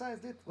your hat size,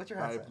 dude? What's your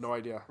hat size? I have no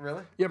idea.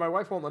 Really? Yeah, my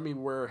wife won't let me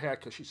wear a hat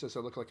because she says I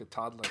look like a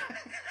toddler.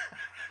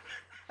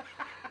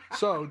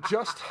 So,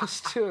 Just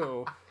Us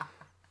 2,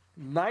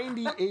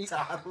 98...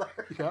 Toddler.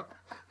 Yep.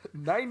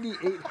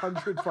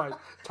 9,800 fines.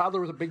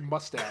 Toddler with a big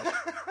mustache.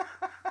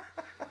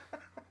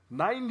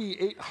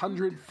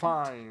 9,800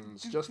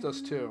 fines. Just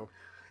Us 2.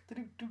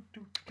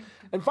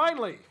 And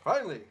finally,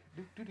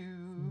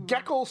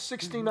 Geckel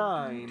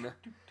 69.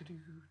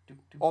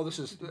 Oh, this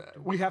is...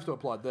 we have to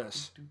applaud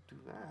this.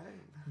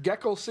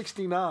 Geckel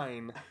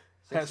 69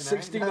 has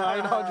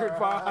 6,900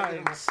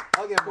 fines.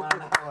 I'll give him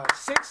one.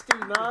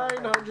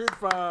 6,900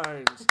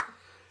 fines.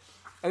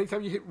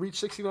 Anytime you reach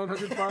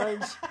 6,900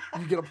 fines,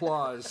 you get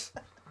applause.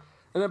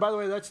 And then, by the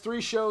way, that's 3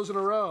 shows in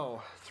a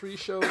row. 3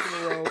 shows in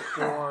a row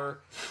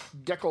for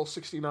Geckel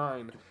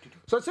 69.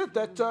 So that's it.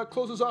 That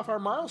closes off our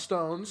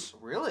milestones.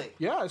 Really?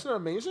 Yeah, isn't that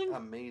amazing?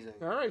 Amazing.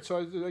 All right, so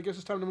I guess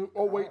it's time to move.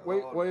 Oh, wait.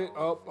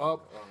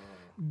 Up.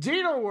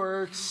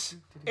 DinoWorks,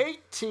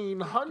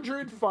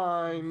 1,800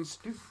 fines,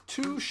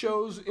 2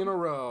 shows in a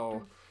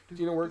row.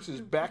 DinoWorks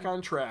is back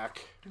on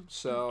track.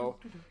 So,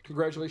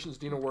 congratulations,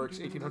 DinoWorks,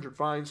 1,800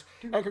 fines.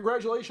 And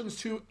congratulations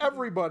to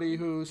everybody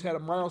who's had a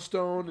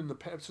milestone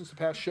since the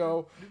past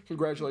show.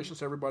 Congratulations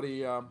to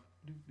everybody.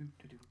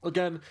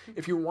 Again,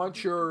 if you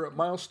want your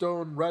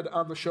milestone read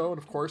on the show and,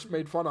 of course,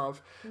 made fun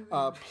of,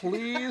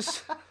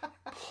 please...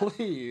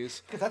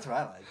 Because that's what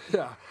I like.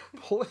 Yeah,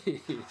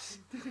 please.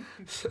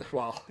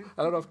 Well,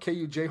 I don't know if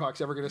KU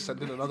Jayhawk's ever going to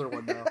send in another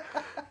one now.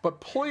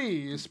 But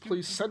please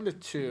send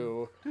it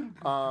to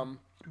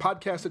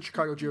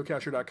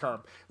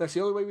podcast@chicagogeocacher.com. That's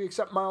the only way we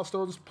accept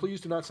milestones.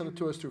 Please do not send it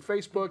to us through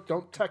Facebook.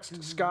 Don't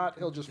text Scott.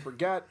 He'll just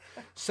forget.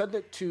 Send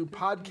it to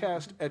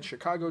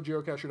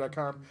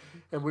podcast@chicagogeocacher.com,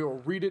 and we will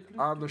read it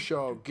on the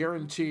show,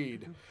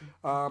 guaranteed.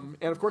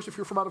 And, of course, if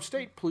you're from out of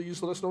state,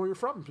 please let us know where you're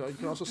from. You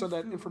can also send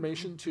that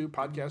information to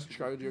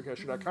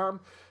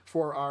podcast@chicagogeocacher.com.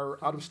 For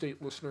our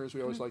out-of-state listeners,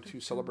 we always like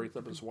to celebrate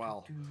them as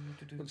well.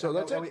 And so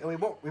that's it. We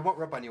won't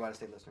rip on you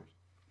out-of-state listeners.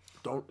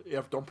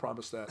 Don't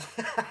promise that.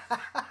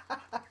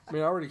 I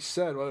mean, I already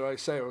said, what did I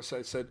say? I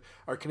said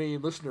our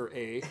Canadian listener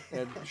A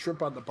and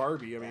shrimp on the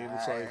Barbie. I mean,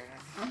 it's like,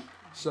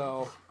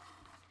 so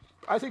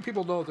I think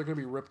people know they're going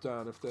to be ripped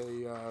on if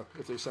they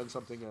send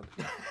something in.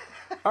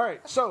 All right,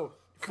 so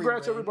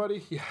congrats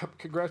everybody. Yeah,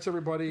 congrats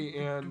everybody,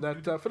 and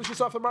that finishes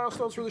off the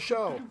milestones for the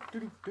show.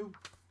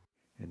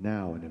 And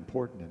now an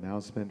important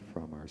announcement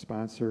from our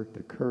sponsor,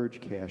 the Courage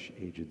Cash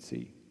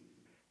Agency.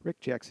 Rick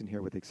Jackson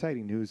here with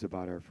exciting news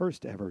about our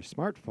first ever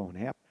smartphone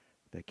app,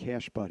 the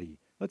Cash Buddy.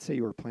 Let's say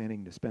you were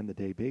planning to spend the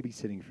day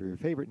babysitting for your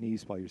favorite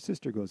niece while your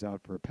sister goes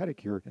out for a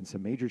pedicure and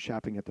some major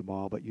shopping at the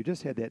mall, but you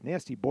just had that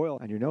nasty boil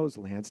on your nose,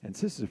 Lance, and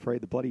sis is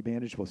afraid the bloody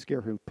bandage will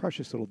scare her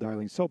precious little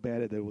darling so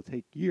bad that it will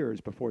take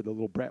years before the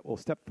little brat will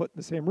step foot in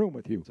the same room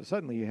with you. So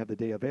suddenly you have the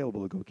day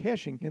available to go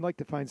caching and like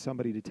to find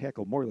somebody to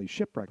tackle Morley's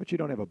shipwreck, but you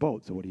don't have a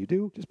boat. So what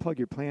do? Just plug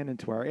your plan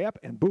into our app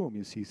and boom,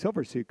 you see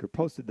Silver Seeker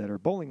posted that her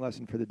bowling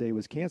lesson for the day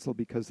was canceled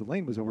because the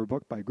lane was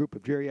overbooked by a group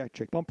of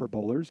geriatric bumper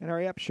bowlers, and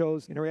our app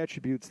shows in her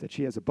attributes that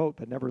she has a boat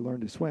but never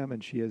learned to swim,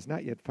 and she has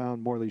not yet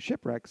found Morley's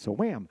shipwreck, so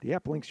wham! The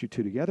app links you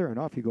two together, and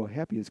off you go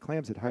happy as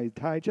clams at high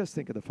tide. Just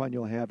think of the fun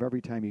you'll have every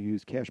time you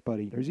use Cash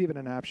Buddy. There's even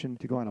an option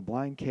to go on a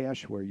blind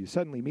cache where you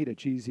suddenly meet a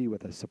GZ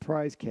with a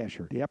surprise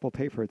casher. The app will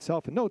pay for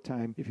itself in no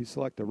time if you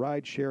select the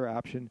ride share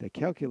option that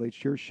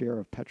calculates your share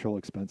of petrol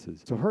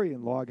expenses. So hurry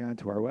and log on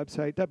to our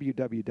website,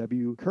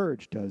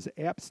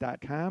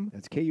 www.couragedoesapps.com.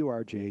 That's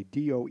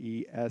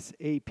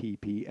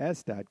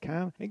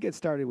KURJDOESAPPS.com, and get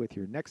started with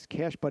your next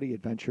Cash Buddy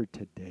adventure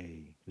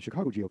today. The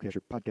Chicago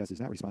Geocacher podcast is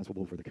not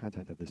responsible for the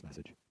content of this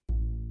message.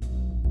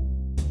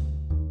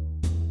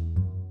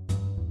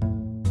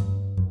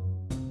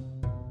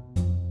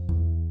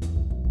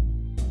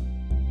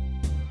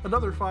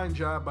 Another fine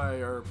job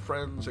by our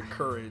friends at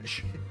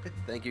Courage.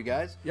 Thank you,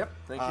 guys. Yep,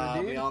 thank you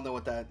indeed. We all know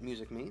what that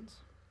music means.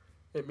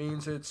 It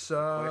means it's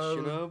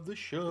question of the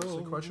show. It's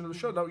the question of the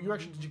show. Now,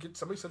 did you get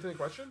somebody sent in a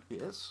question?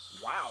 Yes.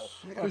 Wow.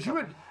 Because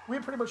we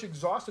had pretty much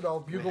exhausted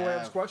all Bugle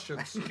Land's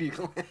questions.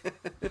 Bugle.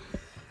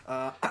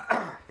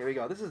 Here we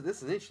go. This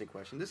is an interesting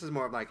question. This is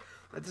more of like,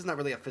 this is not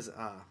really a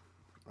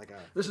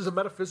This is a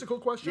metaphysical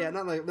question? Yeah,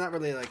 not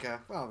really like a...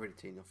 Well, I'll read it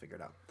to you and you'll figure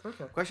it out.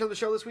 Okay. Question of the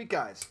show this week,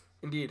 guys.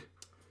 Indeed.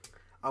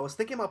 I was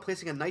thinking about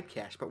placing a night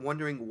cache, but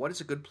wondering what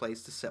is a good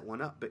place to set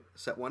one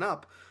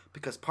up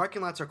because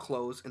parking lots are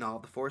closed in all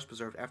of the forest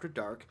preserve after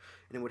dark,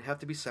 and it would have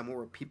to be somewhere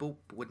where people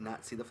would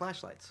not see the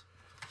flashlights.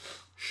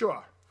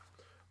 Sure.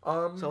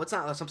 So it's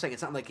not. That's what I'm saying.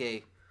 It's not like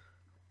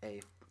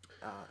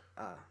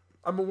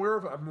I'm aware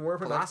of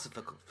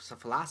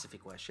philosophy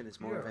question. It's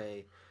more of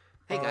a,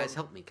 hey guys,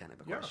 help me kind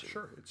of a question. Yeah,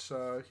 sure. It's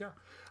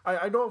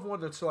I know of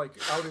one that's like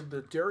out in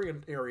the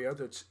Darien area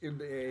that's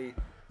in a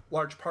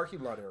large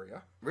parking lot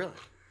area. Really?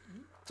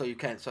 So you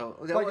can. So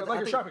like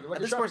a shopping.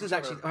 This person's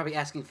actually probably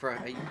asking for.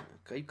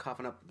 Are you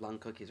coughing up lung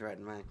cookies right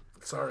in my?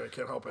 Sorry, I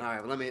can't help it. All right,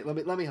 well,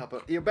 let me help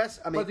it. Your best.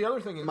 I mean, but the other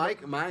thing is, well,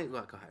 go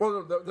ahead.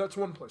 Well, no, that's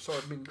one place. So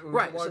I mean,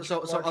 right.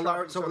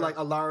 Like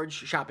a large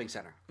shopping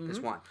center is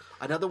one.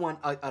 Another one,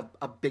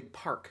 a big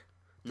park.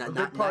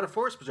 Not a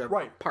forest preserve.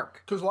 Right.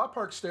 Park. Because a lot of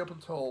parks stay up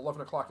until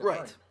 11 o'clock at night.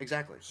 Right.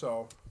 Exactly.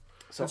 So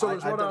there's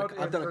I've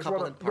done a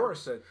couple in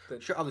parks.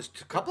 Sure. Oh, there's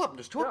a couple up.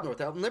 There's two up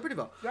north out in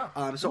Libertyville. Yeah.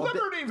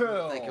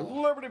 Libertyville. Thank you,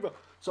 Libertyville.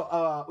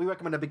 So we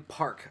recommend a big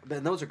park,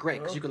 and those are great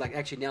because you could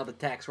actually nail the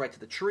tax right to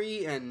the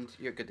tree, and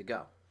you're good to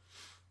go.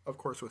 Of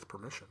course, with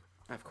permission.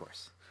 Of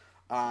course.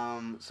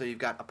 So you've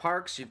got a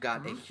parks. You've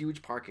got a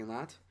huge parking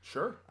lot.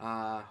 Sure.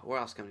 Where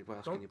else can you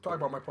put? Don't talk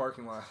about my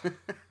parking lot.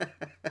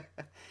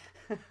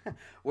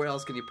 Where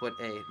else can you put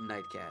a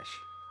night cache?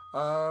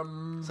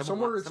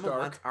 Somewhere it's dark.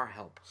 Wants our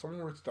help.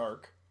 Somewhere it's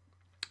dark.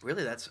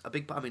 Really, that's a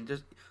big. I mean,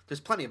 there's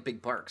plenty of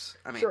big parks.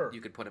 I mean, sure.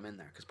 You could put them in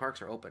there because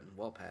parks are open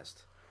well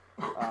past.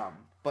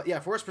 But yeah,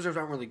 forest preserves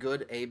aren't really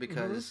good.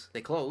 Because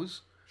they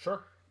close.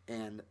 Sure.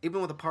 And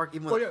even with a park,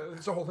 it's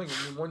the whole thing.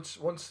 I mean,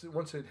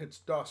 once it hits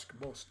dusk,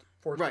 most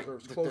forest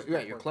preserves close.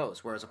 Right, you're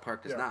closed. Whereas a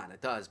park does not.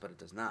 It does, but it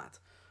does not.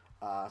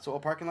 So a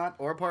parking lot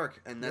or a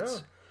park, and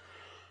that's.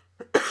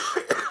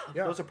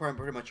 Yeah. Those are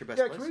pretty much your best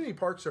place. Yeah, community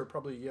parks are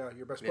probably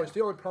your best place.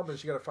 The only problem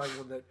is you got to find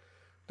one that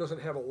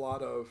doesn't have a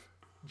lot of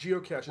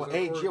geocaches. Well,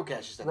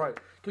 geocaches. Right.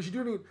 Because you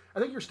do need... I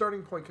think your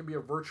starting point can be a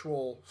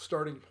virtual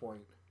starting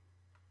point.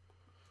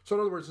 So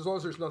in other words, as long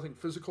as there's nothing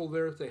physical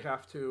there they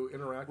have to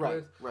interact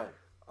with. Right.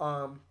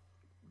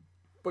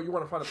 But you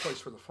want to find a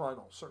place for the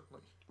final,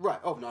 certainly. Right.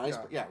 Oh, nice.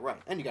 Yeah,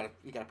 right. And you got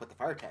to put the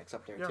fire tags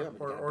up there, too. I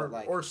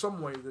mean, or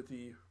some way that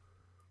the...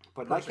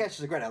 But night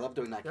caches are great. I love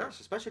doing night caches,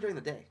 especially during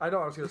the day. I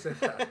know. I was going to say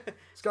that.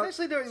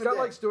 Especially during the day. Scott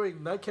likes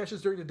doing night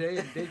caches during the day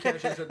and day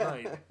caches at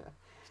night.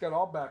 He's got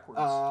all backwards.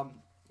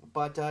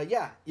 But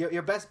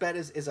your best bet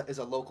is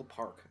a local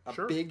park,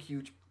 a big,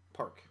 huge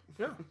park.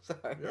 Yeah.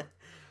 Sorry. Yeah.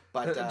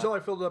 But until I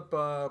filled up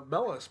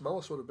Mellis.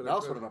 Mellis would have been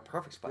a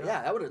perfect spot.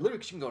 Yeah, that would have literally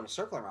because you can go in a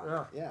circle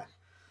around. Yeah.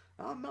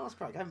 Oh, Mellis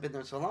Park. I haven't been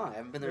there in so long. I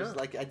haven't been there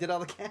I did all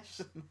the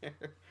caches in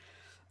there.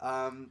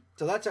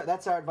 So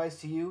that's our advice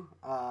to you.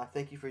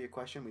 Thank you for your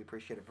question. We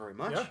appreciate it very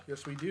much. Yeah,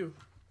 yes, we do.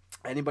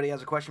 Anybody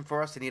has a question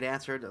for us they need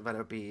answered, whether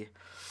it be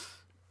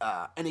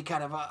any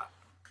kind of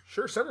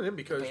sure, send it in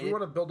because we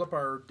want to build up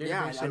our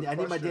database. Yeah, I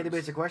need my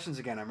database of questions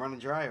again. I'm running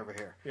dry over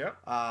here. Yeah.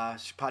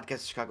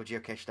 Podcast at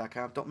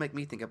ChicagoGeocache.com. Don't make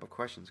me think up of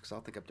questions because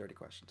I'll think up dirty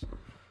questions.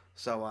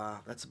 So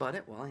that's about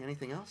it. Wally,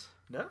 anything else?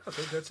 No, I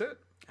think that's it.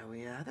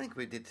 I think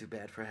we did too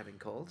bad for having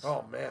colds.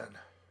 Oh man.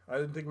 I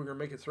didn't think we were going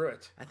to make it through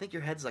it. I think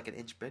your head's like an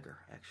inch bigger,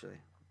 actually,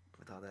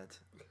 with all that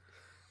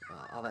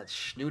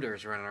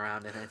schnooters running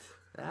around in it.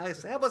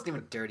 That wasn't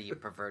even dirty, you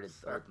perverted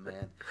old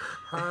man.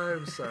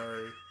 I'm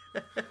sorry.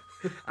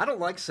 I don't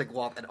like Sick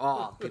Walt at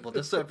all, people,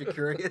 just so if you're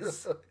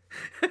curious.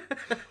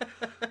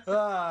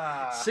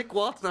 Sick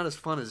Walt's not as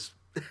fun as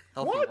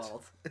Healthy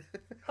Walt.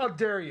 How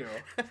dare you?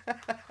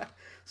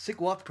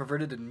 Sick Walt's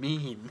perverted and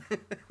mean.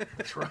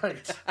 That's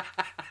right.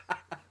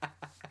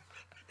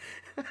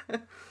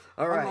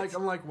 All right.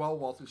 Unlike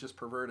Walt is just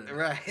perverted.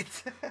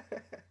 Right.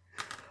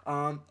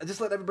 Just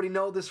let everybody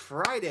know this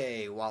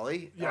Friday,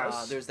 Wally.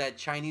 Yes. There's that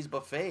Chinese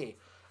buffet.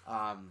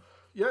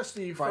 Yes,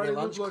 the Friday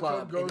Lunch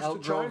Club goes in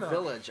Elk to Grove China.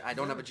 Village. I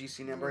don't have a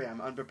GC number.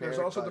 I'm unprepared.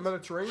 There's also the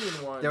Mediterranean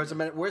one.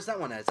 Where's that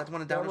one at? Is that the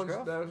one in Downers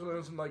Grove? That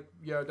one's in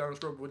Downers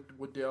Grove,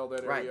 Wooddale,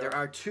 that area. Right. There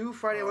are 2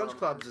 Friday Lunch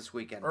Clubs this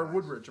weekend. Or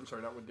Woodridge. I'm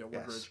sorry, not Wooddale.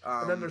 Yes. Woodridge.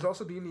 And then there's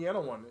also the Indiana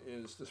one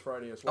is this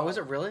Friday as well. Oh, is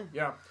it really?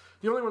 Yeah.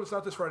 The only one that's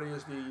not this Friday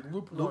is the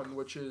Loop one,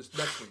 which is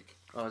next week.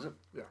 Oh, is it?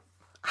 Yeah.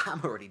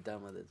 I'm already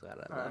done with it.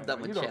 I'm done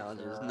with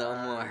challenges. No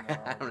more.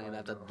 I don't even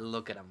have to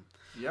look at them.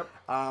 Yep.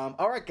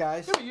 All right,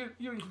 guys. Yeah, but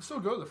you can still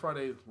go to the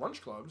Friday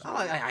Lunch Clubs. Oh,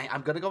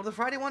 I'm going to go to the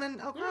Friday one in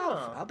Elk Grove.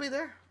 Yeah. I'll be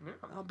there. Yeah.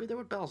 I'll be there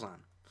with bells on.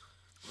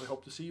 I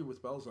hope to see you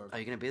with bells on. Are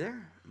you going to be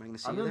there? Am I going to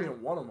see you I'm there? going to be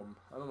at one of them.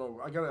 I don't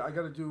know. I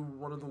got to do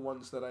one of the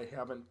ones that I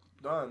haven't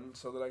done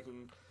so that I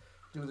can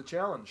do the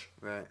challenge.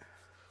 Right.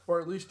 Or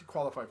at least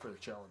qualify for the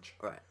challenge.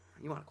 Right.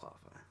 You want to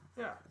qualify.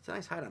 Yeah. It's a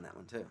nice height on that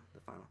one, too,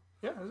 the final.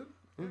 Yeah, is it?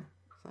 Yeah.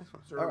 It's a nice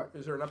one.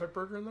 Is there an Epic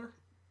Burger in there?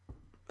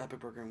 Epic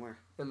Burger in where?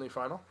 In the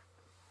final?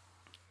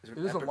 It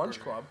is a lunch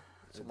club.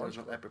 It's a lunch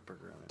club. club. Epic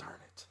Burger on it. Darn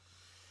it.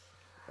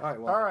 All right,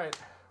 well. All right.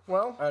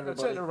 Well,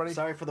 that's it, everybody.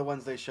 Sorry for the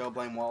Wednesday show.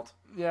 Blame Walt.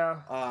 Yeah.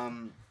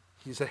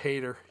 He's a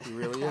hater. He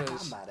really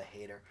is. I'm not a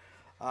hater.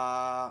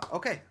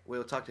 Okay,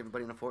 we'll talk to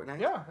everybody in a fortnight.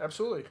 Yeah,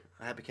 absolutely.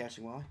 Happy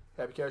cashing, Wally.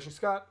 Happy cashing,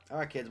 Scott. All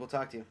right, kids, we'll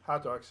talk to you.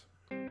 Hot dogs.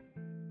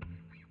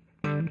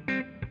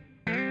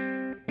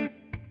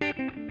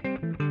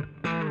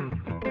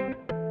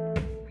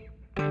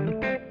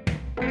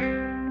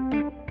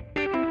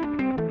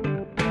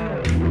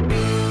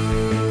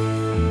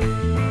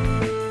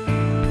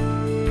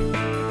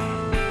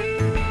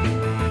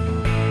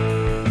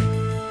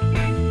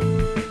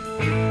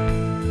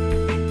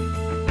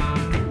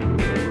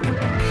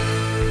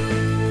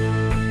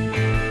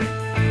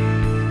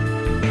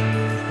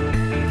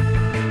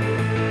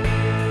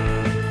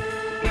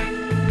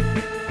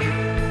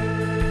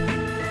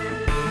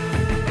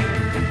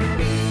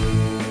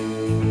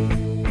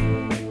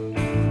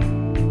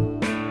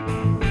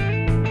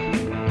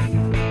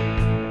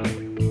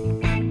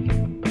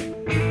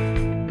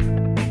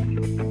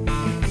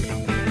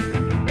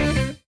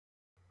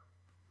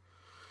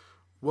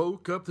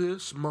 Woke up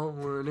this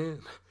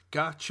morning,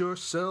 got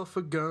yourself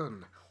a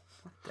gun.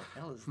 What the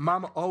hell is that?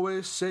 Mama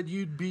always said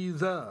you'd be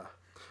the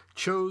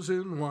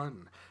chosen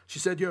one. She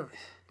said you're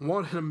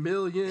one in a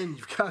million,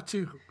 you've got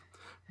to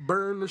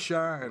burn the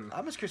shine.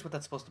 I'm just curious what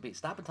that's supposed to be.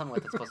 Stop and tell me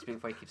what that's supposed to be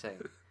before you keep saying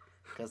it.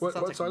 Because What- it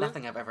sounds what like song?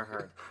 nothing I've ever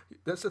heard.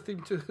 That's the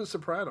theme to The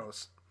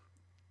Sopranos.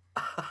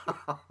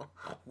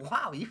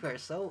 Wow, you are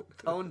so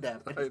tone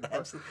deaf. I know.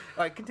 All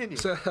right, continue.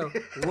 So,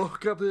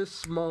 woke up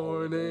this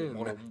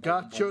morning,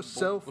 got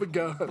yourself a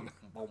gun.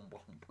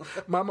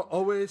 Mama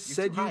always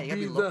said You're too high, you'd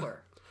you be gotta be the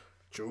lower.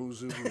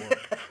 chosen one.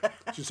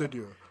 She said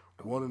you're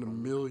one in a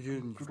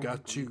million, you've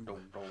got to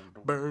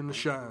burn the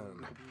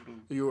shine.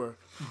 You were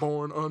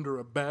born under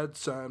a bad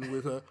sign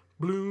with a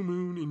blue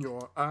moon in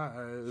your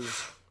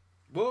eyes.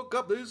 Woke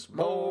up this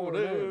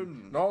morning.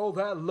 And all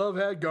that love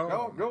had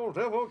gone.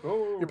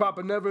 Your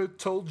papa never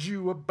told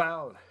you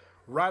about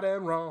right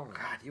and wrong.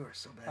 God, you are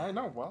so bad. I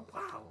know, well.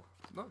 Wow.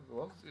 No,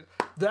 well,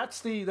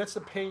 that's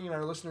the pain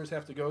our listeners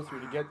have to go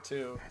through to get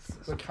to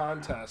the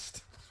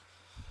contest.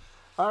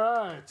 All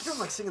right. You don't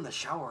like sing in the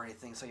shower or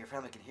anything so your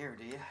family can hear,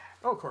 do you?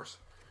 Oh, of course.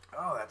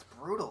 Oh, that's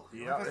brutal.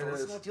 You Yeah, like us to it listen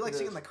is. to that? Do you like It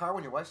singing is. in the car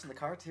when your wife's in the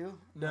car too?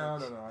 No. I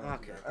don't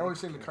Okay, do that. I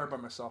always sing in the car by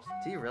myself.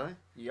 Do you really?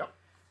 Yep.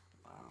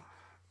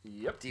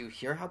 Yep. Do you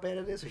hear how bad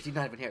it is, or do you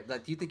not even hear it?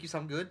 Like, do you think you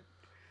sound good?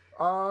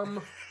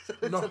 No.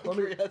 Out of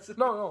curiosity.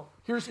 No.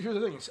 Here's the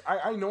thing.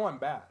 I know I'm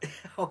bad.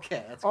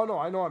 Okay, that's Oh no,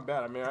 I know I'm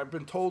bad. I mean, I've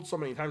been told so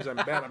many times I'm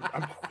bad.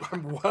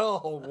 I'm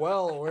well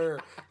aware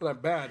that I'm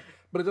bad,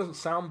 but it doesn't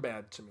sound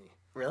bad to me.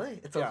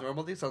 really. It sounds Yeah.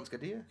 normal to you. Sounds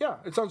good to you. Yeah,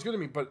 it sounds good to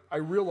me, but I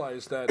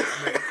realize that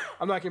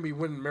I'm not going to be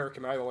winning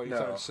American Idol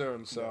anytime No.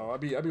 soon. So I'll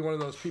be one of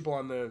those people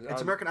on the.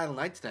 It's American Idol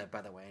night tonight,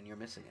 by the way, and you're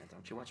missing it.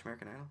 Don't you watch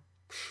American Idol?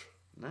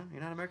 No,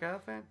 you're not an American Idol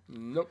fan.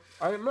 Nope,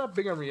 I'm not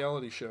big on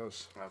reality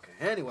shows. Okay.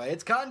 Anyway,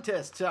 it's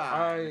contest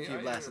time. If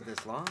you've I- lasted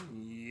this long,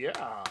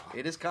 Yeah.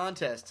 it is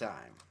contest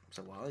time.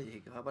 So,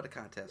 Wally, how about a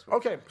contest?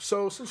 Okay,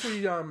 so since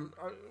we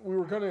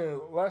were gonna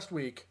last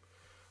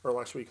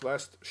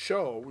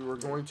show, we were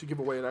going to give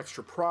away an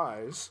extra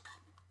prize,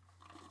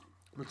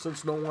 but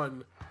since no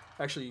one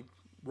actually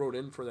wrote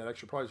in for that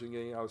extra prize, we're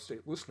getting out of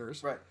state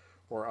listeners, Right.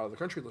 or out of the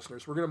country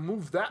listeners, we're gonna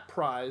move that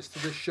prize to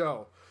this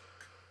show.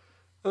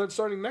 And then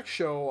starting next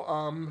show,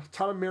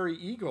 Tom and Mary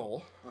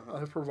Eagle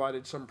have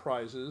provided some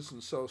prizes,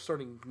 and so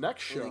starting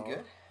next show, Really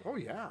good? oh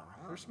yeah,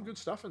 there's some good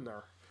stuff in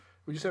there.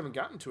 We just haven't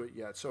gotten to it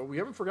yet, so we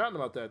haven't forgotten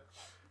about that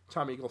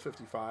Tom Eagle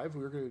 55.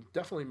 We're going to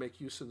definitely make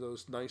use of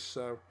those nice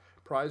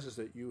prizes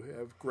that you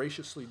have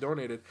graciously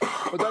donated,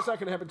 but that's not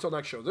going to happen until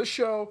next show. This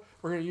show,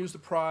 we're going to use the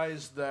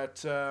prize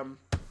that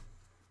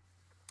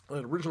I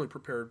had originally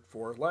prepared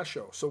for last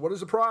show. So what is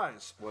the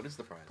prize? What is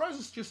the prize? The prize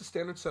is just a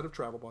standard set of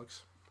travel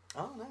bugs.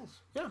 Oh,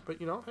 nice. Yeah, but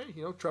hey,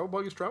 travel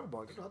bug is travel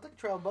bug. I'll take a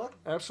travel bug.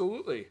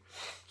 Absolutely.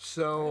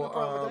 So, No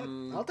problem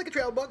with that. I'll take a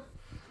travel bug.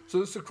 so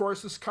this, of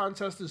course, this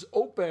contest is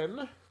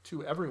open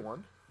to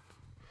everyone,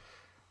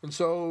 and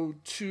so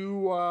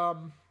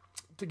to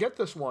get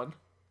this one,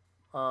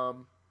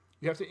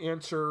 you have to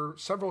answer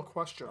several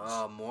questions.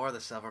 Oh, more of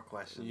the several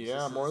questions.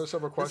 Yeah, more of the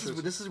several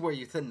questions. This is where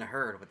you thin the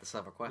herd with the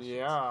several questions.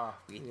 Yeah.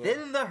 We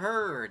thin the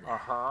herd.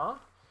 Uh-huh.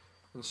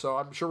 And so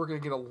I'm sure we're going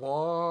to get a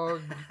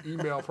long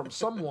email from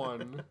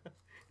someone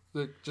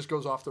that just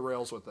goes off the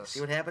rails with this.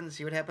 See what happens.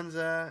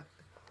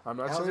 I'm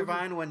not How's saying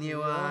Vine when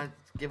you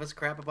give us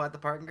crap about the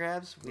parking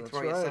crabs? We That's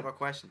throw you right. several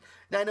questions.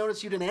 Now, I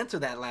noticed you didn't answer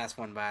that last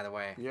one, by the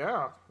way.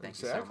 Yeah, Thank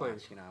exactly. you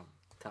so much.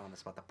 Telling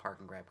us about the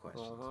parking grab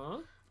questions.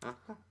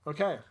 Uh-huh.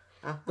 Okay.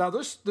 Now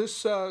this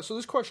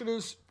question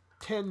is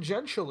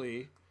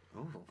tangentially.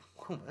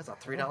 Ooh, that's a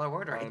 $3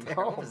 word right there.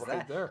 know, What is right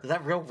that? there. Is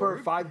that real For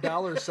a word?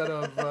 $5 set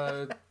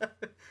of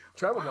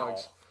travel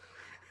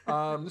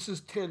bugs. This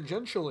is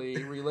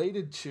tangentially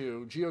related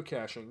to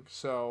geocaching,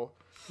 so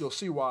you'll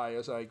see why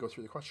as I go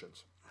through the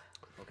questions.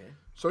 Okay.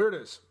 So here it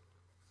is.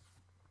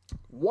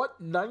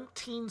 What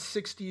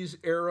 1960s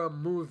era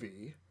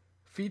movie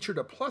featured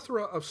a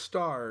plethora of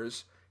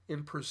stars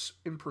in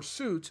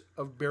pursuit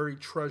of buried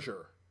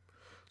treasure?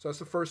 So that's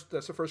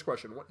the first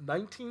question. What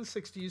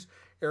 1960s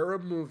era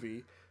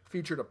movie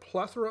featured a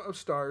plethora of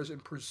stars in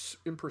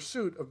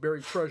pursuit of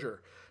buried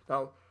treasure?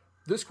 Now,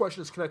 this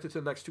question is connected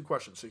to the next two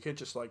questions, so you can't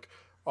just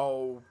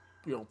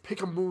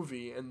pick a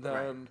movie and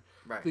then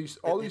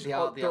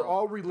they're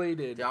all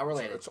related. They're all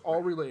related. So it's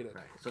all related.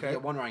 Right. So if you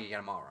get one wrong, you get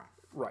them all wrong.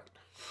 Right.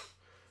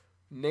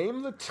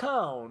 Name the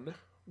town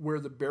where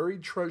the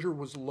buried treasure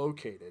was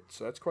located.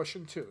 So that's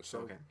question 2. So,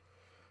 okay.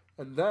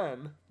 And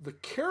then the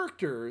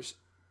characters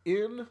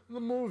in the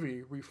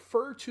movie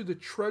refer to the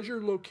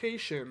treasure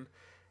location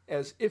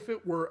as if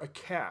it were a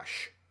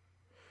cache.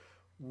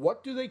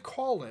 What do they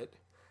call it?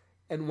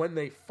 And when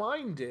they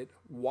find it,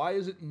 why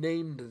is it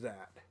named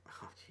that?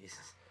 Oh,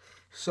 Jesus.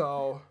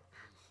 So...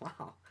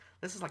 Wow.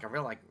 This is like a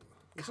real,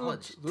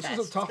 college This test.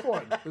 is a tough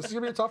one. This is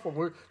going to be a tough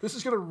one. This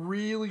is going to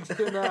really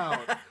thin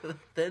out.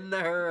 Thin the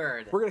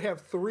herd. We're going to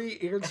have 3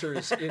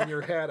 answers in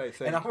your head, I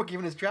think. And all we're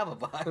giving is travel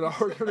bug.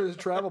 We're giving his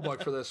travel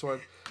bug for this one.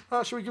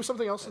 Should we give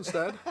something else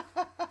instead?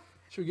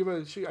 Should we give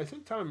I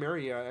think Tom and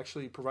Mary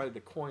actually provided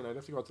a coin. I'd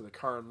have to go out to the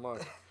car and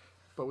look.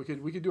 But we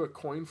could do a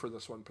coin for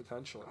this one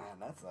potentially.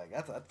 Man,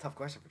 that's a tough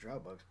question for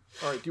travel bugs.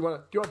 All right, do you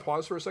want to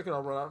pause for a second?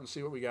 I'll run out and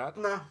see what we got.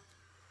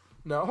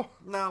 No,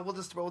 we'll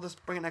just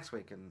bring it next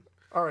week and.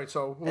 All right,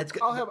 so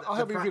I'll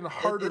have even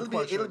harder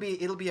question.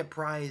 It'll be a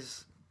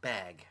prize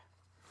bag,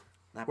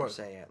 not per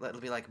se.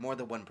 It'll be like more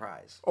than one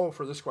prize. Oh,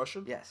 for this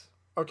question? Yes.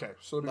 Okay,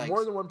 so it'll be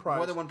more than one prize.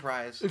 More than one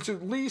prize. It's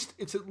at least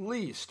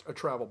a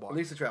travel bug. At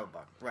least a travel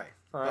bug, right?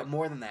 All right. But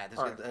more than that,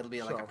 it'll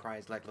be like a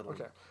prize, like little.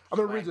 Okay, I'm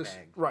going to read this.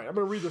 Bag. Right, I'm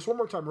going to read this one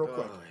more time, real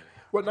quick.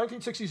 What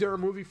 1960s era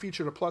movie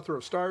featured a plethora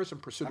of stars in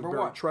pursuit of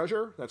buried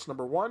treasure? That's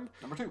number 1.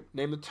 Number 2.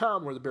 Name the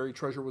town where the buried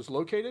treasure was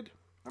located.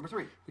 Number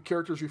 3. The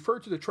characters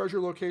referred to the treasure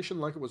location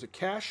like it was a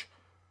cache.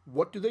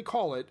 What do they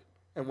call it?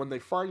 And when they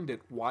find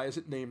it, why is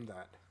it named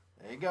that?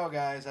 There you go,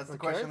 guys. That's the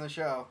question of the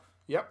show.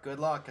 Yep. Good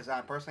luck, because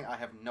I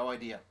have no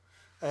idea.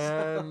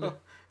 And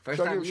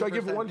should I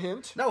give one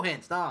hint? No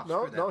hints.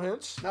 No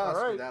hints. No, all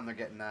right. Them. They're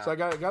getting. So I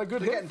got a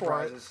good hint for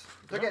prizes.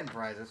 it. They're getting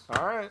prizes.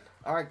 All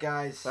right,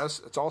 guys.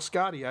 It's all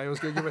Scotty. I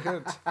was gonna give a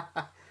hint.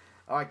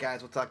 All right,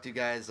 guys. We'll talk to you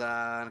guys in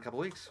a couple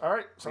weeks. All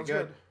right, sounds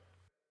good.